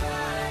the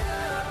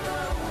light of the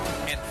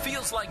world. And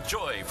Feels Like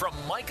Joy from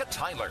Micah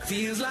Tyler.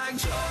 Feels like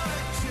joy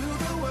to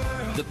the world.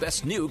 The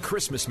best new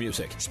Christmas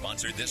music.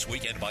 Sponsored this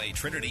weekend by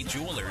Trinity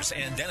Jewelers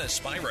and Dennis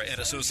Spira and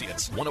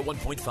Associates.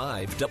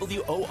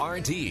 101.5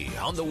 WORD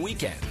on the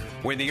weekend.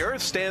 When the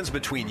earth stands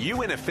between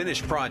you and a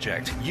finished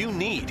project, you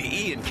need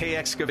E&K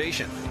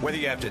Excavation. Whether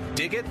you have to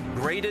dig it,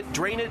 grade it,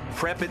 drain it,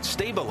 prep it,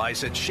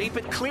 stabilize it, shape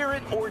it, clear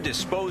it, or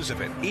dispose of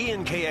it,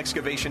 E&K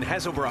Excavation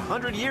has over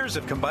 100 years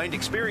of combined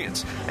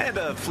experience and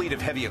a fleet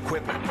of heavy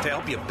equipment to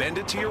help you bend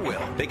it to your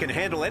will. They can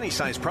handle any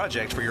size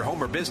project for your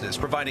home or business,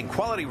 providing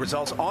quality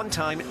results on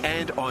time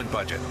and on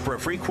budget. For a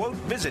free quote,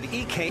 visit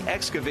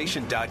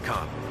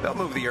ekexcavation.com. They'll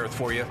move the earth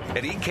for you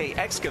at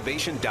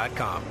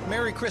ekexcavation.com.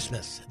 Merry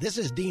Christmas. This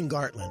is Dean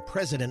Gartland,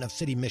 President of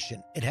City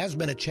Mission. It has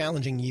been a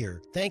challenging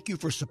year. Thank you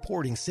for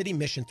supporting City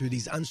Mission through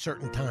these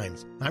uncertain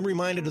times. I'm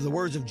reminded of the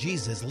words of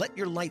Jesus, let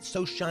your light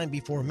so shine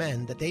before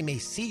men that they may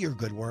see your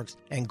good works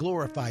and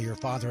glorify your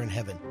Father in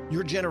heaven.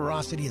 Your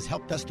generosity has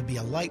helped us to be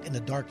a light in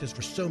the darkness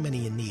for so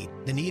many in need.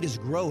 The need is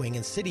growing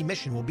and City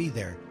Mission will be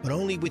there, but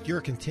only with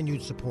your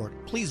continued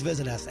support. Please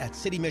visit us at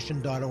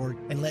citymission.org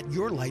and let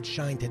your light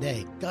shine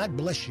today. God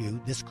bless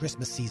you this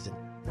Christmas season.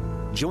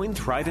 Join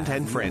Thrivent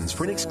and Friends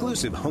for an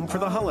exclusive Home for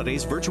the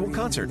Holidays virtual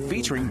concert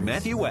featuring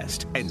Matthew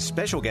West and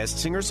special guest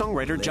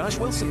singer-songwriter Josh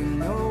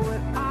Wilson.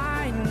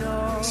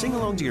 Sing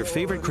along to your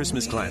favorite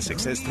Christmas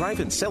classics as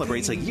Thrivent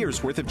celebrates a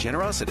year's worth of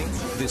generosity.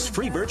 This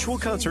free virtual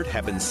concert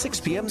happens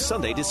 6 p.m.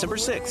 Sunday, December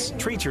 6th.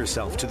 Treat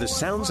yourself to the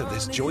sounds of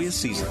this joyous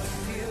season.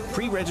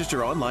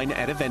 Pre-register online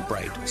at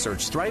Eventbrite.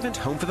 Search Thrivent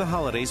Home for the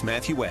Holidays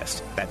Matthew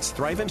West. That's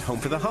Thrivent Home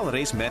for the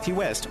Holidays Matthew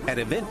West at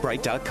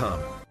Eventbrite.com.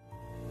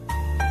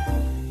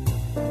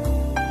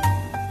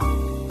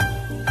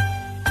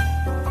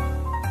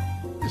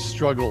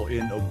 Struggle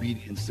in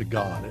obedience to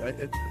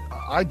God.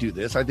 I do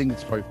this. I think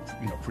it's probably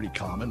pretty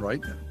common, right?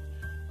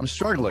 I'm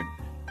struggling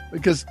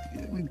because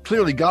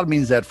clearly God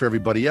means that for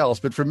everybody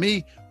else, but for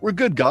me, we're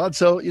good, God.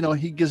 So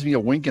He gives me a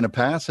wink and a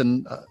pass,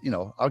 and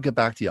I'll get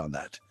back to you on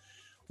that.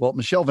 Well,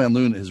 Michelle Van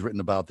Loon has written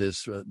about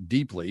this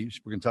deeply.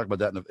 We're going to talk about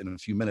that in a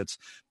few minutes.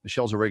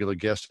 Michelle's a regular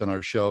guest on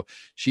our show.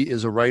 She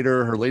is a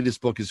writer. Her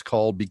latest book is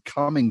called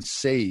Becoming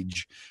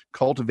Sage: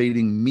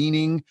 Cultivating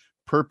Meaning,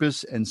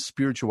 Purpose, and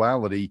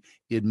Spirituality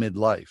in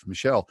Midlife.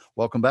 Michelle,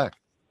 welcome back.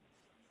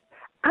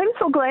 I'm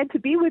so glad to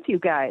be with you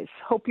guys.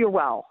 Hope you're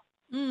well.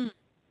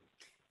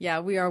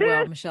 Yeah, we are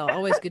well, Michelle.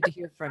 Always good to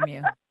hear from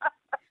you.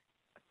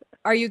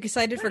 Are you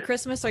excited for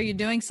Christmas? Are you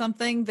doing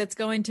something that's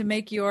going to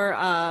make your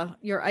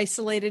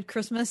isolated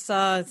Christmas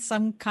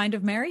some kind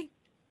of merry?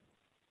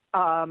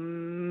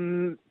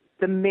 The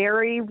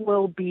merry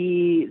will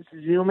be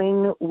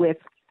Zooming with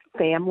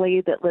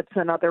family that lives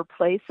in other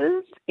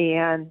places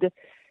and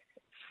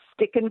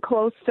sticking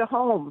close to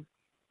home.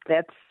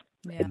 That's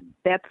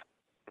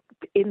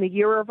in the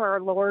year of our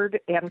Lord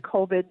and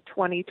COVID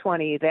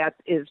 2020. That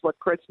is what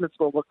Christmas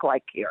will look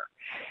like here.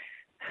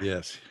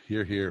 Yes,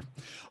 here.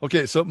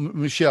 Okay, so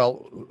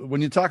Michelle,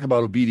 when you talk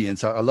about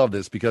obedience, I love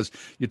this because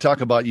you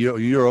talk about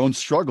your own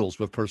struggles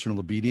with personal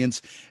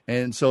obedience.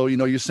 And so,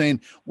 you're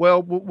saying,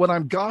 well, when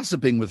I'm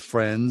gossiping with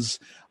friends,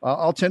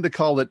 I'll tend to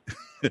call it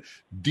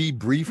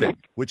debriefing,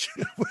 which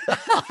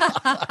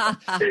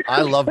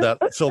I love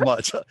that so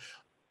much.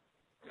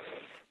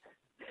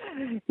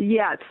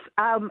 Yes,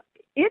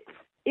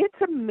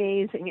 it's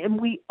amazing,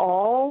 and we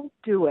all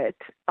do it.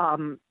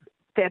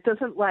 That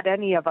doesn't let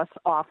any of us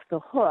off the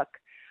hook.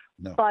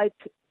 No. But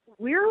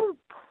we're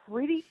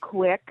pretty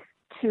quick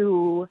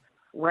to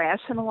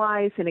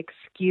rationalize and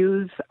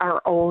excuse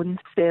our own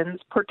sins,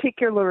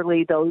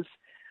 particularly those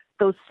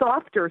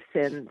softer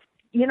sins.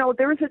 You know,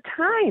 there's a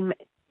time,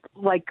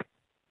 like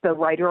the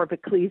writer of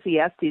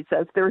Ecclesiastes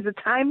says, there's a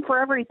time for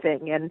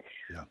everything. And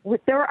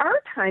there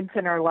are times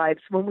in our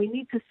lives when we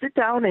need to sit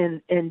down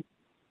and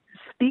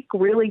speak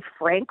really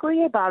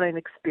frankly about an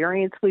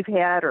experience we've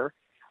had or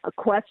a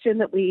question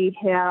that we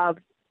have,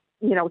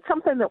 you know,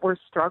 something that we're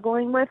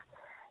struggling with.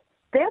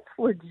 That's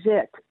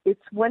legit.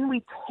 It's when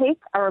we take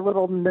our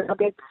little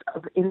nuggets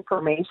of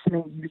information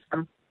and use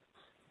them,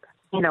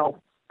 you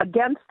know,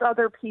 against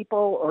other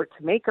people or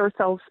to make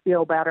ourselves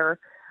feel better,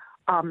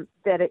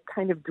 that it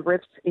kind of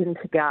drifts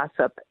into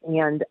gossip.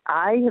 And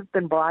I have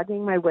been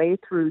blogging my way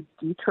through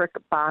Dietrich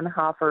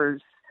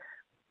Bonhoeffer's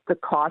The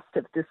Cost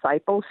of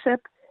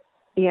Discipleship,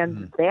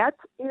 and that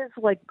is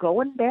like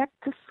going back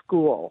to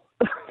school.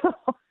 I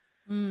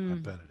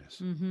bet it is.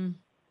 Mm-hmm.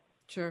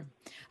 Sure.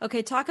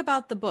 Okay, talk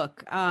about the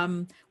book.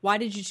 Why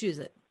did you choose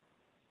it?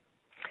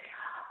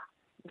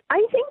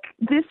 I think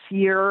this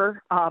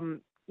year,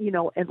 you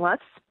know, unless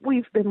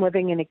we've been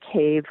living in a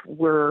cave,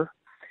 we're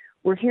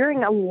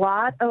hearing a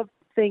lot of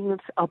things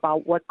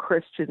about what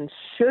Christians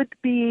should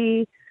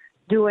be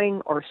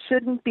doing or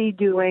shouldn't be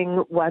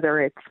doing, whether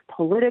it's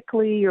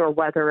politically or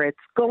whether it's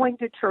going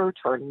to church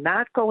or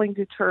not going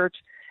to church.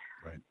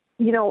 Right.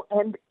 You know,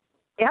 and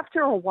after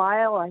a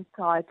while, I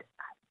thought,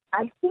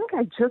 I think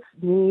I just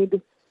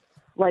need,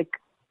 like,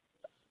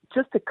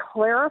 just a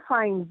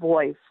clarifying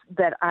voice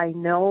that I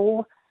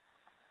know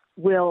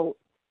will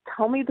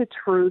tell me the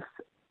truth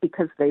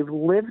because they've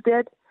lived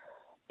it.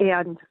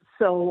 And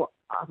so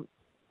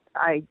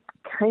I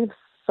kind of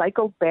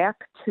cycled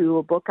back to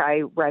a book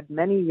I read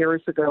many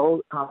years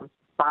ago,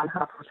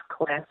 Bonhoeffer's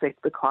classic,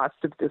 The Cost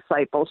of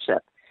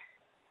Discipleship.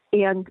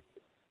 And,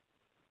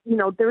 you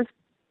know, there's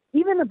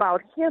even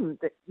about him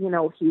that, you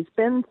know, he's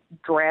been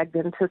dragged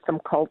into some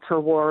culture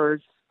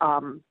wars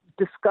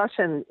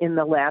discussion in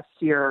the last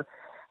year.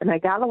 And I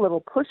got a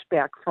little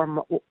pushback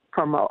from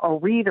a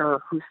reader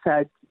who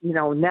said, you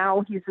know,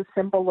 now he's a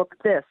symbol of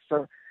this,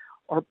 or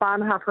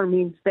Bonhoeffer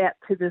means that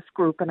to this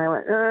group. And I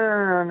went,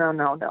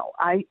 no.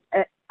 I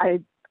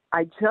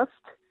just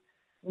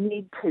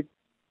need to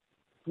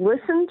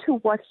listen to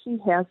what he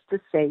has to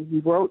say. He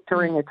wrote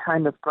during a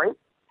time of great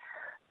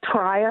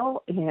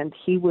trial, and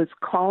he was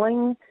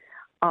calling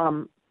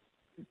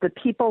the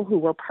people who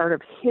were part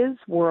of his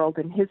world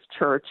and his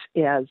church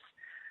as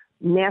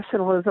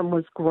nationalism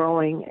was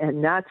growing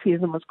and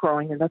Nazism was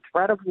growing and the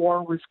threat of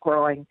war was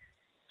growing.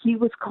 He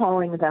was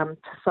calling them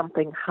to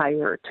something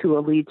higher, to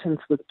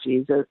allegiance with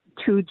Jesus,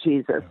 to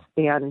Jesus.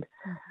 And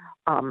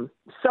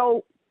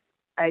so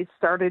I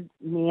started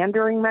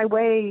meandering my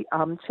way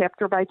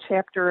chapter by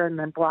chapter and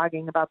then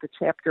blogging about the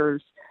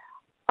chapters,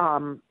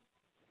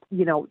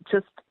 you know,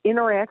 just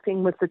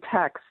interacting with the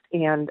text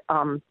and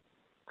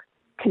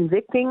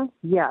convicting,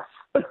 yes.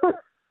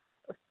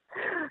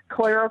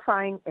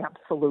 Clarifying,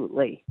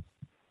 absolutely.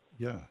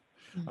 Yeah.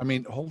 I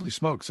mean, holy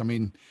smokes. I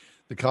mean,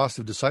 The Cost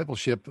of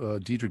Discipleship,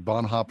 Dietrich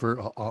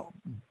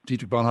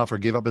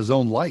Bonhoeffer gave up his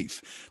own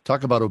life.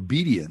 Talk about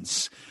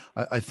obedience.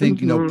 I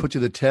think, you know, put to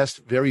the test,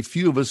 very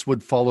few of us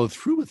would follow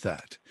through with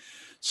that.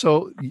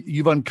 So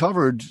you've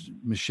uncovered,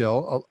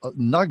 Michelle,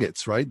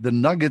 nuggets, right? The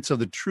nuggets of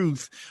the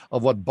truth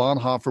of what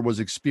Bonhoeffer was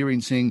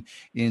experiencing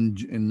in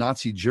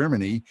Nazi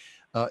Germany.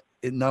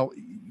 Now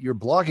you're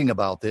blogging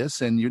about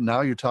this, and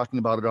you're talking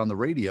about it on the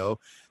radio.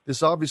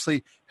 This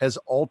obviously has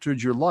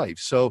altered your life.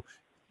 So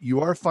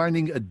you are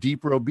finding a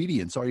deeper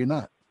obedience, are you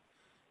not?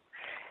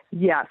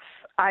 Yes,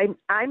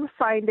 I'm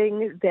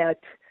finding that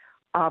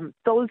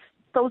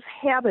those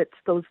habits,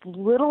 those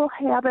little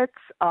habits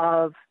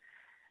of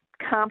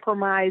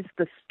compromise,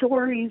 the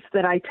stories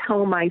that I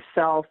tell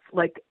myself,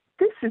 like,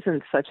 this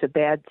isn't such a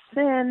bad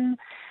sin,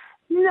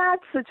 not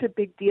such a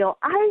big deal.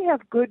 I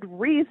have good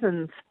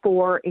reasons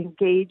for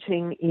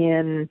engaging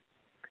in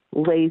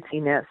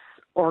laziness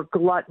or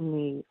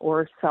gluttony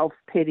or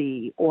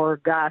self-pity or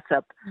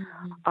gossip.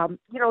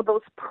 You know,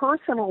 those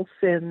personal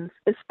sins,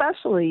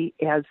 especially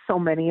as so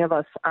many of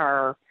us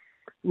are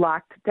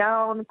locked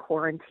down,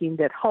 quarantined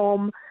at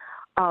home,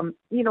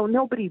 you know,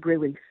 nobody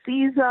really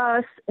sees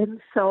us. And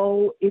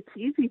so it's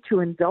easy to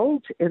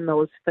indulge in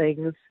those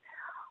things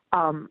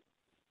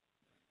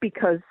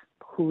because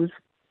who's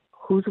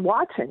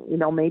watching? You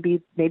know,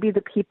 maybe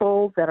the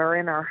people that are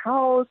in our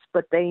house,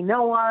 but they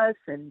know us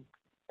and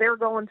they're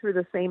going through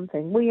the same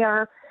thing we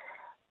are.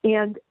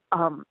 And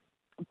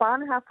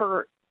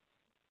Bonhoeffer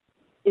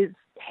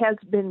has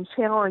been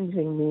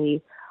challenging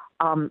me,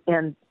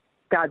 and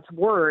God's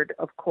Word,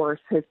 of course,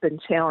 has been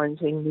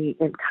challenging me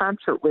in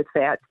concert with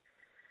that,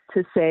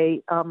 to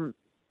say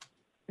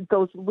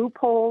those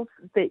loopholes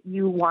that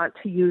you want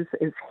to use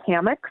as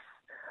hammocks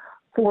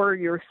for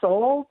your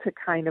soul to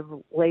kind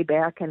of lay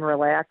back and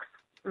relax.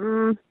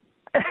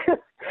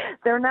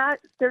 They're not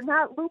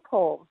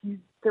loopholes.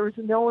 There's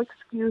no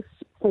excuse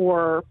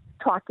for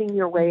talking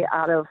your way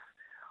out of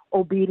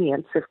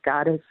obedience. If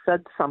God has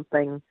said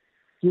something,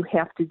 you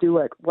have to do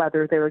it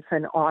whether there's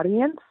an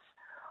audience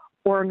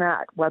or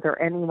not, whether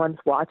anyone's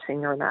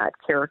watching or not.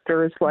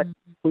 Character is what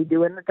we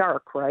do in the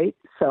dark, right?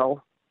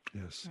 So,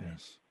 yes.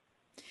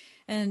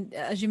 And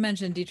as you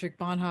mentioned, Dietrich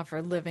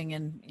Bonhoeffer living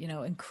in,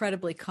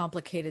 incredibly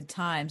complicated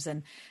times.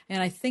 And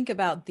I think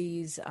about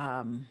these,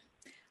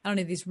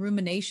 these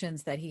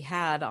ruminations that he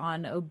had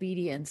on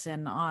obedience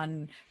and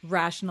on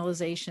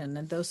rationalization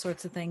and those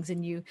sorts of things.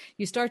 And you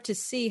start to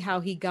see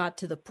how he got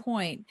to the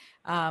point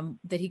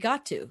that he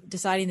got to,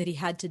 deciding that he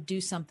had to do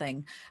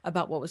something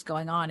about what was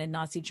going on in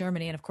Nazi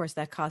Germany. And of course,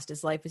 that cost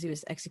his life as he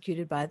was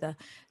executed by the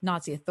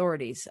Nazi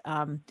authorities.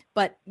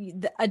 But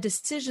a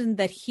decision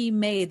that he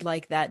made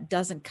like that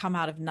doesn't come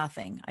out of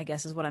nothing, I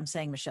guess is what I'm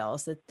saying, Michelle,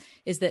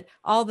 is that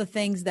all the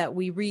things that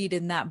we read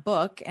in that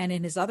book and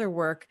in his other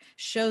work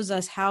shows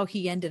us how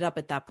he ended up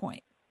at that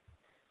point.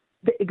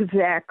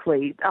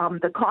 Exactly.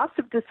 The Cost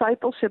of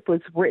Discipleship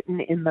was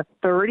written in the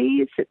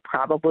 30s. It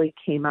probably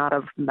came out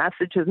of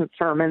messages and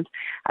sermons.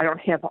 I don't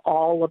have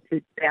all of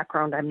the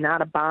background. I'm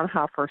not a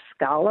Bonhoeffer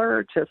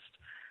scholar, just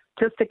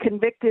a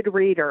convicted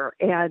reader.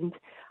 And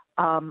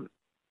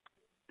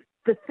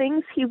the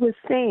things he was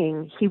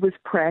saying, he was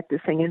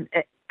practicing. And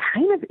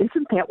kind of,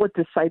 isn't that what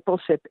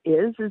discipleship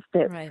is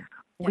that right.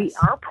 We Yes.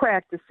 are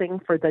practicing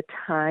for the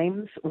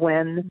times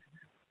when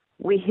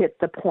we hit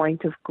the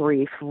point of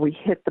grief, we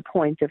hit the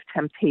point of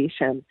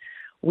temptation,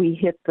 we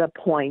hit the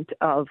point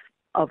of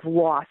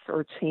loss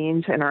or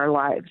change in our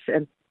lives,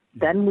 and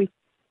then we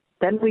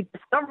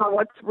discover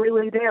what's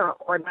really there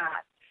or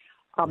not.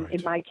 Right.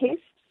 In my case,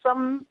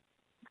 some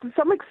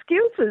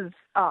excuses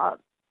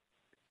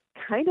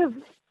kind of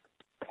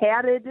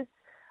padded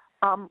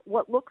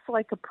what looks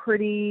like a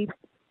pretty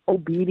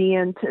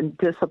obedient and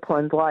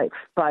disciplined life,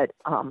 but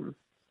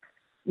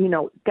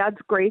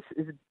God's grace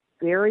is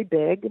very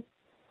big.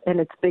 And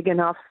it's big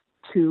enough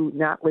to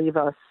not leave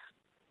us,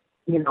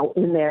 in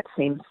that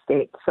same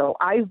state. So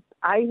I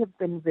have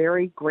been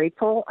very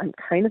grateful. I'm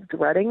kind of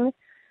dreading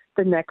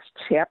the next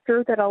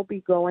chapter that I'll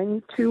be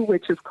going to,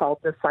 which is called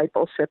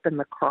Discipleship and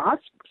the Cross.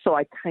 So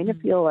I kind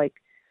of feel like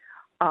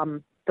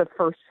the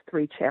first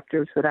 3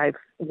 chapters that I've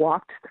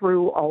walked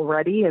through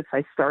already, as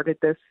I started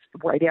this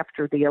right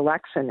after the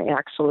election,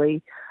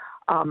 actually,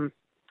 I'm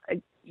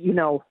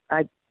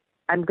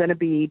going to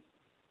be.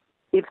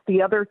 If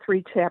the other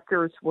 3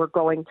 chapters were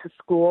going to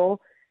school,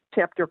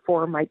 chapter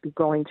 4 might be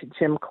going to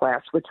gym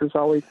class, which was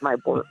always my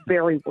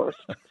very worst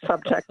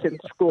subject in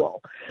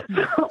school.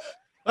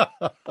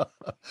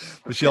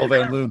 Michelle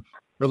Van Loon,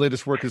 her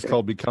latest work is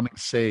called Becoming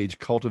Sage,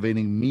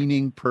 Cultivating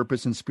Meaning,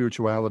 Purpose, and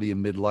Spirituality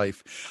in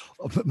Midlife.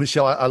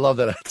 Michelle, I love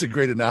that. That's a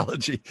great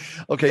analogy.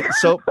 Okay,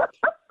 so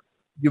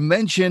you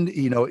mentioned,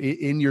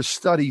 in your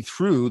study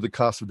through the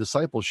Cost of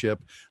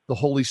Discipleship, the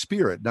Holy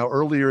Spirit. Now,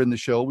 earlier in the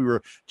show, we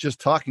were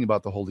just talking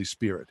about the Holy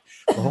Spirit.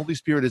 The Holy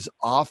Spirit is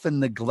often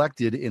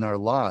neglected in our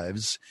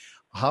lives.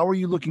 How are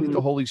you looking at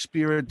the Holy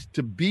Spirit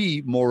to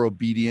be more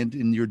obedient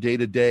in your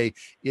day-to-day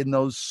in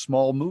those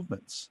small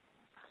movements?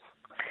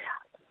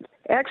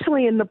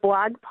 Actually, in the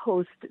blog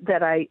post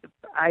that I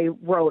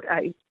wrote,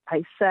 I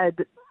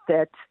said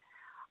that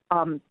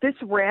this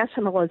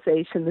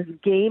rationalization, this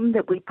game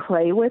that we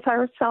play with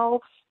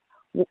ourselves,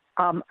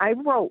 I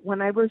wrote,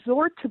 when I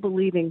resort to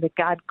believing that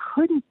God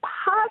couldn't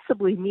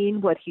possibly mean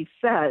what he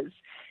says,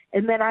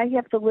 and that I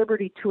have the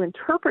liberty to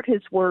interpret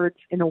his words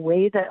in a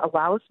way that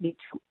allows me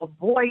to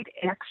avoid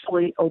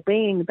actually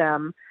obeying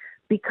them,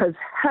 because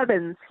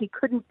heavens, he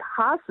couldn't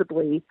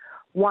possibly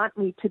want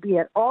me to be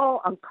at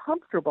all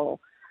uncomfortable,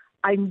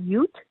 I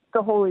mute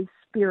the Holy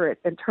Spirit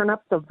and turn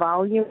up the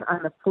volume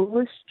on the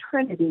foolish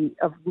trinity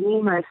of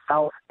me,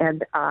 myself,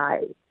 and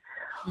I.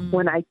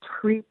 When I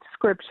treat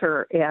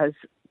Scripture as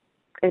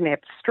an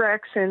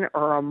abstraction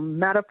or a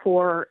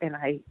metaphor, and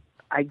I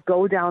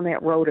go down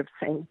that road of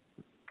saying,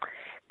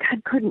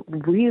 God couldn't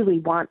really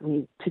want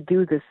me to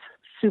do this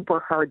super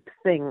hard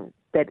thing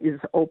that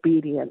is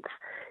obedience.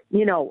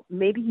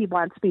 Maybe he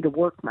wants me to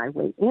work my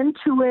way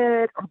into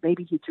it, or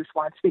maybe he just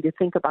wants me to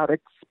think about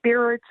it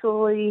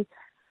spiritually.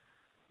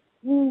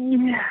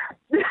 Yeah.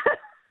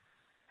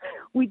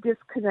 We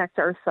disconnect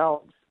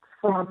ourselves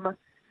from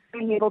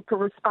being able to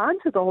respond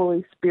to the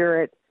Holy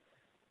Spirit.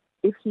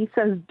 If he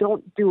says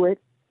don't do it,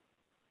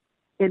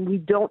 and we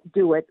don't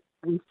do it,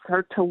 we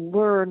start to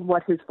learn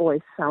what his voice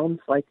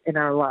sounds like in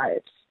our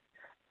lives.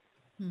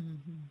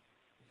 Mm-hmm.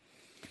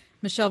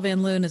 Michelle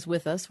Van Loon is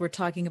with us. We're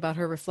talking about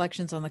her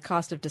reflections on the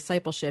cost of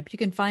discipleship. You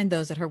can find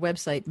those at her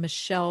website,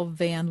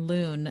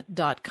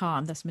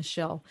 michellevanloon.com. That's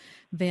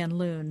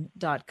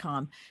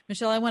michellevanloon.com.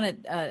 Michelle, I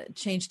want to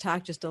change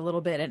tack just a little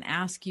bit and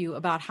ask you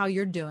about how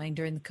you're doing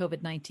during the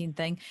COVID-19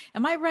 thing.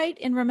 Am I right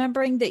in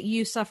remembering that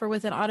you suffer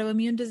with an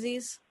autoimmune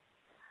disease?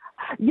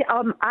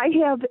 Yeah, I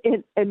have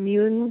an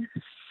immune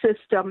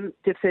system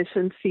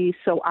deficiency,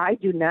 so I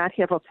do not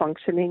have a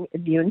functioning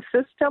immune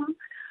system.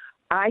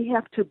 I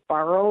have to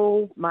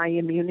borrow my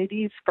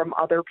immunities from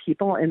other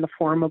people in the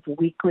form of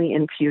weekly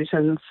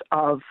infusions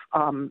of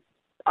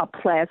a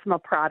plasma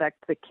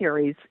product that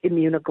carries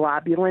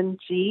immunoglobulin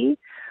G,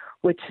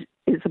 which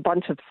is a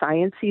bunch of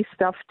sciencey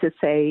stuff to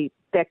say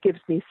that gives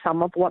me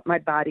some of what my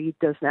body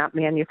does not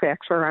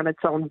manufacture on its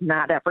own,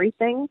 not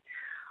everything.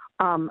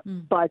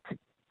 But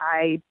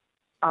I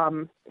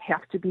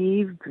have to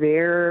be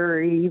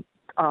very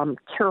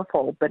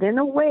careful. But in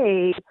a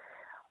way,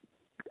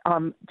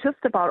 just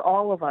about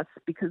all of us,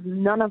 because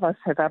none of us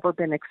have ever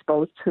been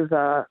exposed to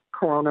the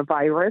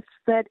coronavirus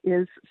that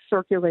is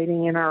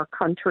circulating in our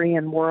country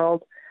and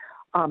world,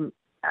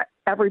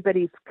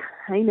 everybody's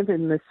kind of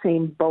in the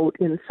same boat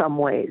in some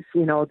ways,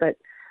 that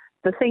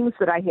the things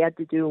that I had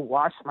to do,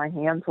 wash my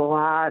hands a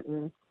lot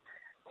and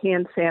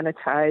hand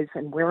sanitize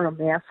and wear a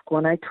mask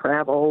when I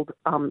traveled,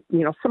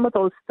 some of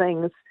those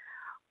things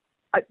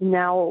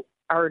now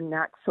are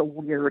not so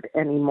weird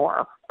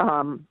anymore.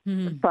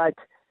 But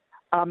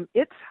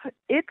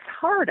it's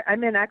hard.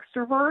 I'm an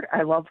extrovert.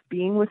 I love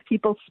being with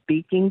people,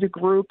 speaking to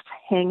groups,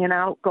 hanging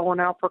out, going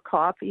out for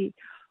coffee,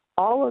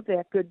 all of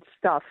that good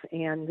stuff.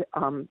 And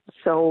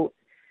so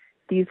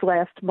these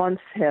last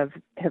months have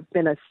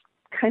been a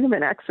kind of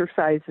an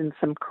exercise in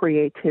some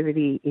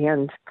creativity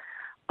and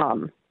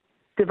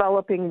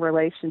developing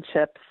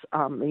relationships,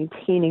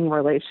 maintaining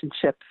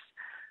relationships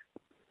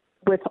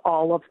with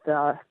all of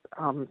the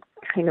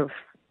kind of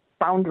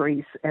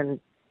boundaries and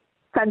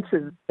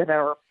fences that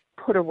are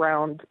put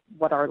around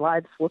what our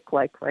lives look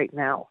like right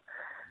now.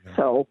 Yeah.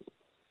 So,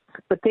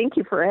 but thank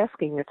you for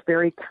asking. It's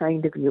very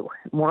kind of you.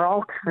 We're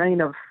all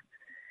kind of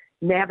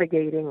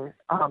navigating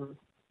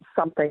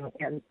something,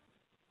 and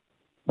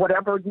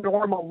whatever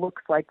normal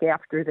looks like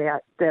after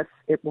that,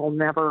 it will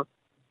never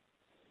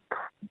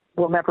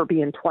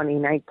be in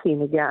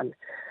 2019 again.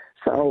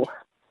 So,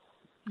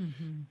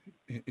 and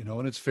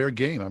it's fair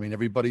game. I mean,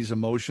 everybody's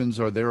emotions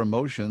are their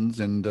emotions,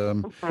 and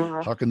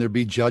how can there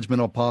be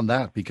judgment upon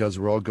that? Because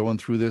we're all going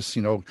through this,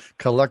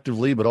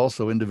 collectively, but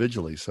also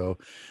individually. So,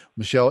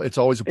 Michelle, it's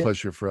always a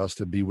pleasure for us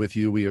to be with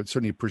you. We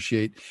certainly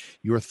appreciate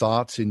your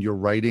thoughts and your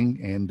writing,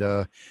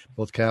 and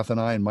both Kath and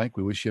I and Mike,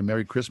 we wish you a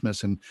Merry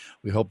Christmas, and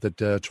we hope that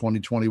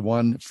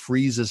 2021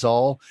 frees us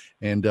all,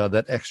 and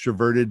that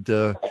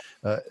extroverted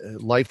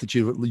life that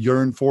you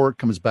yearn for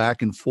comes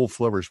back in full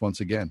flourish once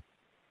again.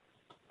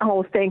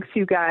 Oh, thanks,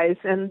 you guys.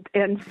 And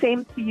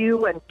same to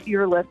you and to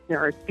your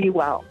listeners. Be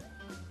well.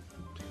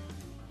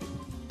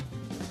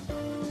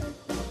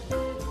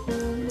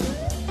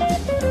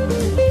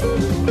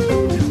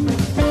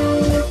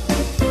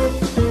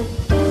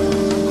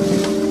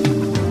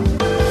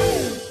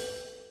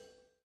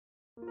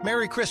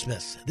 Merry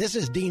Christmas. This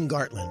is Dean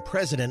Gartland,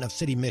 president of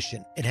City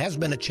Mission. It has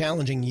been a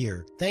challenging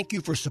year. Thank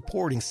you for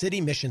supporting City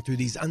Mission through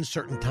these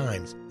uncertain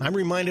times. I'm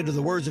reminded of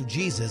the words of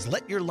Jesus,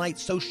 "Let your light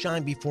so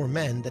shine before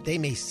men that they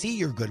may see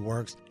your good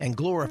works and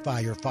glorify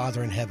your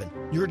Father in heaven."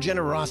 Your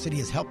generosity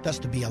has helped us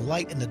to be a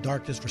light in the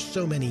darkness for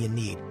so many in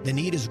need. The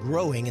need is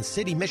growing and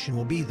City Mission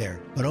will be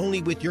there, but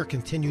only with your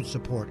continued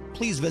support.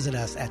 Please visit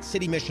us at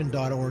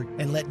citymission.org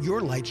and let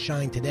your light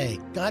shine today.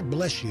 God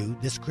bless you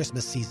this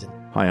Christmas season.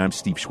 Hi, I'm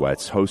Steve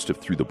Schwetz, host of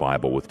Through the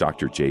Bible with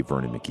Dr. J.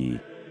 Vernon McGee.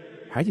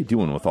 How you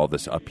doing with all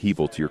this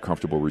upheaval to your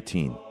comfortable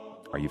routine?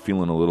 Are you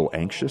feeling a little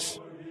anxious?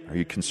 Are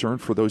you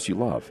concerned for those you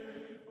love?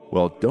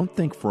 Well, don't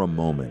think for a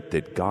moment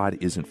that God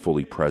isn't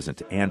fully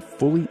present and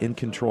fully in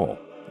control.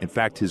 In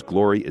fact, His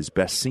glory is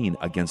best seen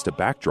against a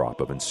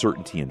backdrop of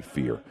uncertainty and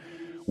fear.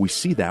 We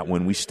see that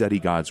when we study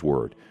God's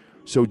Word.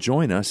 So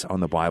join us on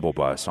the Bible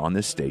Bus on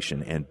this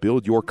station and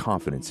build your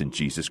confidence in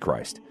Jesus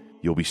Christ.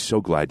 You'll be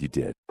so glad you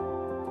did.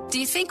 Do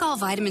you think all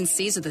vitamin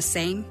C's are the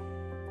same?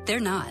 They're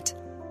not.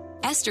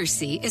 Ester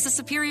C is a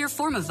superior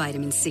form of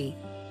vitamin C.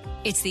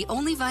 It's the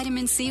only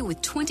vitamin C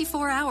with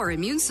 24-hour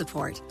immune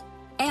support,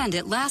 and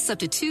it lasts up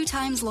to 2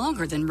 times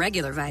longer than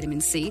regular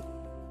vitamin C.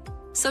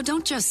 So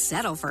don't just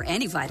settle for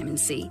any vitamin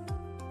C.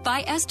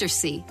 Buy Ester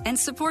C and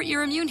support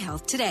your immune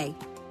health today.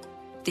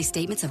 These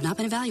statements have not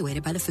been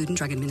evaluated by the Food and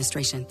Drug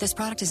Administration. This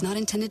product is not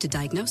intended to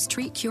diagnose,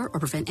 treat, cure, or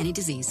prevent any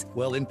disease.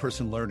 Well,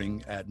 in-person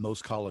learning at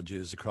most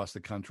colleges across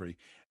the country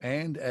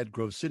and at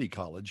Grove City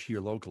College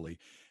here locally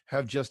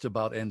have just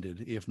about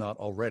ended, if not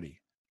already.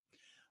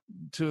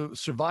 To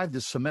survive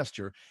this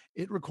semester,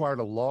 it required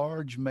a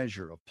large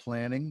measure of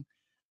planning,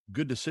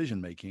 good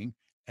decision-making,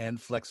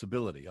 and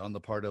flexibility on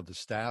the part of the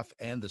staff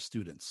and the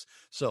students.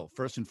 So,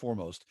 first and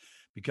foremost,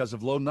 because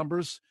of low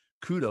numbers,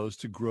 kudos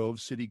to Grove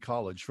City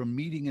College for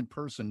meeting in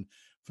person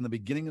from the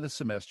beginning of the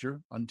semester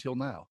until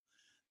now.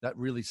 That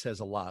really says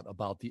a lot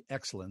about the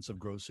excellence of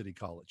Grove City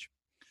College.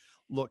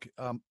 Look,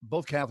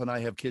 both Kath and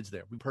I have kids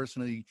there. We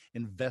personally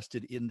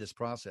invested in this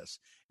process.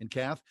 And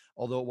Kath,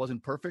 although it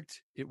wasn't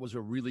perfect, it was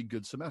a really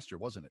good semester,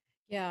 wasn't it?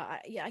 Yeah,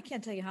 I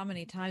can't tell you how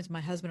many times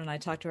my husband and I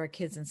talked to our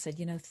kids and said,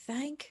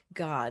 thank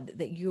God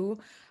that you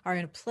are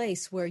in a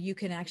place where you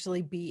can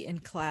actually be in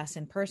class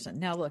in person.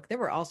 Now, look, there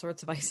were all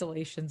sorts of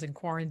isolations and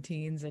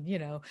quarantines and,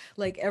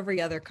 like every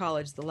other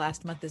college, the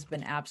last month has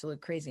been absolute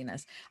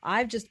craziness.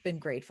 I've just been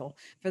grateful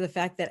for the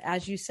fact that,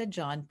 as you said,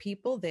 John,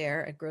 people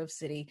there at Grove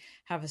City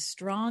have a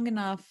strong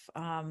enough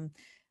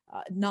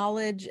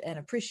knowledge and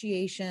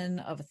appreciation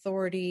of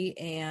authority,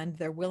 and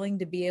they're willing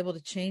to be able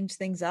to change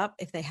things up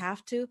if they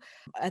have to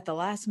at the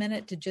last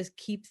minute to just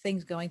keep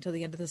things going till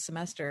the end of the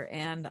semester.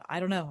 And I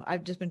don't know,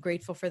 I've just been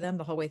grateful for them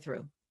the whole way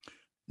through.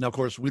 Now, of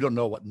course, we don't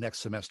know what next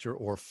semester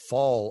or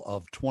fall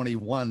of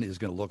 21 is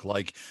going to look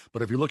like.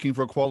 But if you're looking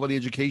for a quality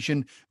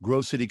education,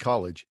 Grove City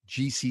College,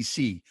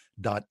 gcc.edu.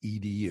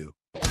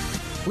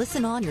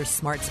 Listen on your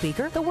smart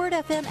speaker, the Word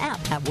FM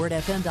app at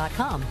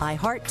wordfm.com,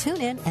 iHeart,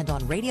 TuneIn, and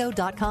on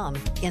radio.com.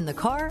 In the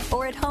car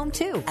or at home,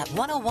 too, at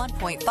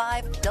 101.5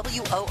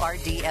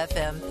 WORD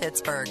FM,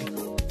 Pittsburgh.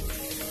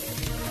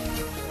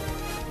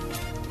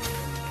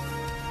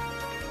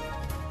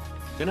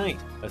 Tonight,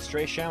 a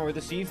stray shower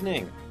this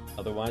evening.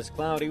 Otherwise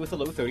cloudy with a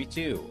low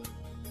 32.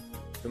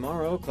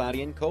 Tomorrow,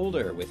 cloudy and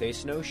colder with a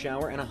snow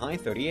shower and a high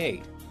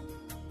 38.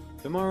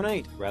 Tomorrow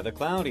night, rather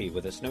cloudy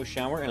with a snow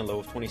shower and a low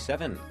of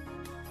 27.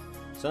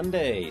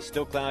 Sunday,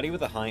 still cloudy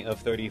with a high of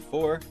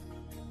 34.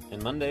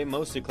 And Monday,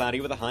 mostly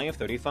cloudy with a high of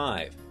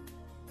 35.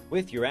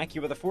 With your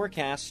AccuWeather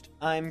forecast,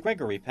 I'm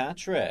Gregory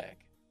Patrick.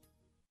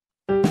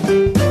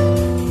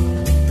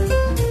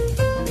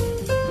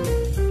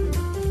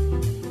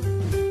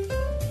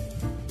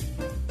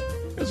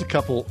 There's a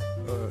couple,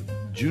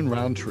 June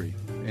Roundtree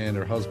and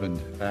her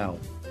husband, Al.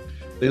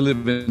 They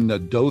live in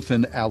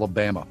Dothan,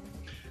 Alabama.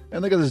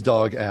 And they got this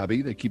dog,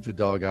 Abby. They keep the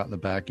dog out in the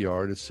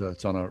backyard. It's in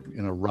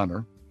a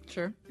runner.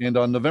 Sure. And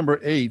on November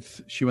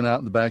 8th, she went out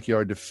in the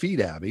backyard to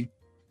feed Abby.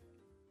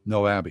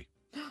 No Abby.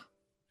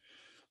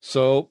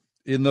 So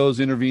in those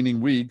intervening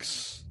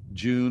weeks,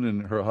 June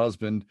and her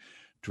husband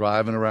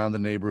driving around the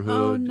neighborhood.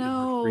 Oh,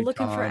 no.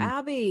 Looking for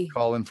Abby.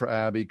 Calling for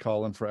Abby.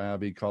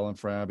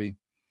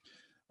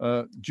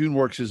 June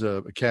works as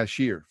a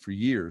cashier for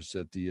years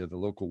at the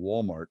local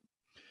Walmart.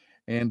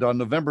 And on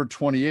November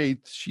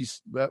 28th,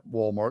 she's at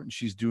Walmart and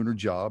she's doing her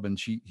job and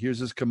she hears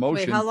this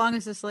commotion. Wait, how long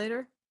is this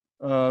later?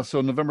 So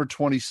November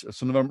 6th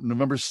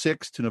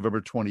to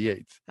November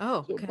 28th.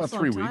 Oh, so okay. About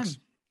 3 weeks.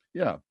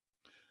 Yeah.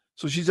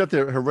 So she's at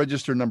her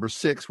register number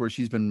 6 where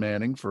she's been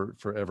manning for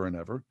forever and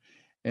ever.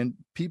 And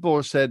people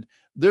have said,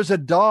 there's a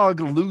dog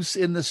loose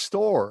in the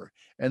store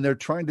and they're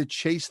trying to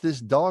chase this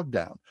dog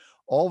down.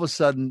 All of a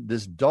sudden,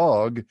 this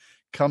dog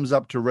comes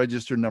up to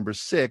register number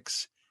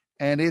 6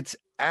 and it's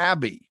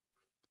Abby,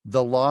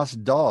 the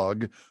lost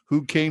dog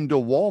who came to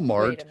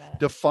Walmart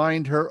to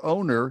find her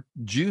owner,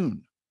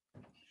 June.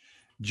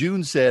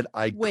 June said,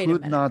 I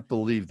could not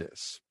believe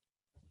this.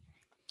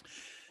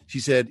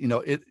 She said,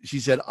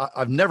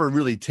 I've never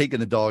really taken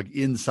the dog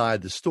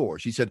inside the store.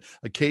 She said,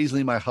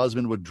 occasionally my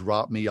husband would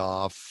drop me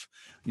off,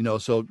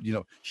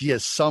 she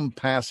has some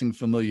passing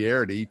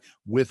familiarity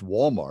with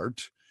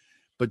Walmart,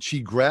 but she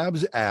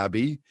grabs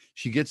Abby,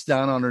 she gets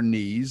down on her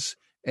knees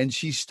and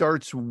she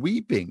starts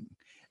weeping.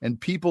 And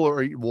people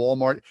are at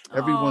Walmart.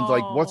 Everyone's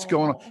like, what's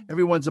going on?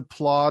 Everyone's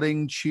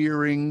applauding,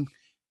 cheering.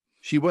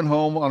 She went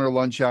home on her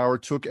lunch hour,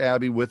 took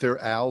Abby with her.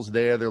 Al's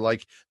there. They're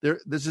like,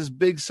 there's this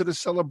big sort of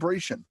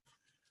celebration.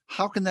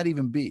 How can that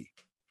even be?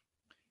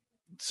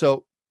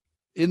 So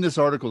in this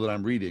article that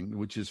I'm reading,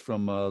 which is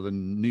from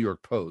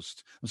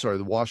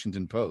the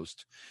Washington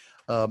Post,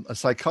 a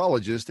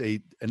psychologist,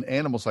 an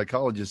animal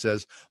psychologist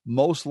says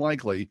most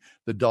likely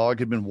the dog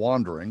had been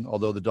wandering,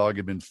 although the dog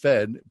had been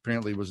fed,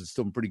 apparently was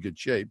still in pretty good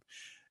shape,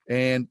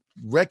 and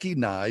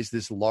recognized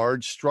this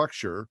large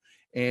structure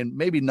and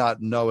maybe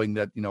not knowing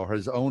that,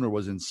 his owner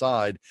was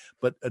inside,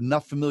 but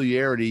enough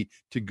familiarity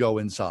to go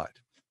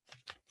inside.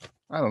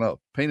 I don't know.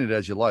 Paint it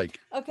as you like.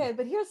 Okay,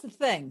 but here's the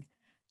thing.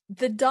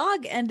 The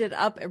dog ended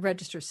up at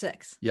register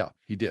 6. Yeah,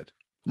 he did.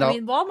 Now,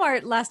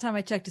 Walmart, last time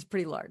I checked, is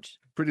pretty large.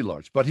 Pretty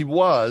large. But he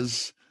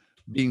was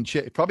being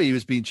chased. Probably he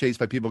was being chased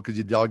by people because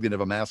your dog didn't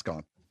have a mask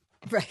on.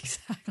 Right,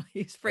 exactly.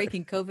 He's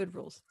breaking COVID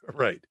rules.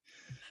 Right.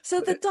 So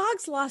the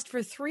dog's lost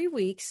for 3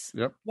 weeks,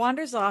 Yep.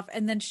 wanders off,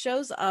 and then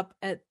shows up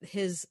at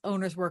his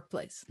owner's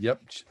workplace.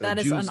 Yep. That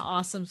is an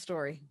awesome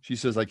story. She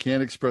says, I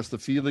can't express the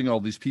feeling. All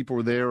these people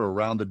were there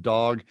around the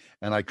dog,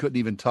 and I couldn't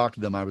even talk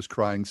to them. I was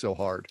crying so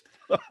hard.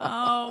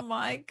 Oh,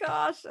 my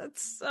gosh.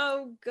 That's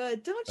so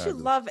good. Don't you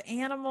love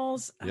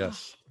animals?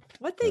 Yes.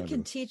 What they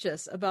can teach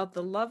us about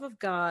the love of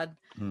God,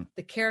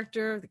 the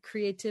character, the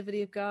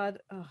creativity of God.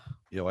 Oh.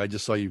 I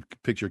just saw you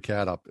pick your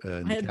cat up.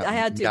 I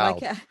had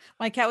to.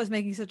 My cat was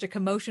making such a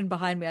commotion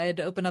behind me. I had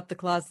to open up the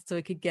closet so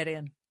he could get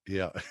in.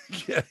 Yeah.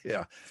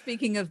 Yeah.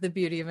 Speaking of the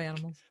beauty of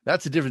animals.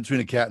 That's the difference between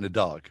a cat and a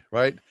dog,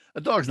 right?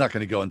 A dog's not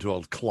going to go into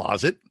a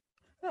closet.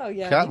 Oh,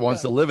 yeah. Cat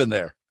wants to live in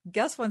there.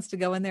 Gus wants to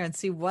go in there and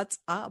see what's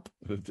up.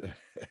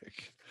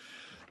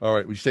 All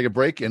right, we should take a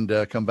break and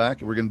come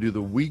back. We're going to do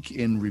the week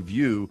in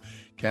review.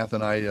 Kath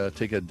and I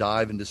take a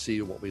dive in to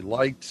see what we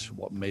liked,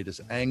 what made us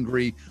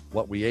angry,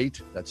 what we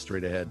ate. That's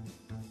straight ahead.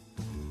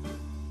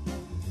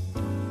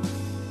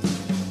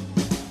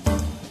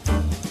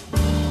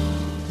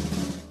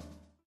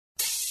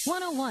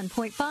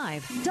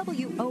 101.5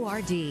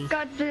 WORD.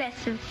 God bless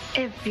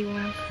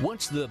everyone.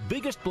 What's the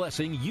biggest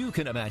blessing you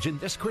can imagine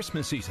this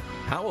Christmas season?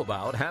 How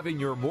about having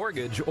your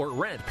mortgage or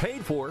rent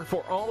paid for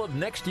all of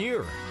next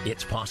year?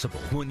 It's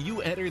possible when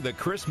you enter the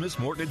Christmas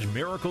Mortgage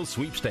Miracle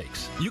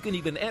Sweepstakes. You can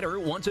even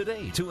enter once a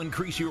day to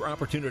increase your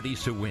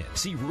opportunities to win.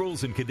 See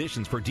rules and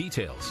conditions for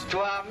details. To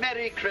our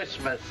Merry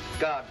Christmas.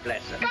 God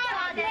bless us.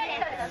 God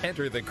bless us.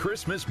 Enter the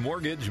Christmas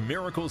Mortgage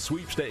Miracle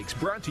Sweepstakes,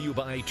 brought to you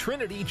by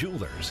Trinity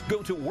Jewelers.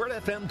 Go to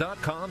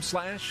wordfm.com/contests.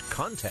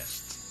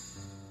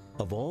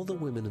 Of all the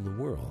women in the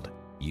world,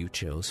 you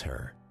chose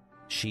her.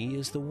 She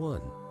is the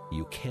one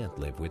you can't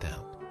live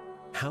without.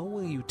 How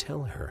will you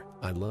tell her,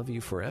 I love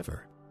you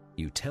forever?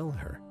 You tell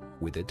her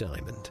with a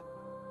diamond.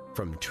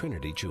 From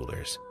Trinity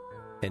Jewelers.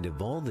 And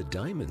of all the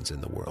diamonds in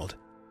the world,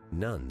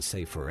 none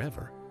say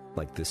forever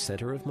like the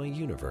center of my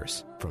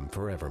universe from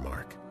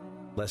Forevermark.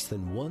 Less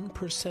than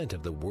 1%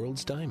 of the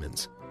world's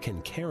diamonds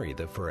can carry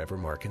the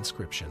Forevermark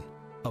inscription,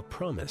 a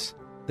promise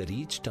that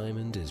each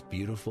diamond is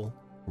beautiful,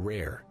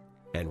 rare,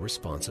 and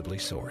responsibly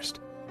sourced.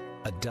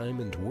 A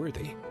diamond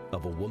worthy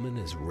of a woman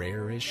as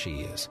rare as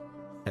she is,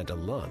 and a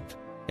love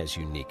as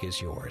unique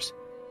as yours.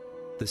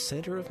 The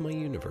center of my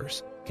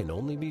universe can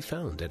only be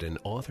found at an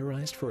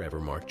authorized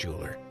Forevermark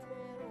jeweler.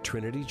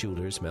 Trinity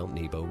Jewelers, Mount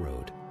Nebo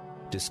Road.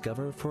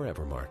 Discover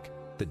Forevermark,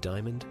 the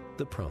diamond,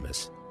 the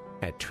promise,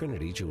 at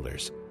Trinity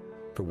Jewelers.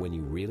 For when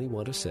you really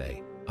want to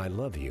say, I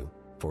love you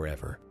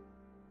forever.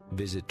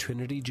 Visit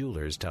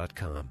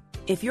TrinityJewelers.com.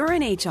 If you're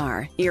in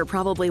HR, you're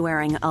probably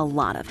wearing a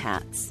lot of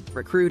hats.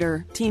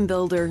 Recruiter, team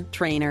builder,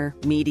 trainer,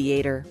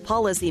 mediator,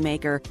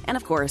 policymaker, and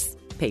of course,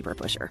 paper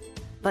pusher.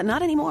 But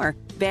not anymore.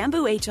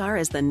 Bamboo HR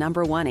is the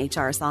 #1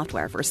 HR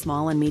software for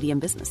small and medium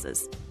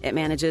businesses. It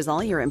manages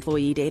all your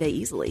employee data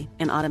easily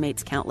and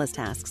automates countless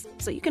tasks,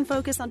 so you can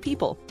focus on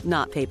people,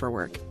 not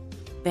paperwork.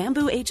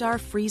 Bamboo HR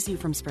frees you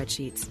from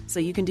spreadsheets, so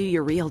you can do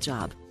your real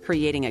job,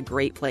 creating a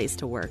great place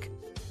to work.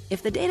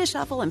 If the data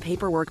shuffle and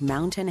paperwork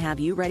mountain have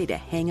you ready to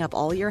hang up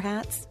all your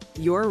hats,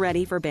 you're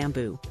ready for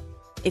Bamboo.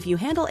 If you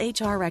handle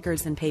HR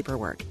records and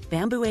paperwork,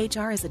 Bamboo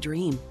HR is a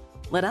dream.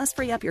 Let us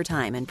free up your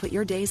time and put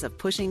your days of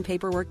pushing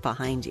paperwork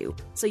behind you,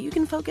 so you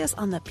can focus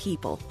on the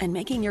people and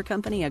making your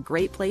company a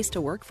great place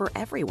to work for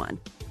everyone.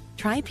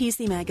 Try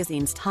PC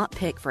Magazine's top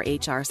pick for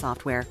HR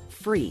software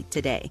free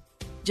today.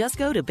 Just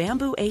go to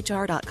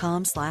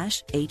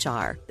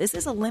bamboohr.com/HR. This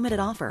is a limited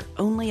offer,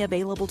 only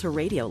available to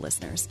radio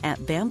listeners at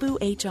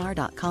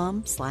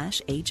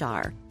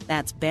bamboohr.com/HR.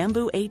 That's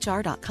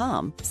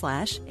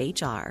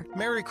bamboohr.com/HR.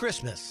 Merry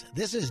Christmas.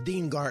 This is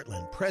Dean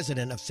Gartland,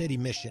 president of City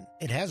Mission.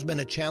 It has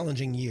been a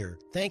challenging year.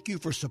 Thank you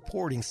for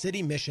supporting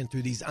City Mission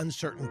through these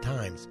uncertain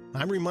times.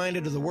 I'm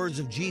reminded of the words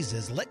of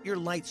Jesus, let your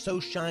light so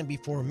shine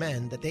before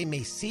men that they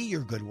may see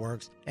your good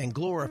works and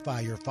glorify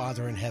your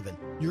Father in heaven.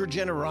 Your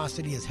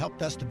generosity has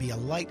helped us to be a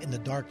light in the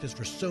darkness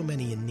for so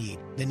many in need.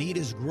 The need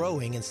is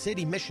growing and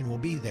City Mission will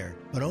be there,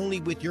 but only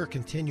with your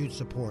continued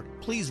support.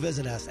 Please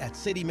visit us at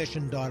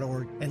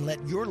citymission.org and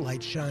let your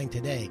light shine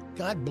today.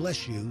 God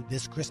bless you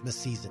this Christmas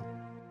season.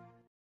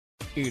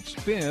 It's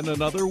been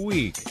another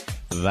week.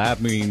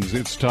 That means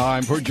it's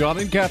time for John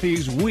and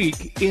Kathy's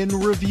Week in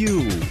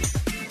Review.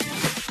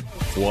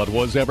 What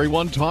was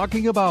everyone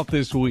talking about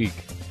this week?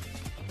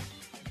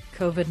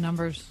 COVID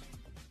numbers.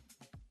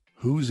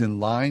 Who's in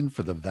line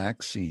for the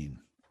vaccine?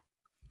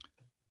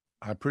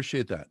 I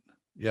appreciate that.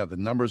 Yeah, the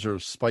numbers are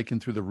spiking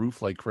through the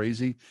roof like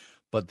crazy,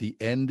 but the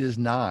end is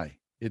nigh.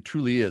 It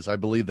truly is. I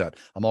believe that.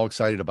 I'm all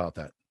excited about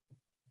that.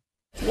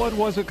 What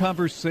was a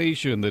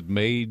conversation that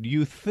made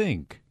you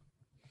think?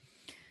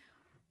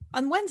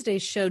 On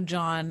Wednesday's show,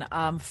 John,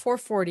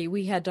 440,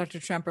 we had Dr.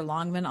 Tremper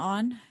Longman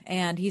on,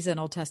 and he's an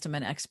Old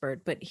Testament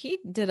expert, but he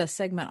did a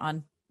segment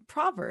on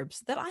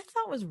Proverbs that I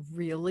thought was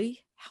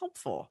really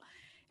helpful.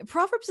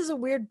 Proverbs is a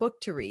weird book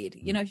to read.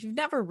 You know, if you've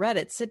never read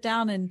it, sit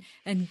down and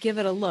give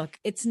it a look.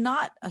 It's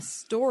not a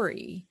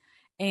story,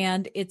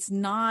 and it's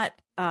not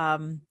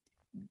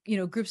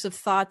groups of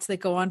thoughts that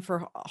go on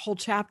for whole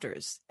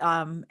chapters.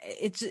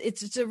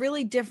 It's a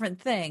really different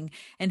thing.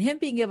 And him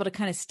being able to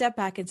kind of step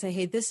back and say,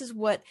 hey, this is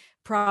what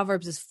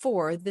Proverbs is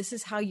for. This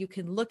is how you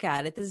can look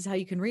at it. This is how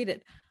you can read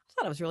it. I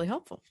thought it was really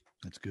helpful.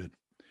 That's good.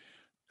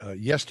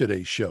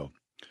 Yesterday's show,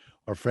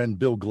 our friend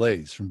Bill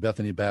Glaze from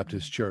Bethany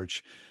Baptist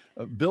Church,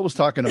 Bill was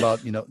talking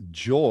about,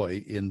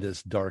 joy in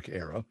this dark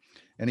era.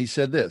 And he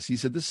said this. He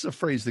said, this is a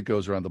phrase that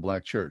goes around the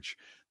Black church.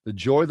 The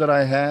joy that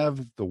I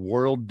have, the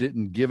world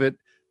didn't give it.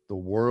 The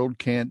world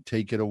can't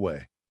take it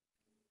away.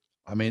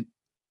 I mean,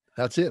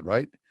 that's it,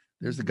 right?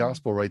 There's the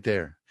gospel right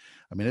there.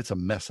 I mean, it's a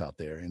mess out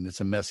there, and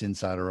it's a mess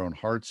inside our own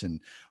hearts,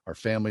 and our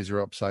families are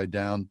upside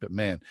down. But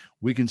man,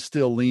 we can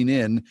still lean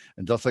in.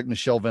 And just like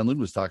Michelle Van Loon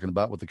was talking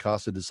about with the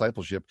cost of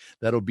discipleship,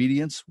 that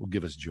obedience will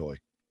give us joy.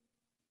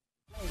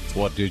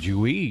 What did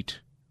you eat?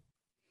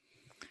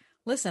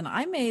 Listen,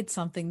 I made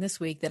something this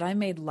week that I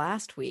made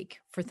last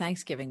week for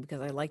Thanksgiving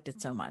because I liked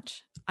it so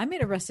much. I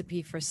made a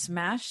recipe for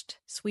smashed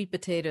sweet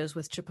potatoes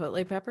with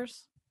chipotle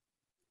peppers.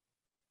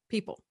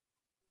 People,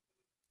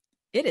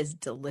 it is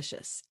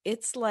delicious.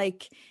 It's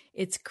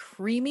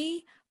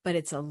creamy, but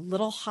it's a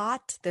little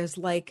hot. It's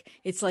like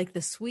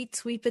the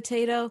sweet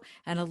potato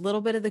and a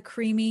little bit of the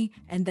creamy.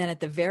 And then at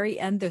the very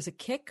end, there's a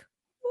kick.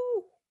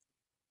 Woo.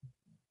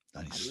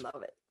 Nice. I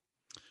love it.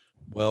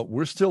 Well,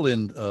 we're still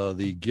in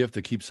the gift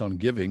that keeps on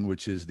giving,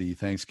 which is the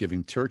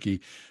Thanksgiving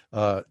turkey.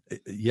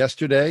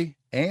 Yesterday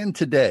and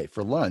today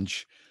for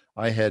lunch,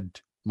 I had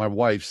my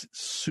wife's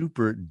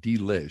super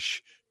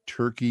delish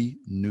turkey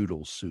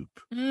noodle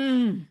soup.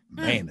 Man,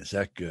 is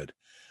that good.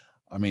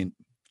 I mean,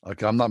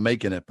 like, I'm not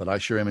making it, but I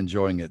sure am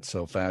enjoying it.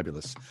 So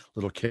fabulous.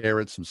 Little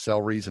carrots, some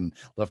celeries, and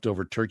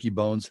leftover turkey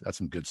bones. That's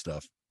some good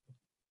stuff.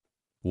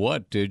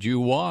 What did you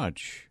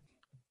watch?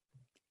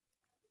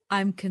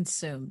 I'm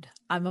consumed.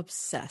 I'm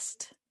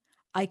obsessed.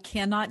 I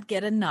cannot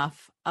get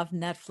enough of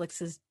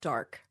Netflix's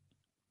Dark.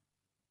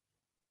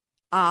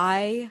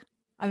 I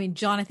mean,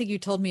 John, I think you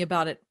told me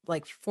about it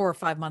like 4 or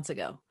 5 months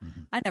ago.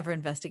 Mm-hmm. I never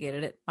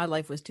investigated it. My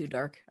life was too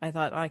dark. I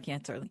thought, I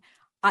can't certainly.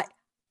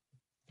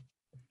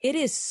 It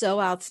is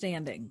so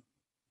outstanding.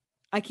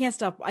 I can't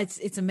stop.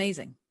 It's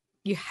amazing.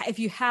 If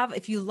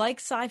you like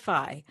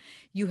sci-fi,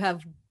 you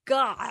have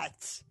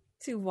got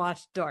to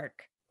watch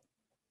Dark.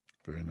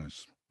 Very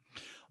nice.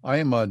 I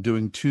am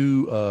doing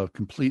 2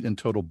 complete and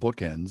total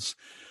bookends.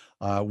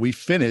 We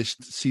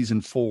finished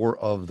season 4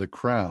 of The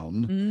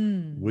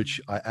Crown, which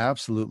I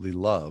absolutely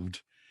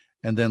loved.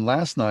 And then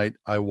last night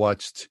I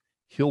watched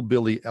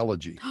Hillbilly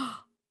Elegy,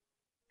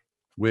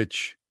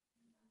 which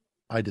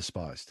I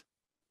despised.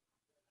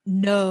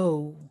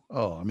 No.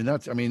 Oh, I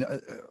mean,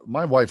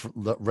 my wife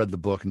read the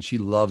book and she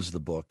loves the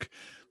book.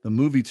 The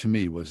movie to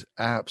me was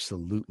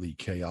absolutely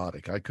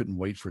chaotic. I couldn't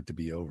wait for it to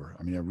be over.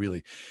 I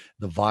mean,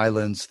 the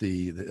violence,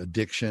 the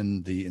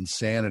addiction, the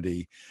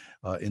insanity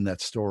in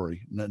that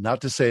story. Not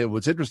to say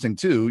what's interesting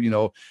too,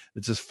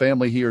 it's this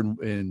family here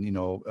in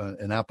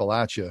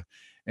Appalachia,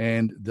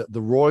 and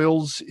the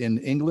royals in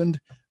England,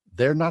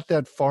 they're not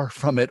that far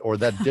from it or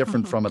that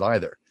different from it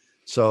either.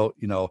 So,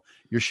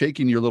 you're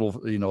shaking your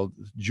little,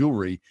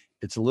 jewelry.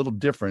 It's a little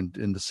different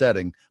in the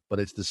setting, but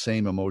it's the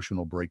same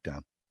emotional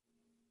breakdown.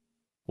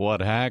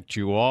 What hacked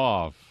you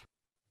off?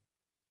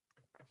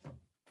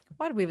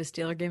 Why do we have a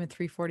Steeler game at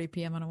 3:40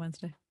 p.m. on a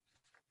Wednesday?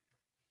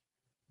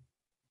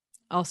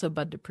 Also,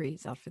 Bud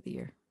Dupree's out for the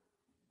year.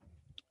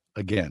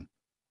 Again,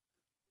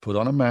 put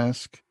on a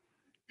mask.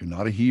 You're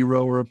not a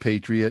hero or a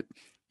patriot.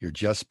 You're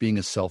just being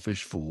a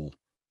selfish fool.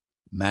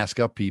 Mask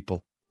up,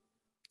 people.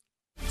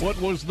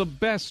 What was the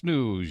best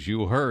news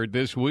you heard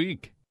this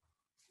week?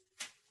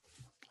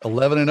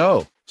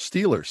 11-0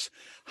 Steelers.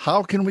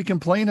 How can we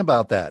complain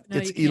about that? No,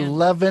 it's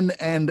 11-0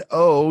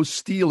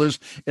 Steelers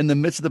in the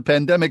midst of the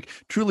pandemic.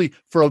 Truly,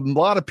 for a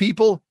lot of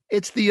people,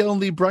 it's the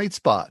only bright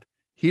spot.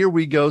 Here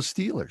we go,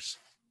 Steelers.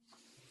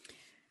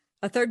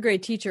 A 3rd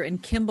grade teacher in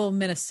Kimball,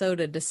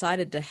 Minnesota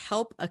decided to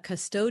help a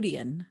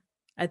custodian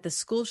at the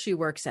school she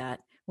works at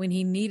when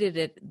he needed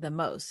it the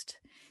most.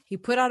 He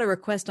put out a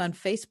request on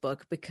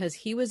Facebook because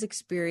he was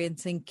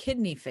experiencing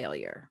kidney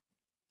failure.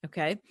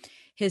 Okay.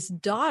 His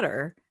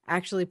daughter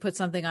actually put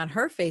something on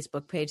her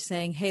Facebook page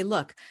saying, hey,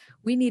 look,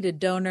 we need a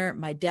donor.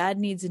 My dad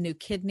needs a new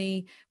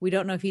kidney. We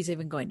don't know if he's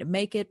even going to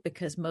make it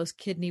because most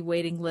kidney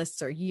waiting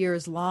lists are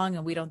years long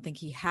and we don't think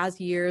he has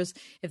years.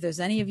 If there's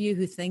any of you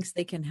who thinks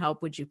they can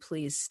help, would you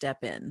please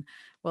step in?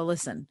 Well,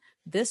 listen,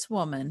 this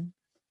woman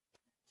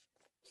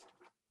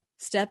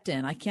stepped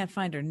in. I can't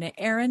find her name.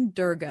 Erin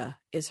Durga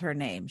is her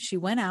name. She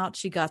went out.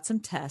 She got some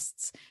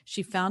tests.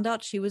 She found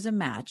out she was a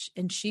match,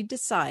 and she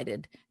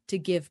decided to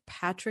give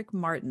Patrick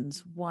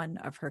Martins one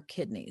of her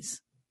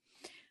kidneys.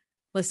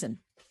 Listen,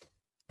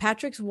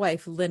 Patrick's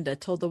wife, Linda,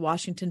 told the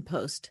Washington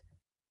Post,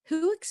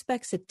 who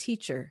expects a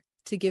teacher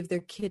to give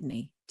their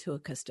kidney to a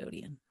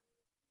custodian?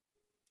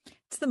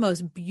 It's the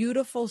most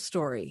beautiful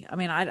story. I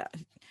mean,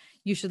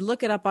 you should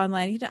look it up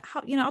online.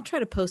 I'll try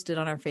to post it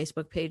on our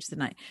Facebook page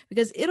tonight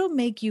because it'll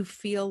make you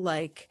feel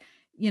like,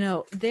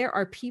 there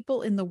are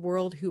people in the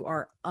world who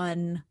are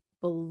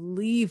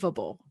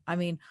unbelievable. I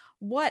mean,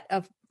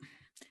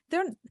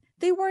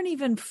 they weren't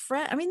even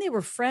friends. I mean, they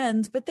were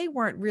friends, but they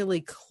weren't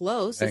really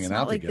close. It's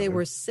not like they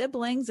were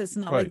siblings. It's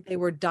not like they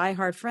were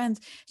diehard friends.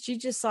 She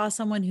just saw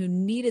someone who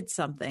needed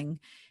something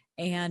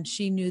and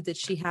she knew that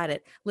she had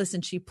it.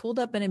 Listen, she pulled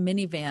up in a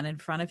minivan in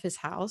front of his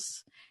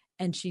house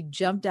and she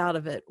jumped out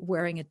of it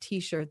wearing a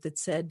T-shirt that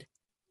said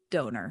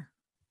donor.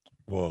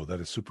 Whoa, that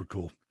is super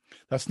cool.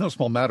 That's no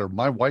small matter.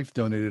 My wife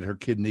donated her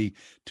kidney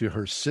to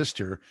her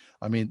sister.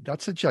 I mean,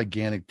 that's a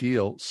gigantic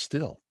deal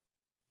still.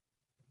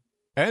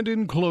 And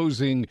in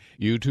closing,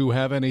 you two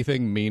have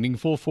anything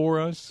meaningful for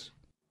us?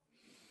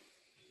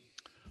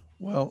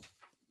 Well,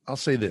 I'll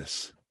say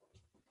this,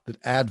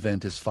 that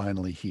Advent is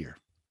finally here.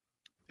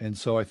 And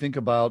so I think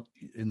about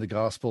in the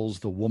Gospels,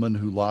 the woman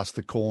who lost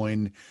the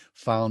coin,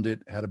 found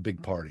it, had a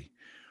big party,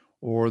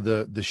 or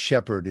the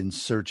shepherd in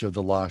search of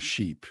the lost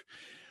sheep.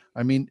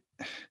 I mean,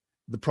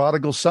 the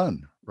prodigal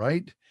son,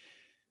 right?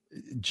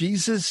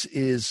 Jesus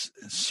is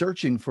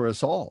searching for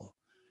us all.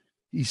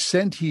 He's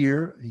sent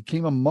here. He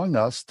came among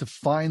us to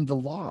find the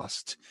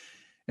lost.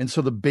 And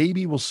so the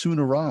baby will soon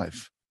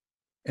arrive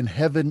and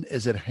heaven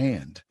is at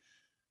hand.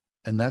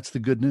 And that's the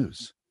good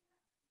news.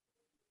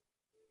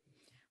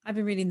 I've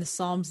been reading the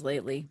Psalms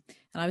lately,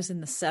 and I was in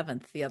the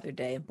 7th the other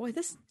day, and boy,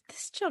 this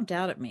jumped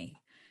out at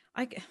me.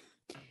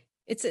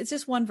 It's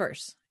just one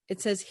verse. It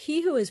says,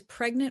 "He who is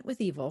pregnant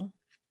with evil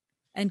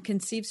and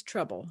conceives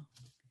trouble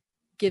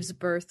gives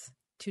birth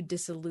to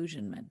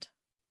disillusionment."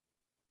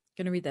 I'm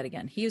going to read that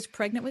again. "He who is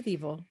pregnant with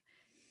evil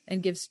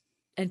and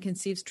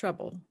conceives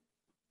trouble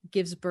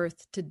gives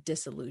birth to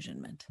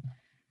disillusionment."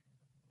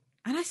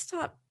 And I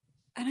stopped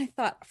and I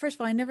thought, first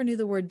of all, I never knew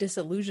the word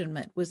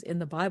disillusionment was in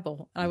the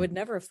Bible. I would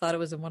never have thought it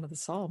was in one of the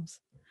Psalms.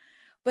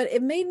 But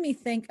it made me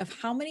think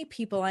of how many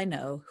people I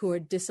know who are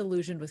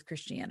disillusioned with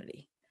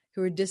Christianity,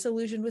 who are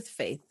disillusioned with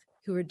faith,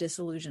 who are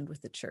disillusioned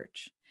with the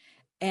church.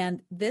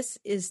 And this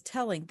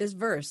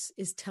verse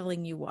is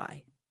telling you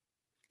why.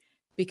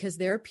 Because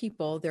there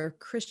are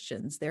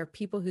Christians, there are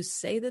people who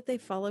say that they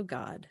follow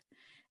God,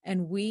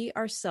 and we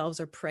ourselves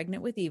are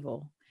pregnant with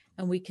evil,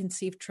 and we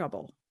conceive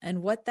trouble.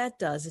 And what that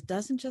does, it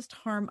doesn't just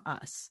harm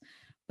us,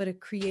 but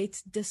it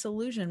creates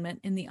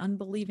disillusionment in the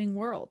unbelieving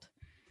world.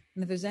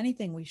 And if there's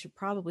anything we should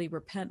probably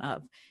repent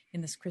of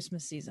in this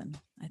Christmas season,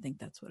 I think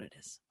that's what it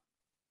is.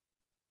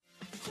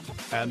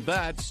 And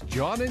that's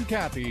John and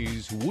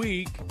Kathy's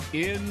Week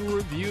in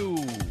Review.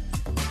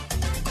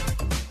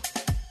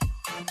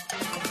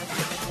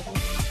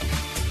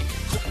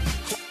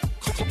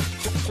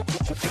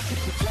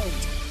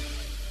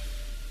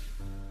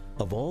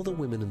 Of all the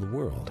women in the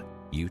world,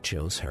 you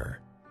chose her.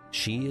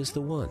 She is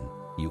the one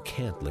you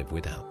can't live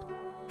without.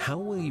 How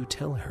will you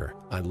tell her,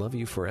 "I love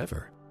you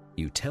forever"?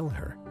 You tell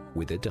her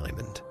with a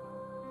diamond.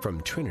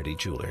 From Trinity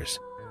Jewelers.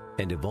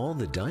 And of all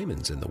the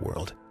diamonds in the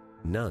world,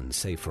 none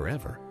say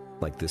forever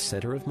like the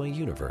center of my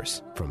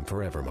universe from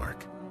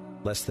Forevermark.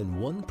 Less than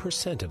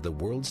 1% of the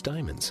world's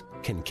diamonds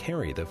can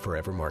carry the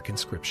Forevermark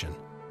inscription,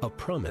 a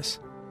promise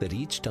that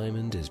each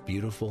diamond is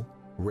beautiful,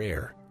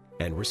 rare,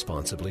 and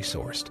responsibly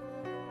sourced.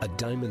 A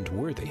diamond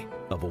worthy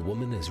of a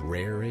woman as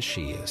rare as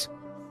she is,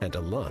 and a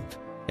love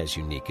as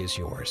unique as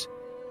yours.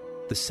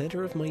 The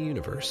center of my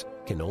universe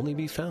can only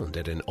be found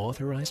at an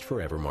authorized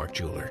Forevermark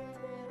jeweler.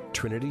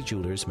 Trinity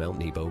Jewelers, Mount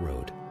Nebo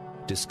Road.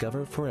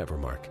 Discover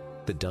Forevermark,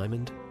 the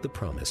diamond, the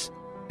promise,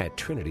 at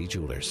Trinity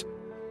Jewelers.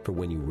 For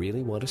when you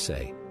really want to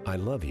say, "I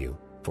love you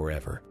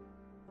forever."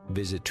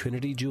 Visit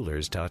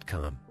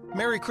trinityjewelers.com.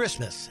 Merry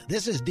Christmas.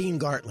 This is Dean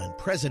Gartland,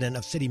 president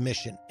of City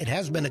Mission. It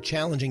has been a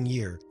challenging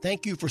year.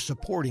 Thank you for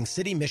supporting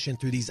City Mission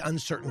through these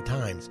uncertain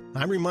times.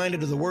 I'm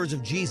reminded of the words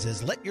of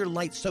Jesus, "Let your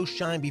light so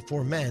shine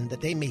before men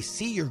that they may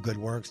see your good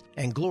works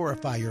and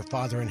glorify your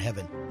Father in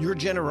heaven." Your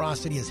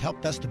generosity has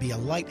helped us to be a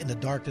light in the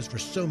darkness for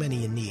so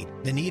many in need.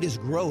 The need is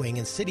growing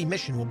and City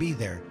Mission will be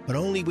there, but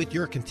only with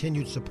your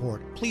continued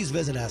support. Please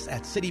visit us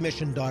at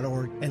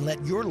citymission.org and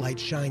let your light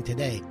shine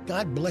today.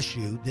 God bless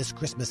you this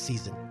Christmas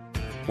season.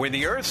 When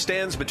the earth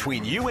stands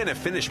between you and a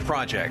finished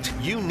project,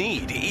 you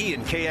need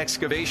E&K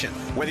Excavation.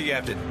 Whether you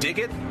have to dig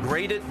it,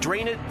 grade it,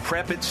 drain it,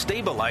 prep it,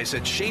 stabilize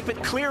it, shape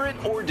it, clear it,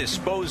 or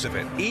dispose of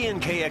it,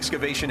 E&K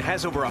Excavation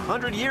has over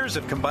 100 years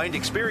of combined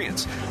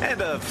experience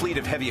and a fleet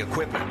of heavy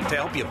equipment to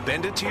help you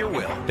bend it to your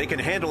will. They can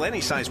handle any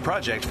size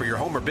project for your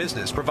home or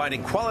business,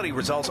 providing quality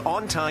results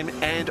on time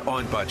and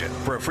on budget.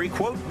 For a free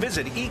quote,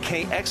 visit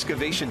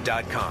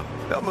ekexcavation.com.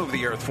 They'll move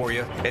the earth for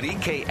you at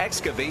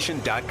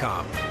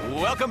ekexcavation.com.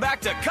 Welcome back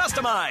to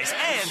Customize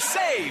and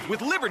Save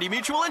with Liberty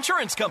Mutual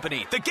Insurance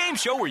Company, the game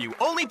show where you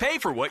only pay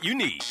for what you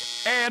need.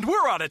 And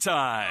we're out of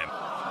time.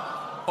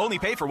 Only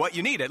pay for what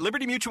you need at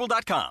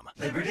libertymutual.com.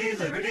 Liberty,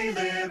 liberty,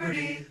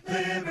 liberty,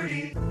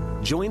 liberty.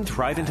 Join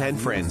Thrivent and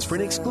Friends for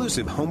an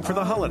exclusive Home for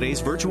the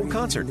Holidays virtual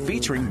concert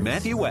featuring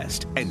Matthew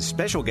West and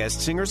special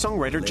guest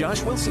singer-songwriter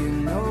Josh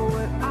Wilson.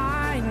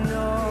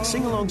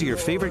 Sing along to your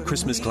favorite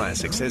Christmas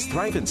classics as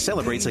Thrivent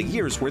celebrates a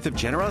year's worth of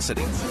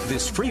generosity.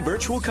 This free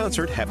virtual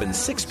concert happens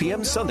 6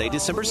 p.m. Sunday,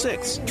 December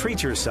 6th.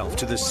 Treat yourself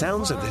to the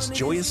sounds of this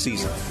joyous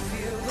season.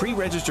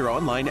 Pre-register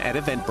online at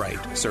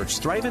Eventbrite. Search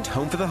Thrivent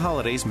Home for the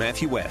Holidays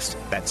Matthew West.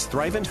 That's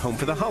Thrivent Home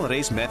for the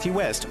Holidays Matthew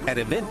West at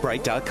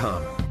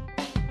eventbrite.com.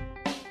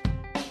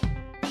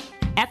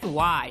 At The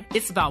Y,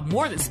 it's about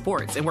more than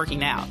sports and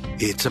working out.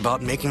 It's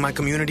about making my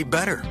community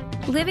better.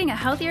 Living a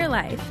healthier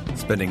life.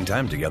 Spending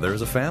time together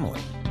as a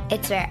family.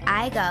 It's where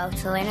I go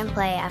to learn and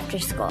play after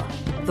school.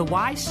 The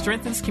Y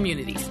strengthens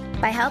communities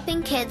by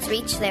helping kids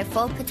reach their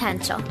full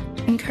potential,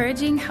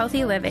 encouraging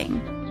healthy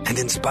living, and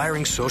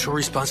inspiring social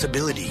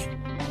responsibility.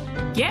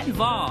 Get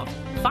involved.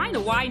 Find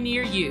a Y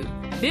near you.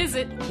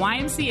 Visit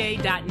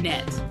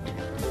ymca.net.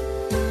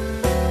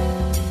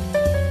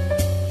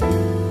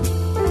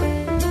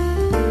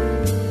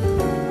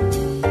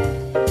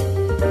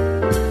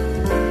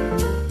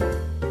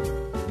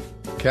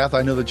 Kath,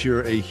 I know that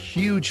you're a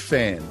huge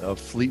fan of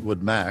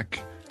Fleetwood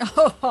Mac.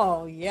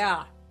 Oh,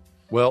 yeah.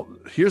 Well,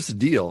 here's the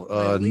deal.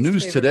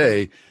 News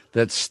today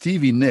that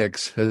Stevie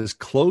Nicks has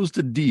closed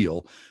a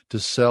deal to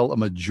sell a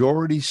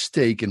majority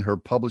stake in her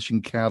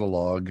publishing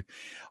catalog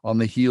on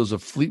the heels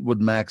of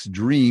Fleetwood Mac's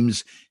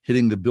Dreams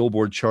hitting the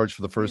Billboard charts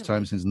for the first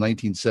time since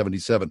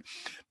 1977.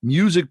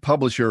 Music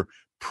publisher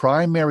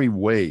Primary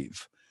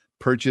Wave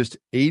purchased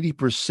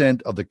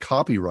 80% of the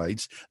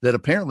copyrights that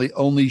apparently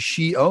only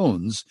she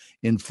owns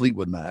in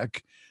Fleetwood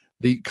Mac.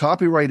 The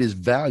copyright is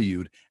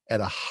valued at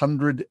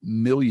 $100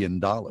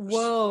 million.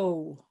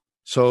 Whoa.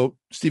 So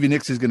Stevie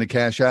Nicks is going to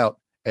cash out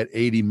at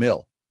 80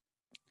 mil.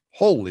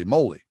 Holy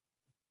moly.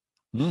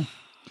 Man,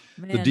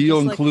 the deal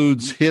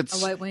includes hits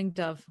A White-Winged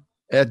Dove,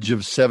 Edge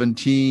of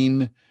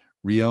 17,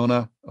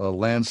 Rihanna,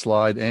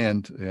 Landslide,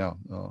 and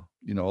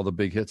all the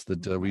big hits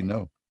that we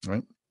know,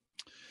 right?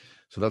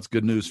 So that's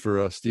good news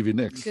for Stevie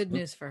Nicks. Good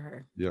news for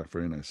her. Yeah,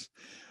 very nice.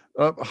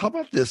 How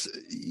about this?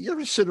 You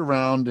ever sit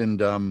around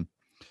and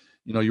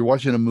you're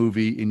watching a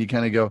movie and you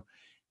kind of go,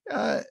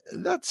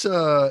 that's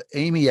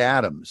Amy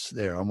Adams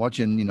there. I'm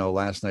watching,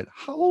 last night.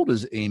 How old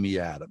is Amy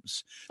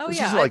Adams? Oh, this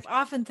yeah. I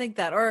often think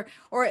that. Or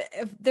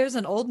if there's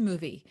an old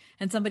movie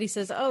and somebody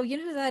says, oh, you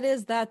know who that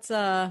is? That's,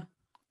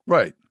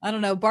 right. I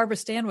don't know, Barbara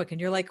Stanwyck.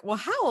 And you're like, well,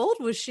 how old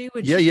was she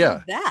when she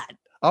did that?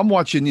 I'm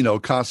watching,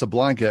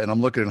 Casablanca, and I'm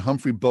looking at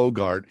Humphrey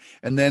Bogart,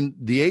 and then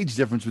the age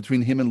difference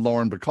between him and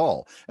Lauren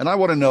Bacall. And I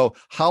want to know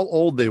how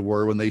old they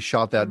were when they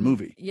shot that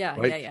movie. Yeah,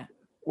 right? yeah.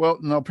 Well,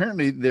 now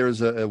apparently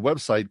there's a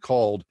website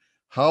called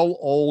How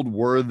Old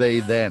Were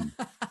They Then?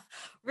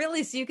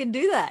 Really? So you can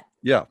do that?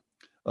 Yeah.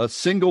 A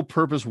single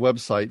purpose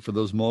website for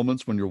those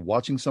moments when you're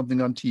watching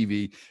something on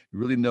TV. You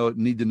really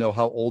need to know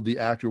how old the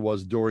actor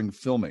was during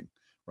filming,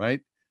 right?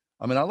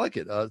 I mean, I like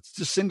it. It's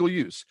just single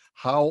use.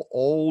 How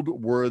old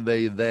were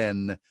they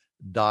then.com.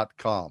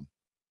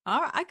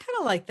 All right. I kind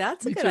of like that.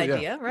 It's a good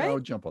idea, right? I'll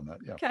jump on that.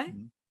 Yeah. Okay.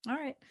 All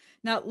right.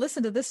 Now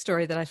listen to this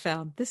story that I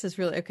found. This is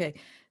really okay.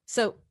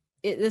 So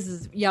this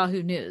is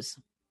Yahoo News.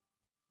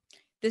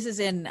 This is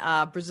in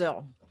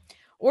Brazil.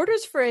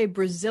 Orders for a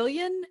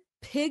Brazilian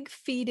pig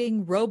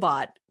feeding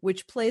robot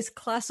which plays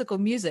classical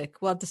music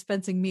while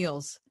dispensing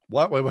meals.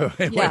 What? Wait.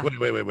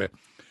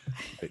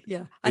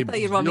 Yeah, I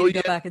thought you'd want me to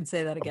go back and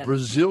say that again. A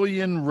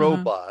Brazilian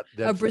robot.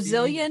 A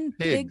Brazilian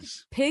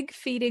pig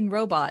feeding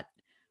robot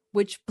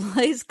which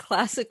plays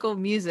classical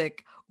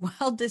music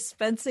while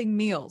dispensing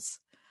meals.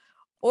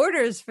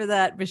 Orders for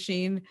that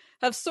machine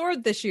have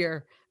soared this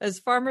year as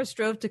farmers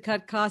strove to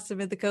cut costs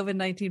amid the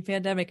COVID-19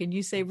 pandemic. And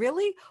you say,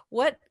 really?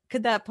 What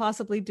could that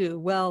possibly do?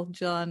 Well,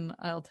 John,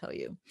 I'll tell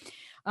you.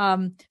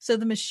 So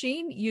the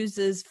machine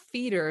uses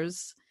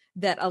feeders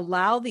that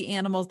allow the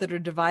animals that are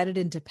divided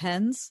into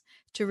pens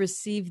to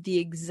receive the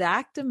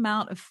exact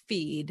amount of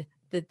feed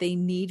that they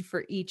need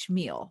for each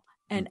meal.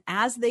 And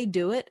as they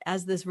do it,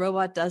 as this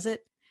robot does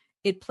it,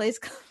 it plays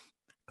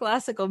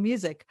classical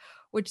music,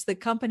 which the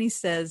company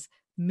says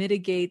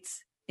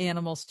mitigates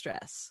animal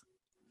stress.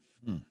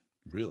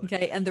 Really?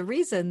 Okay. And the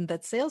reason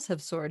that sales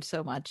have soared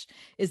so much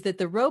is that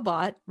the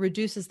robot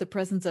reduces the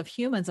presence of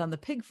humans on the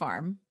pig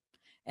farm.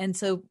 And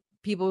so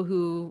people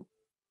who,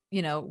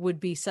 would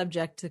be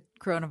subject to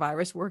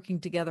coronavirus working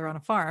together on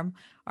a farm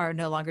are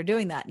no longer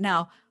doing that.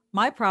 Now,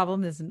 my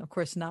problem isn't, of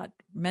course, not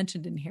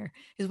mentioned in here,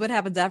 is what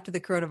happens after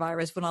the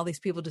coronavirus when all these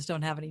people just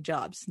don't have any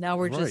jobs. Now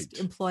we're just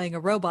employing a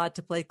robot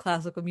to play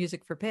classical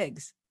music for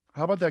pigs.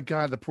 How about that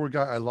guy, the poor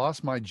guy? I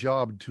lost my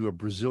job to a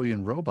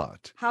Brazilian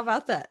robot. How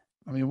about that?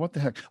 I mean, what the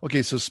heck?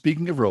 Okay, so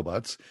speaking of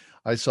robots,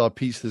 I saw a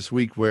piece this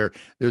week where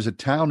there's a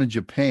town in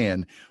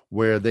Japan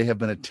where they have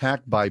been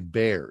attacked by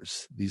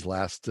bears these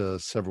last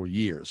several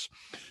years.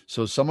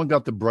 So someone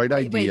got the bright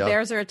idea. Wait,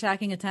 bears are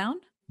attacking a town?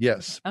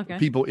 Yes. Okay.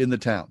 People in the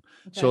town.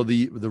 Okay. So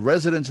the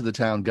residents of the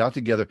town got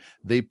together.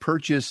 They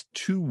purchased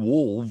 2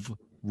 wolf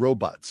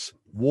robots.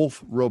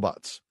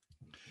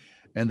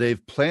 And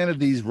they've planted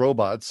these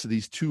robots,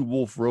 these 2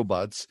 wolf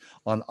robots,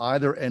 on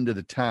either end of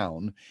the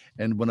town.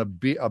 And when a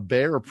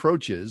bear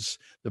approaches,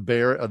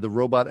 the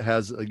robot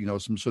has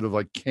some sort of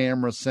like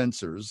camera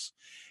sensors.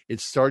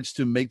 It starts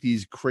to make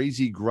these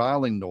crazy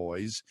growling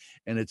noise,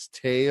 and its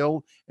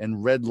tail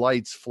and red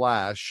lights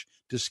flash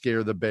to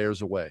scare the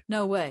bears away.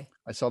 No way.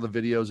 I saw the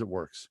videos. It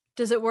works.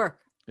 Does it work?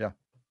 Yeah.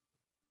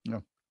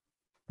 No.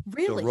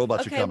 Really? So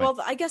robots are coming. Well,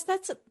 I guess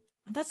that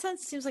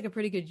seems like a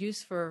pretty good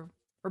use for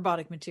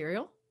robotic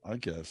material. I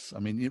guess. I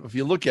mean, if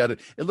you look at it,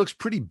 it looks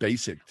pretty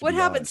basic. What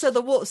happened? So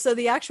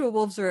the actual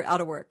wolves are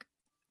out of work.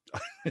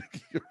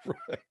 You're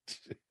right.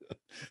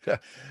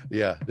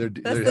 Yeah, that's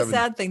the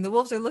sad thing. The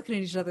wolves are looking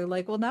at each other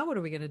like, well, now what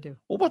are we going to do?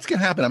 Well, what's going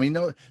to happen? I mean,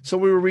 no. So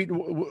were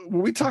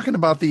we talking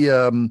about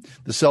the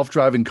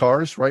self-driving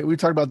cars, right? We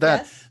talked about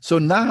that. Yes. So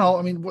now,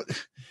 I mean,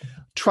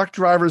 truck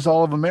drivers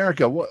all of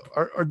America.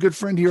 Our good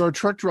friend here, our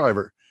truck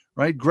driver,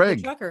 right, Greg?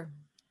 The trucker.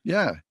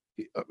 Yeah.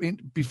 I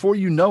mean, before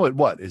you know it,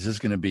 what is this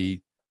going to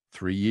be?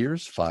 3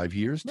 years, 5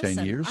 years,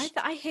 10 years.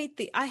 I hate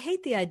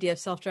the idea of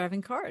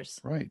self-driving cars.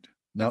 Right.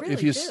 Now, I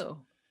really do.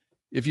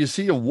 If you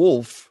see a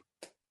wolf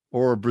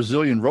or a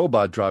Brazilian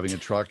robot driving a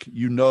truck,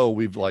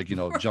 we've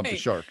jumped the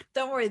shark.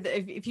 Don't worry.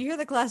 If you hear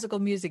the classical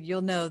music,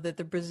 you'll know that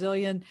the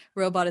Brazilian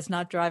robot is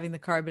not driving the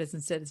car, but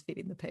instead is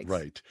feeding the pigs.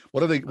 Right.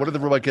 What if the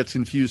robot gets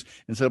confused?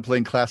 Instead of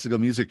playing classical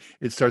music,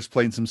 it starts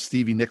playing some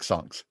Stevie Nicks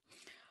songs.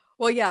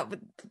 Well, yeah.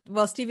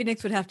 But, Stevie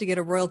Nicks would have to get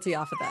a royalty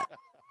off of that.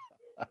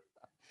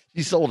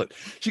 He sold it.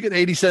 She got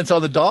 80 cents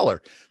on the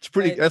dollar. It's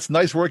pretty. Right. That's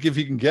nice work if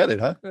you can get it,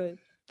 huh? Right.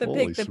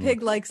 The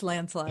pig likes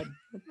landslide.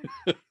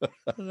 I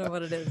don't know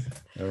what it is.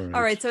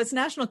 All right, so it's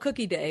National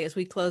Cookie Day as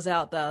we close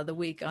out the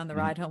week on the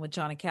ride home with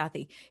John and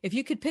Kathy. If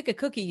you could pick a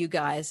cookie, you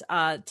guys,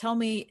 tell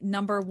me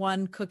number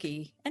one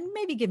cookie, and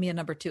maybe give me a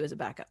number two as a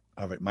backup.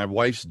 All right, my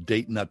wife's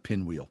date nut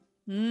pinwheel.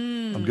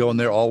 I'm going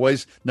there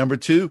always. Number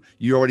two,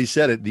 you already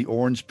said it, the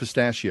orange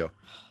pistachio.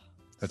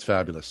 That's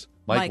fabulous.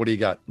 Mike, what do you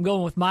got? I'm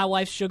going with my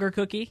wife's sugar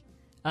cookie.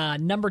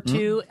 Number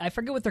two, I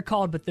forget what they're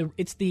called, but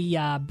it's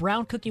the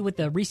brown cookie with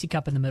the Reese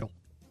cup in the middle.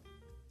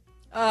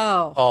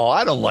 Oh,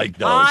 I don't like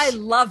those. I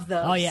love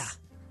those. Oh, yeah.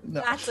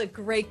 No. That's a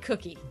great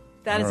cookie.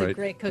 That is a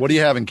great cookie. What are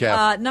you having,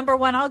 Kath? Number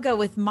one, I'll go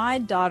with my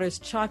daughter's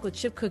chocolate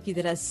chip cookie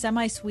that has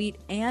semi-sweet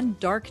and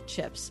dark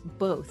chips,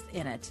 both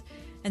in it.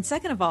 And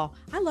second of all,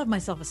 I love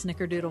myself a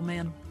snickerdoodle,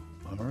 man.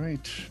 All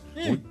right.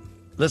 Well,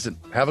 listen,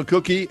 have a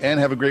cookie and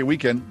have a great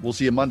weekend. We'll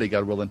see you Monday,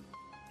 God willing.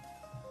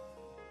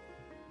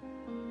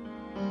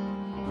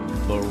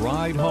 The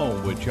Ride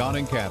Home with John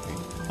and Kathy,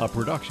 a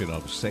production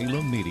of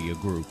Salem Media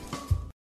Group.